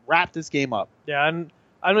to wrap this game up. Yeah, and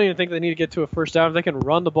I don't even think they need to get to a first down. If they can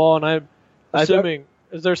run the ball, and I'm assuming,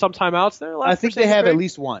 is there some timeouts there left? I think they have at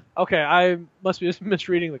least one. Okay, I must be just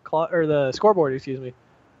misreading the clock or the scoreboard, excuse me.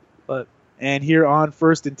 But and here on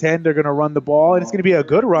 1st and 10, they're going to run the ball, and it's going to be a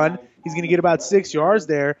good run. He's going to get about 6 yards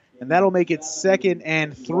there, and that'll make it 2nd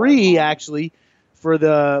and 3, actually, for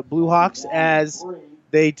the Blue Hawks as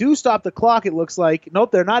they do stop the clock, it looks like.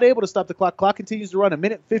 Nope, they're not able to stop the clock. Clock continues to run.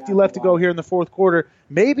 1:50 left to go here in the fourth quarter.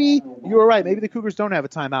 Maybe you were right. Maybe the Cougars don't have a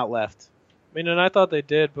timeout left. I mean, and I thought they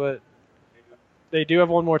did, but they do have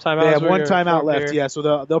one more timeout. They have one timeout left, yeah,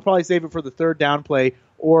 so they'll probably save it for the third down play,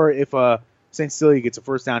 or if St. Cecilia gets a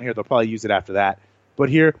first down here, they'll probably use it after that. But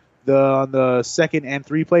here, on the 2nd and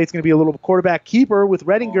 3 play, it's going to be a little quarterback keeper with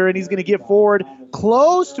Redinger, and he's going to get forward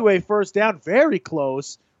close to a first down, very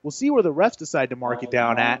close. We'll see where the refs decide to mark it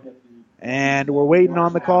down at. And we're waiting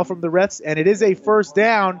on the call from the refs, and it is a first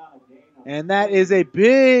down. And that is a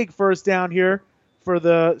big first down here for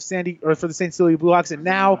the St. Cecilia Blue Hawks. And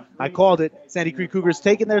now, I called it, Sandy Creek Cougars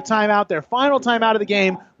taking their timeout, their final timeout of the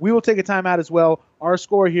game. We will take a timeout as well. Our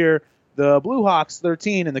score here, the Blue Hawks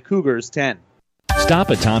 13 and the Cougars 10.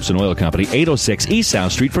 Stop at Thompson Oil Company, 806 East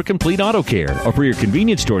South Street for complete auto care. Or for your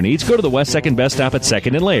convenience store needs, go to the West 2nd Best Stop at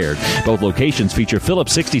 2nd and Laird. Both locations feature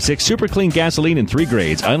Phillips 66 Super Clean gasoline in 3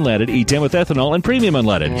 grades, unleaded, E10 with ethanol, and premium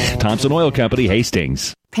unleaded. Thompson Oil Company,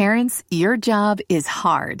 Hastings. Parents, your job is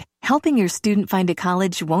hard. Helping your student find a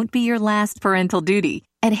college won't be your last parental duty.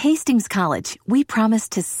 At Hastings College, we promise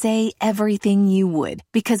to say everything you would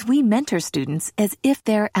because we mentor students as if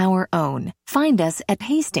they're our own. Find us at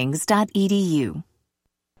hastings.edu.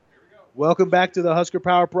 Welcome back to the Husker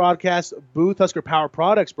Power broadcast booth, Husker Power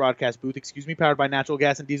Products broadcast booth, powered by natural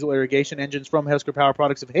gas and diesel irrigation engines from Husker Power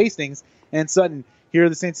Products of Hastings and Sutton. Here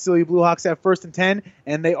the St. Cecilia Blue Hawks have 1st and 10,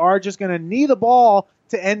 and they are just going to knee the ball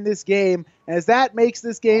to end this game, as that makes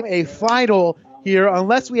this game a final here,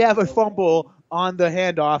 unless we have a fumble on the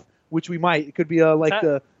handoff, which we might. It could be like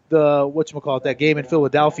the whatchamacallit, that game in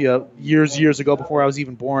Philadelphia years ago before I was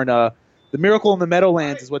even born. The Miracle in the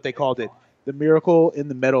Meadowlands is what they called it. The Miracle in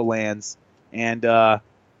the Meadowlands. And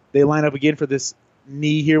they line up again for this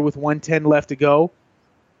knee here with 1:10 left to go.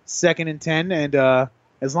 2nd and 10. And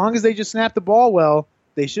as long as they just snap the ball well,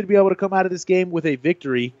 they should be able to come out of this game with a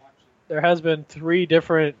victory. There has been 3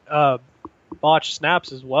 different botched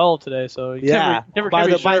snaps as well today, so you never by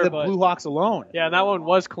can the be sure, Blue Hawks alone. Yeah, and that one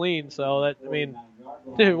was clean, so that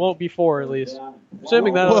it won't be 4 at least.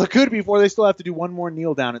 Assuming that. Well, it could be 4. They still have to do one more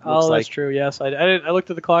kneel down. It looks like. That's true. Yes, I looked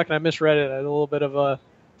at the clock and I misread it. I had a little bit of a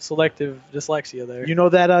selective dyslexia there. You know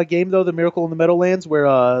that game though, the Miracle in the Meadowlands, where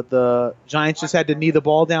the Giants just had to knee the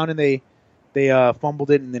ball down and they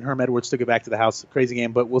fumbled it, and then Herm Edwards took it back to the house. Crazy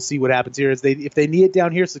game, but we'll see what happens here. If they knee it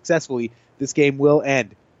down here successfully, this game will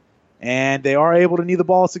end. And they are able to knee the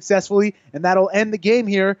ball successfully, and that'll end the game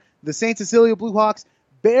here. The St. Cecilia Blue Hawks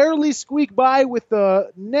barely squeak by with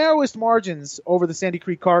the narrowest margins over the Sandy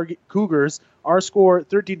Creek Cougars. Our score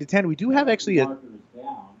 13-10. We do have actually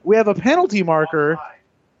a penalty marker.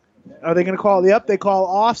 Are they going to call it? Yep, they call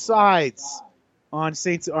offsides on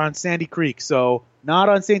Sandy Creek. So not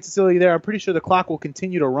on St. Cecilia there. I'm pretty sure the clock will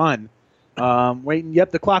continue to run.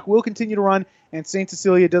 The clock will continue to run, and St.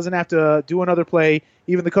 Cecilia doesn't have to do another play.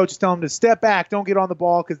 Even the coaches tell them to step back, don't get on the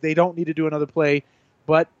ball, because they don't need to do another play.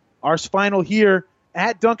 But our final here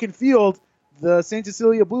at Duncan Field, the St.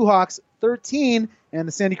 Cecilia Blue Hawks 13 and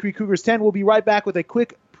the Sandy Creek Cougars 10. We'll be right back with a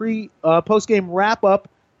quick post-game wrap-up.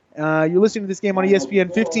 You're listening to this game on ESPN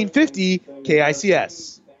 1550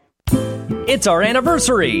 KICS. It's our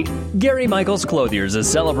anniversary! Gary Michaels Clothiers is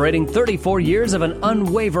celebrating 34 years of an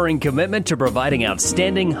unwavering commitment to providing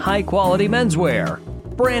outstanding, high-quality menswear.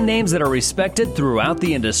 Brand names that are respected throughout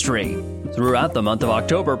the industry. Throughout the month of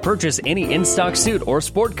October, purchase any in-stock suit or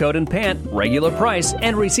sport coat and pant, regular price,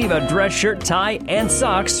 and receive a dress shirt, tie, and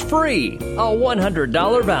socks free. A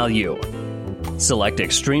 $100 value. Select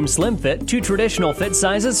extreme slim fit to traditional fit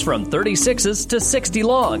sizes from 36s to 60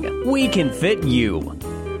 long. We can fit you.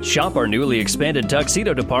 Shop our newly expanded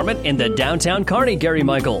tuxedo department in the downtown Kearney, Gary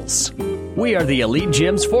Michaels. We are the Elite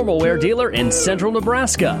Gym's formal wear dealer in central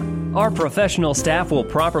Nebraska. Our professional staff will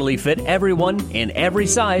properly fit everyone in every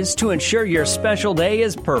size to ensure your special day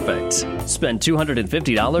is perfect. Spend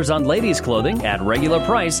 $250 on ladies' clothing at regular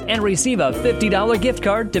price and receive a $50 gift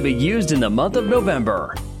card to be used in the month of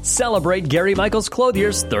November. Celebrate Gary Michaels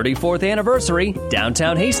Clothier's 34th anniversary,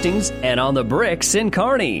 downtown Hastings, and on the Bricks in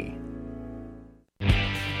Kearney.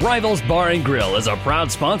 Rivals Bar and Grill is a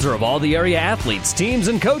proud sponsor of all the area athletes, teams,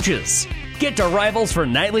 and coaches. Get to Rivals for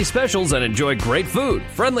nightly specials and enjoy great food,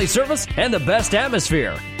 friendly service, and the best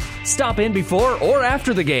atmosphere. Stop in before or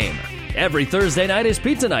after the game. Every Thursday night is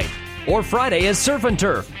pizza night, or Friday is surf and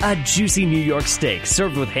turf, a juicy New York steak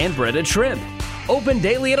served with hand-breaded shrimp. Open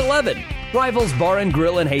daily at 11. Rivals Bar and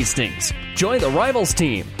Grill in Hastings. Join the Rivals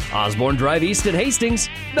team. Osborne Drive East in Hastings.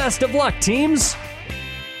 Best of luck, teams.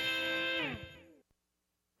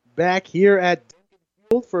 Back here at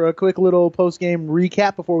Field for a quick little post-game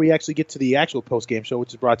recap before we actually get to the actual post-game show, which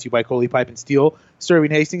is brought to you by Coley Pipe and Steel,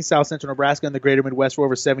 serving Hastings, South Central Nebraska, and the greater Midwest for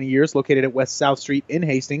over 70 years, located at West South Street in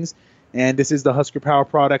Hastings. And this is the Husker Power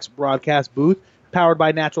Products broadcast booth, powered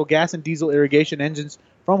by natural gas and diesel irrigation engines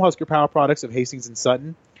from Husker Power Products of Hastings and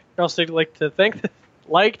Sutton. I'd also like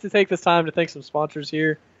to take this time to thank some sponsors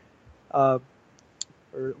here.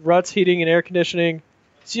 Ruts Heating and Air Conditioning,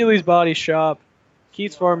 Sealy's Body Shop,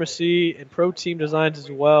 Keith's Pharmacy, and Pro Team Designs as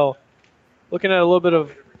well. Looking at a little bit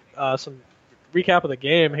of some recap of the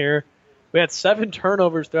game here. We had 7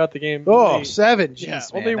 turnovers throughout the game. Oh, 7? Jeez, yeah, man,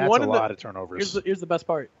 only that's one a lot of turnovers. Here's the best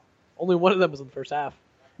part. Only one of them was in the first half.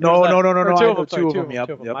 No. Two of them.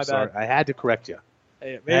 Yep, My sorry. bad. I had to correct you.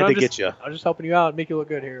 Hey, I had to get you. I'm just helping you out and make you look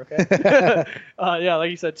good here, okay? Yeah,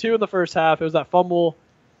 like you said, 2 in the first half. It was that fumble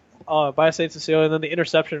by St. Cecilia, and then the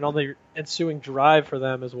interception on the ensuing drive for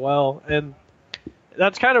them as well. And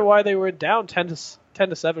that's kind of why they were down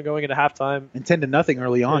 10-7 going into halftime. And 10-0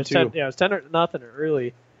 early on, too. It was 10-0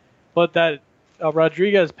 early. But that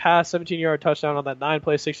Rodriguez pass, 17-yard touchdown on that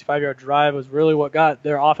 9-play, 65-yard drive was really what got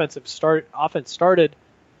their offense started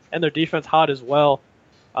and their defense hot as well.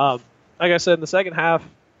 Like I said, in the second half,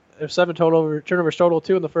 there's 7 turnovers total,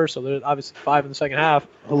 2 in the first, so there's obviously 5 in the second half.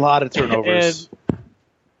 A lot of turnovers. And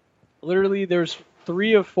literally, there's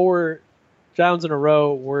 3 of 4 downs in a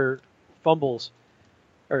row were fumbles.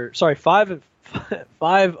 5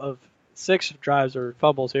 of 6 drives are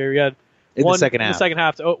fumbles here. You had in one the second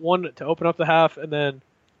half. One to open up the half, and then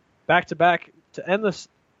back-to-back to end the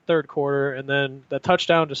third quarter, and then the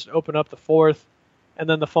touchdown just open up the fourth, and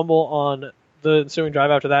then the fumble on the ensuing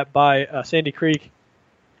drive after that by Sandy Creek.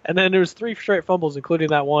 And then there was 3 straight fumbles, including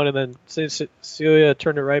that one, and then Cecilia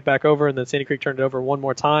turned it right back over, and then Sandy Creek turned it over one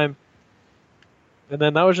more time. And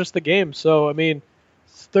then that was just the game. So, I mean,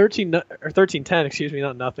 13-10, excuse me,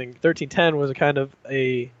 not nothing. 13-10 was a kind of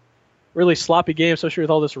a really sloppy game, especially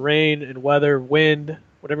with all this rain and weather, wind,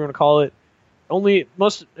 whatever you want to call it. Only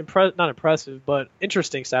most not impressive, but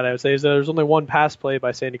interesting stat I would say is that there was only 1 pass play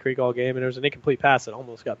by Sandy Creek all game, and there was an incomplete pass that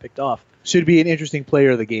almost got picked off. Should be an interesting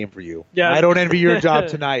player of the game for you. Yeah, I don't envy your job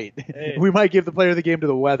tonight. Hey. We might give the player of the game to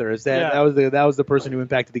the weather. That was the person who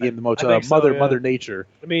impacted the game the most? Mother Nature.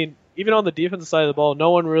 I mean, even on the defensive side of the ball,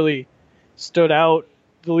 no one really stood out.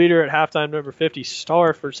 The leader at halftime, number 50,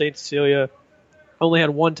 Star for St. Cecilia, only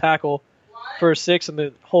had 1 tackle for a 6 in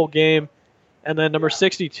the whole game. And then number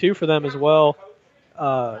 62 for them as well,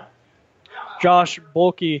 Josh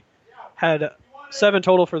Bulkey, had 7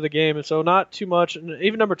 total for the game, and so not too much. And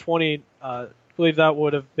even number 20, I believe that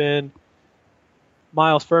would have been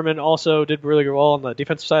Miles Furman, also did really well on the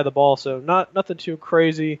defensive side of the ball, so nothing too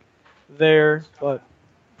crazy there, but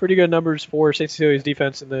pretty good numbers for St. Cecilia's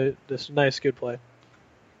defense and this nice, good play.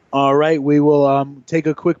 All right, we will take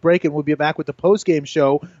a quick break, and we'll be back with the post-game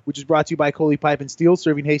show, which is brought to you by Coley Pipe and Steel,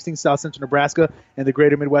 serving Hastings, South Central Nebraska, and the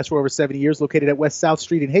greater Midwest for over 70 years, located at West South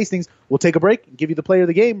Street in Hastings. We'll take a break and give you the player of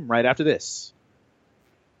the game right after this.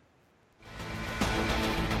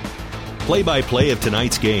 Play-by-play of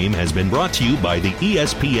tonight's game has been brought to you by the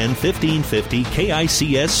ESPN 1550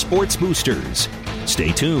 KICS Sports Boosters.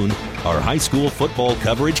 Stay tuned. Our high school football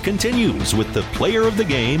coverage continues with the player of the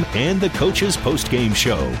game and the coach's post-game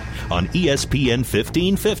show on ESPN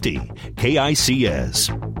 1550 KICS.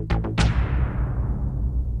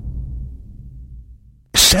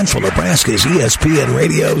 Central Nebraska's ESPN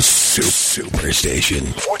Radio Superstation.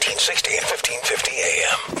 1460 and 1550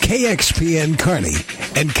 AM. KXPN Kearney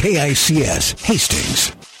and KICS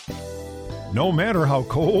Hastings. No matter how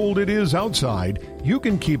cold it is outside, you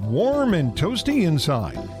can keep warm and toasty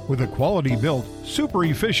inside with a quality-built,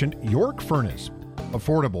 super-efficient York furnace.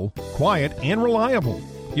 Affordable, quiet, and reliable.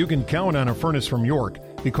 You can count on a furnace from York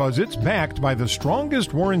because it's backed by the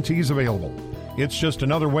strongest warranties available. It's just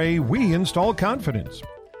another way we install confidence.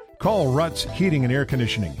 Call Ruts Heating and Air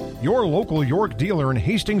Conditioning, your local York dealer in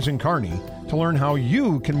Hastings and Kearney, to learn how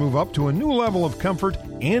you can move up to a new level of comfort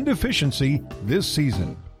and efficiency this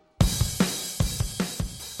season.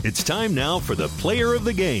 It's time now for the player of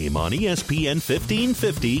the game on ESPN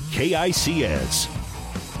 1550 KICS.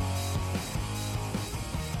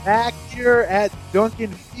 Back here at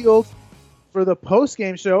Duncan Field for the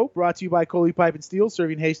post-game show, brought to you by Coley Pipe and Steel,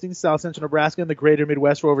 serving Hastings, South Central Nebraska, and the greater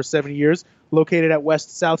Midwest for over 70 years, located at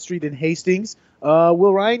West South Street in Hastings.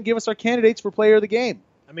 Will Ryan give us our candidates for player of the game?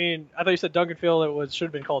 I mean, I thought you said Duncan Field. Should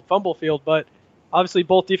have been called Fumble Field, but obviously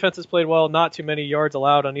both defenses played well. Not too many yards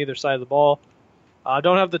allowed on either side of the ball. I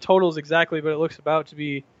don't have the totals exactly, but it looks about to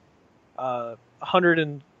be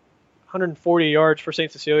 140 yards for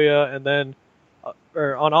St. Cecilia, and then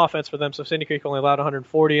or on offense for them. So Sandy Creek only allowed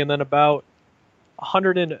 140, and then about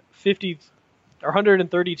 150 or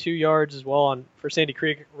 132 yards as well for Sandy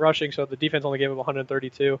Creek rushing. So the defense only gave up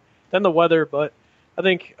 132. Then the weather, but I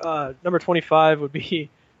think number 25 would be,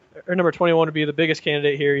 or number 21 would be the biggest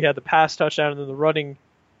candidate here. He had the pass touchdown and then the running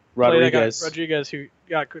Rodriguez, who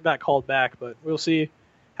got that called back. But we'll see.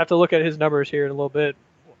 Have to look at his numbers here in a little bit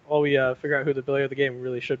while we figure out who the player of the game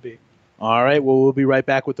really should be. All right, well, we'll be right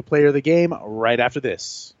back with the player of the game right after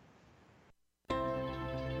this.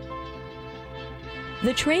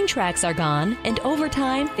 The train tracks are gone, and over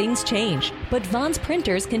time, things change. But Vaughn's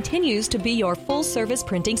Printers continues to be your full-service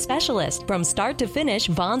printing specialist. From start to finish,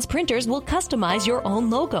 Vaughn's Printers will customize your own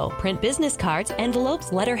logo, print business cards,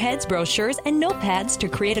 envelopes, letterheads, brochures, and notepads to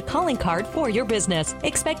create a calling card for your business.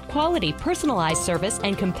 Expect quality, personalized service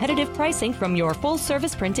and competitive pricing from your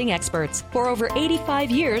full-service printing experts. For over 85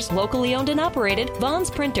 years, locally owned and operated, Vaughn's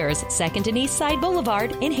Printers, 2nd and East Side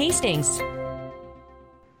Boulevard in Hastings.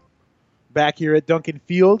 Back here at Duncan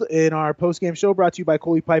Field in our post-game show, brought to you by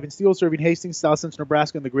Coley Pipe and Steel, serving Hastings, South Central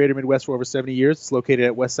Nebraska, and the greater Midwest for over 70 years. It's located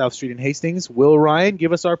at West South Street in Hastings. Will Ryan,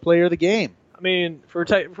 give us our player of the game. I mean, if we're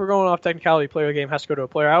going off technicality, player of the game has to go to a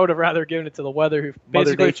player. I would have rather given it to the weather, who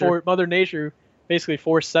basically Mother Nature basically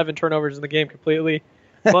forced 7 turnovers in the game completely.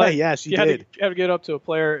 But yeah, she did. You have to get up to a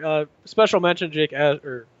player. Special mention, Jake Ash,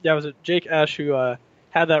 Jake Ash, who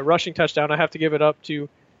had that rushing touchdown. I have to give it up to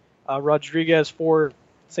Rodriguez for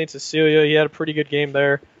St. Cecilia. He had a pretty good game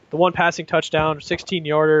there. The one passing touchdown,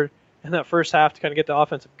 16-yarder in that first half to kind of get the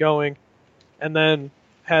offensive going, and then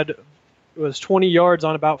was 20 yards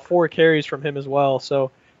on about 4 carries from him as well.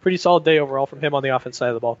 So pretty solid day overall from him on the offense side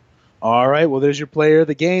of the ball. All right, well, there's your player of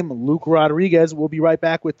the game, Luke Rodriguez. We'll be right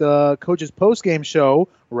back with the coach's post-game show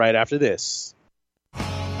right after this.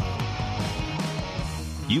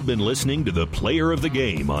 You've been listening to the Player of the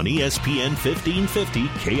Game on ESPN 1550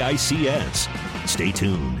 KICS. Stay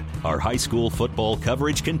tuned. Our high school football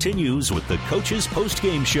coverage continues with the Coach's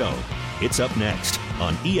Postgame Show. It's up next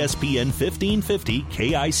on ESPN 1550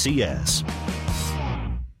 KICS.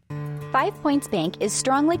 5 Points Bank is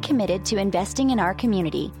strongly committed to investing in our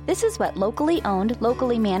community. This is what locally owned,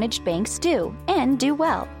 locally managed banks do, and do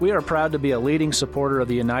well. We are proud to be a leading supporter of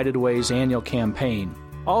the United Way's annual campaign.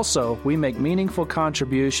 Also, we make meaningful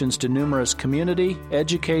contributions to numerous community,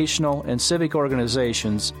 educational, and civic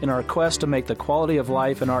organizations in our quest to make the quality of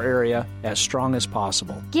life in our area as strong as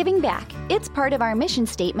possible. Giving back. It's part of our mission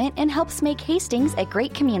statement and helps make Hastings a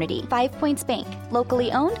great community. 5 Points Bank.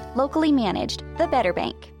 Locally owned, locally managed. The better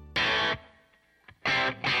bank.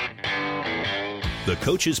 The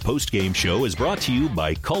Coach's Postgame Show is brought to you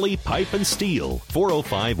by Coley Pipe and Steel,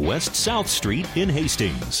 405 West South Street in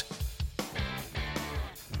Hastings.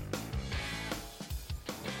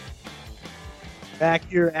 Back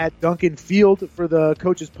here at Duncan Field for the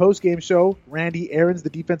coach's post-game show. Randy Aarons,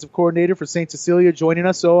 the defensive coordinator for St. Cecilia, joining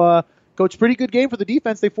us. So, Coach, pretty good game for the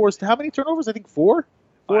defense. They forced how many turnovers? I think 4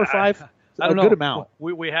 or 5? I don't know. Good amount.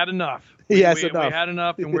 We had enough. Enough. We had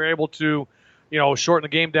enough, and we were able to, shorten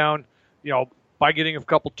the game down, by getting a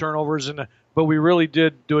couple turnovers. But we really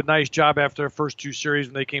did do a nice job after their first 2 series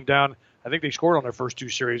when they came down. I think they scored on their first 2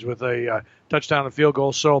 series with a touchdown and field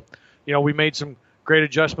goal. So, we made some great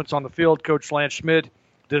adjustments on the field. Coach Lance Schmidt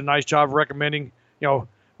did a nice job of recommending,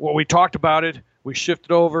 what we talked about it. We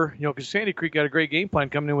shifted over, because Sandy Creek got a great game plan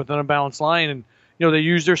coming in with an unbalanced line. And, they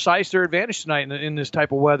used their size to their advantage tonight in this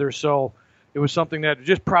type of weather. So it was something that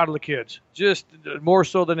just proud of the kids, just more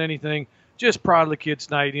so than anything, just proud of the kids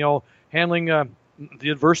tonight, handling the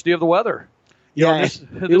adversity of the weather. Yeah,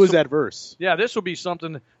 it was adverse. Yeah, this will be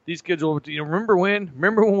something these kids will, remember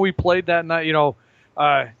when we played that night,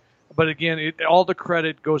 but again, all the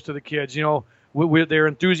credit goes to the kids. They're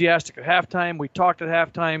enthusiastic at halftime. We talked at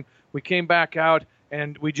halftime. We came back out,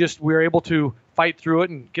 and we were able to fight through it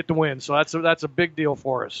and get the win. So that's a big deal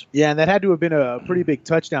for us. Yeah, and that had to have been a pretty big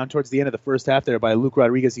touchdown towards the end of the first half there by Luke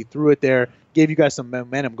Rodriguez. He threw it there, gave you guys some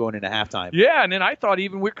momentum going into halftime. Yeah, and then I thought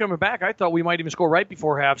even we're coming back, I thought we might even score right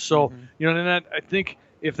before half. So, then I think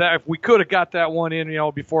if we could have got that one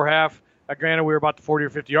in, before half, granted, we were about the 40 or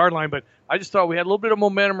 50-yard line, but I just thought we had a little bit of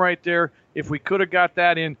momentum right there. If we could have got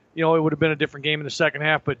that in, it would have been a different game in the second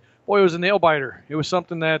half. But, boy, it was a nail-biter. It was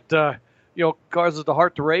something that causes the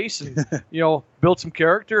heart to race and, builds some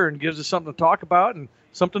character and gives us something to talk about and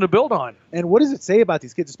something to build on. And what does it say about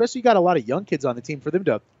these kids? Especially you got a lot of young kids on the team, for them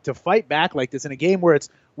to fight back like this in a game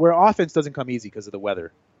where offense doesn't come easy because of the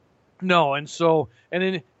weather. No, and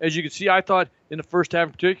then as you can see, I thought in the first half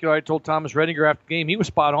in particular, I told Thomas Redinger after the game, he was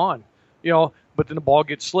spot on, but then the ball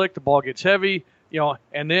gets slick, the ball gets heavy,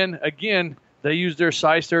 and then again, they used their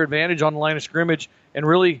size to their advantage on the line of scrimmage and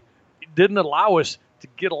really didn't allow us to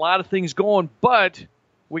get a lot of things going, but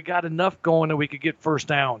we got enough going that we could get first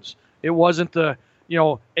downs. It wasn't the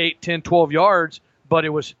 8, 10, 12 yards, but it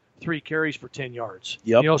was 3 carries for 10 yards.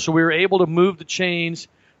 Yep. So we were able to move the chains.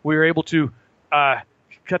 We were able to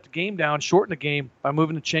cut the game down, shorten the game by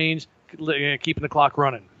moving the chains, keeping the clock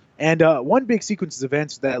running. And one big sequence of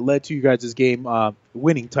events that led to you guys' game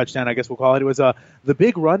winning touchdown, I guess we'll call it. It was the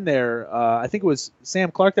big run there. I think it was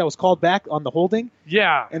Sam Clark that was called back on the holding.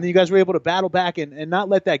 Yeah. And then you guys were able to battle back and not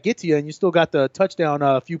let that get to you, and you still got the touchdown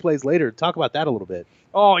a few plays later. Talk about that a little bit.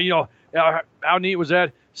 Oh, how neat was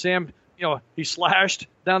that? Sam, he slashed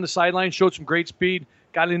down the sideline, showed some great speed,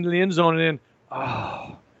 got into the end zone, and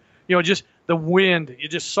then, just the wind, it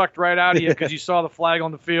just sucked right out of you because you saw the flag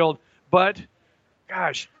on the field. But,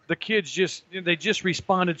 gosh, the kids just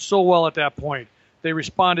responded so well at that point. They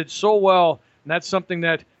responded so well, and that's something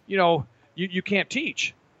that, you can't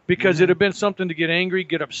teach because it'd have been something to get angry,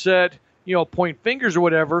 get upset, point fingers or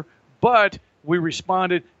whatever, but we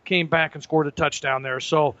responded, came back, and scored a touchdown there.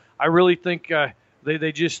 So I really think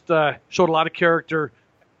they just showed a lot of character,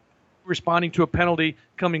 responding to a penalty,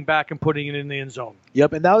 coming back and putting it in the end zone.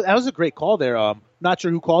 Yep, and that was a great call there. Not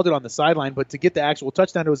sure who called it on the sideline, but to get the actual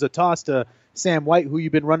touchdown, it was a toss to Sam White, who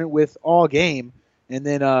you've been running with all game, and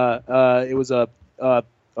then it was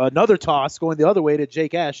another toss going the other way to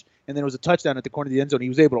Jake Esch, and then it was a touchdown at the corner of the end zone. He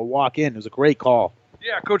was able to walk in. It was a great call.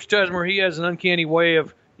 Yeah, Coach Tesmer, he has an uncanny way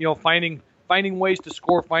of finding ways to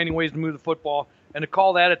score, finding ways to move the football, and to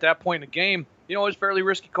call that at that point in the game, it was a fairly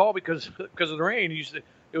risky call because of the rain.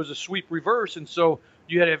 It was a sweep reverse, and so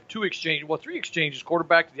you had to have 3 exchanges,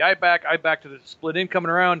 quarterback to the I back to the split in coming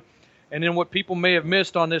around, and then what people may have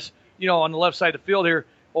missed on this, on the left side of the field here,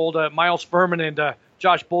 old Miles Furman and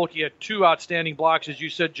Josh Bulkey had 2 outstanding blocks. As you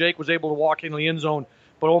said, Jake was able to walk into the end zone,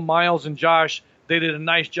 but old Miles and Josh, they did a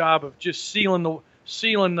nice job of just sealing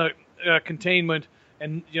the containment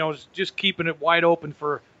and just keeping it wide open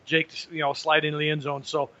for Jake to slide into the end zone.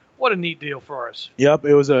 So what a neat deal for us. Yep,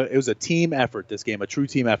 it was a team effort, this game, a true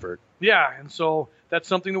team effort. Yeah, and so that's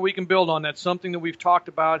something that we can build on. That's something that we've talked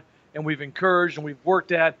about and we've encouraged and we've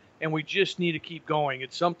worked at, and we just need to keep going.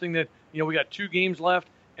 It's something that, we got 2 games left,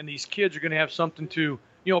 and these kids are going to have something to,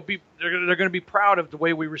 they're going to be proud of the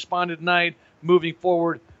way we responded tonight. Moving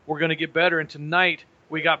forward, we're going to get better, and tonight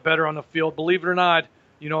we got better on the field. Believe it or not,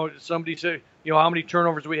 somebody said, how many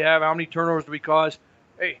turnovers do we have? How many turnovers do we cause?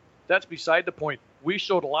 Hey, that's beside the point. We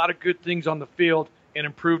showed a lot of good things on the field and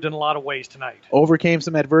improved in a lot of ways tonight. Overcame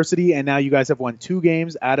some adversity, and now you guys have won 2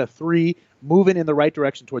 games out of 3, moving in the right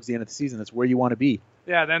direction towards the end of the season. That's where you want to be.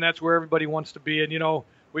 Yeah, then that's where everybody wants to be. And,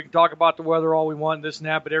 we can talk about the weather all we want, this and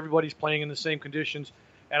that, but everybody's playing in the same conditions.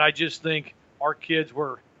 And I just think our kids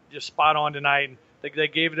were just spot on tonight. And they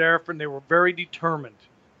gave it their effort, and they were very determined.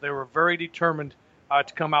 They were very determined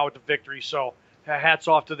to come out with the victory. So hats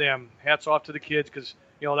off to them. Hats off to the kids because,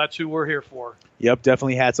 that's who we're here for. Yep,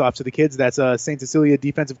 definitely hats off to the kids. That's St. Cecilia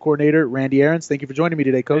defensive coordinator Randy Aarons. Thank you for joining me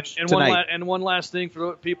today, Coach. And one last thing for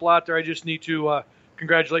the people out there, I just need to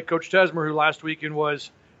congratulate Coach Tesmer, who last weekend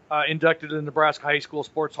was inducted in the Nebraska High School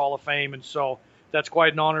Sports Hall of Fame. And so that's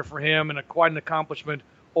quite an honor for him and quite an accomplishment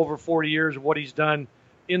over 40 years of what he's done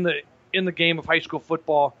in the game of high school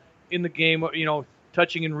football, in the game of,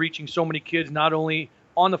 touching and reaching so many kids, not only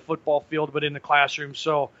on the football field but in the classroom.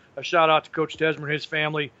 So a shout out to Coach Tesmer and his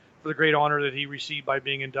family for the great honor that he received by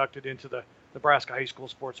being inducted into the Nebraska High School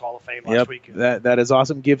Sports Hall of Fame last weekend. That is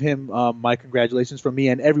awesome. Give him my congratulations from me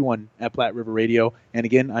and everyone at Platte River Radio. And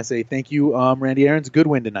again, I say thank you, Randy Aarons. Good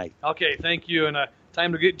win tonight. Okay, thank you. And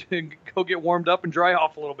time to go get warmed up and dry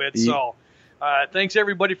off a little bit. So thanks,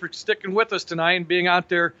 everybody, for sticking with us tonight and being out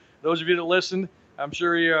there. Those of you that listened, I'm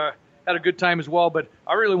sure you had a good time as well. But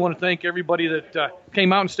I really want to thank everybody that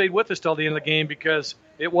came out and stayed with us till the end of the game because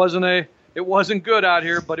it wasn't good out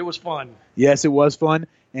here, but it was fun. Yes, it was fun.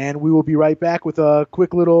 And we will be right back with a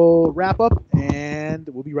quick little wrap-up, and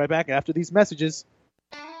we'll be right back after these messages.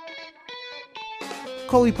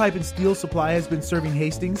 Coley Pipe and Steel Supply has been serving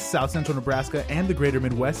Hastings, South Central Nebraska, and the greater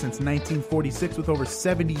Midwest since 1946 with over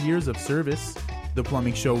 70 years of service. The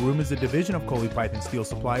Plumbing Showroom is a division of Coley Pipe and Steel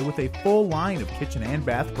Supply with a full line of kitchen and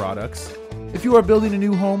bath products. If you are building a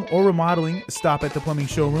new home or remodeling, stop at the Plumbing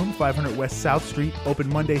Showroom, 500 West South Street, open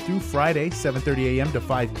Monday through Friday, 7:30 a.m. to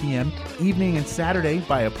 5 p.m., evening and Saturday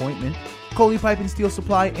by appointment. Coley Pipe and Steel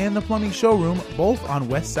Supply and the Plumbing Showroom, both on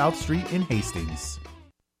West South Street in Hastings.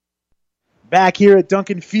 Back here at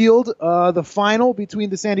Duncan Field, the final between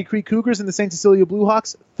the Sandy Creek Cougars and the St. Cecilia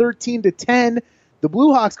Bluehawks, 13-10. The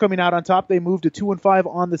Bluehawks coming out on top. They moved to 2-5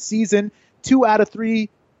 on the season. 2 out of 3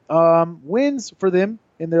 wins for them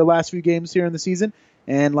in their last few games here in the season.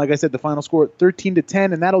 And like I said, the final score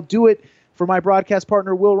 13-10, and that'll do it for my broadcast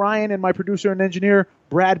partner Will Ryan and my producer and engineer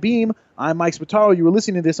Brad Beam. I'm Mike Spataro. You were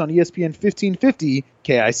listening to this on ESPN 1550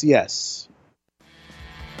 KICS.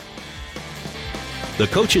 The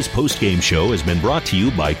Coach's Postgame Show has been brought to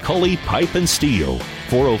you by Cully Pipe and Steel,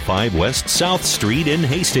 405 West South Street in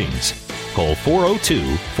Hastings. Call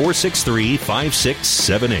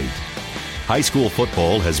 402-463-5678. High school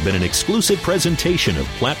football has been an exclusive presentation of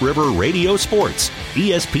Platte River Radio Sports,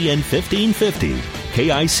 ESPN 1550,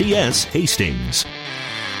 KICS Hastings.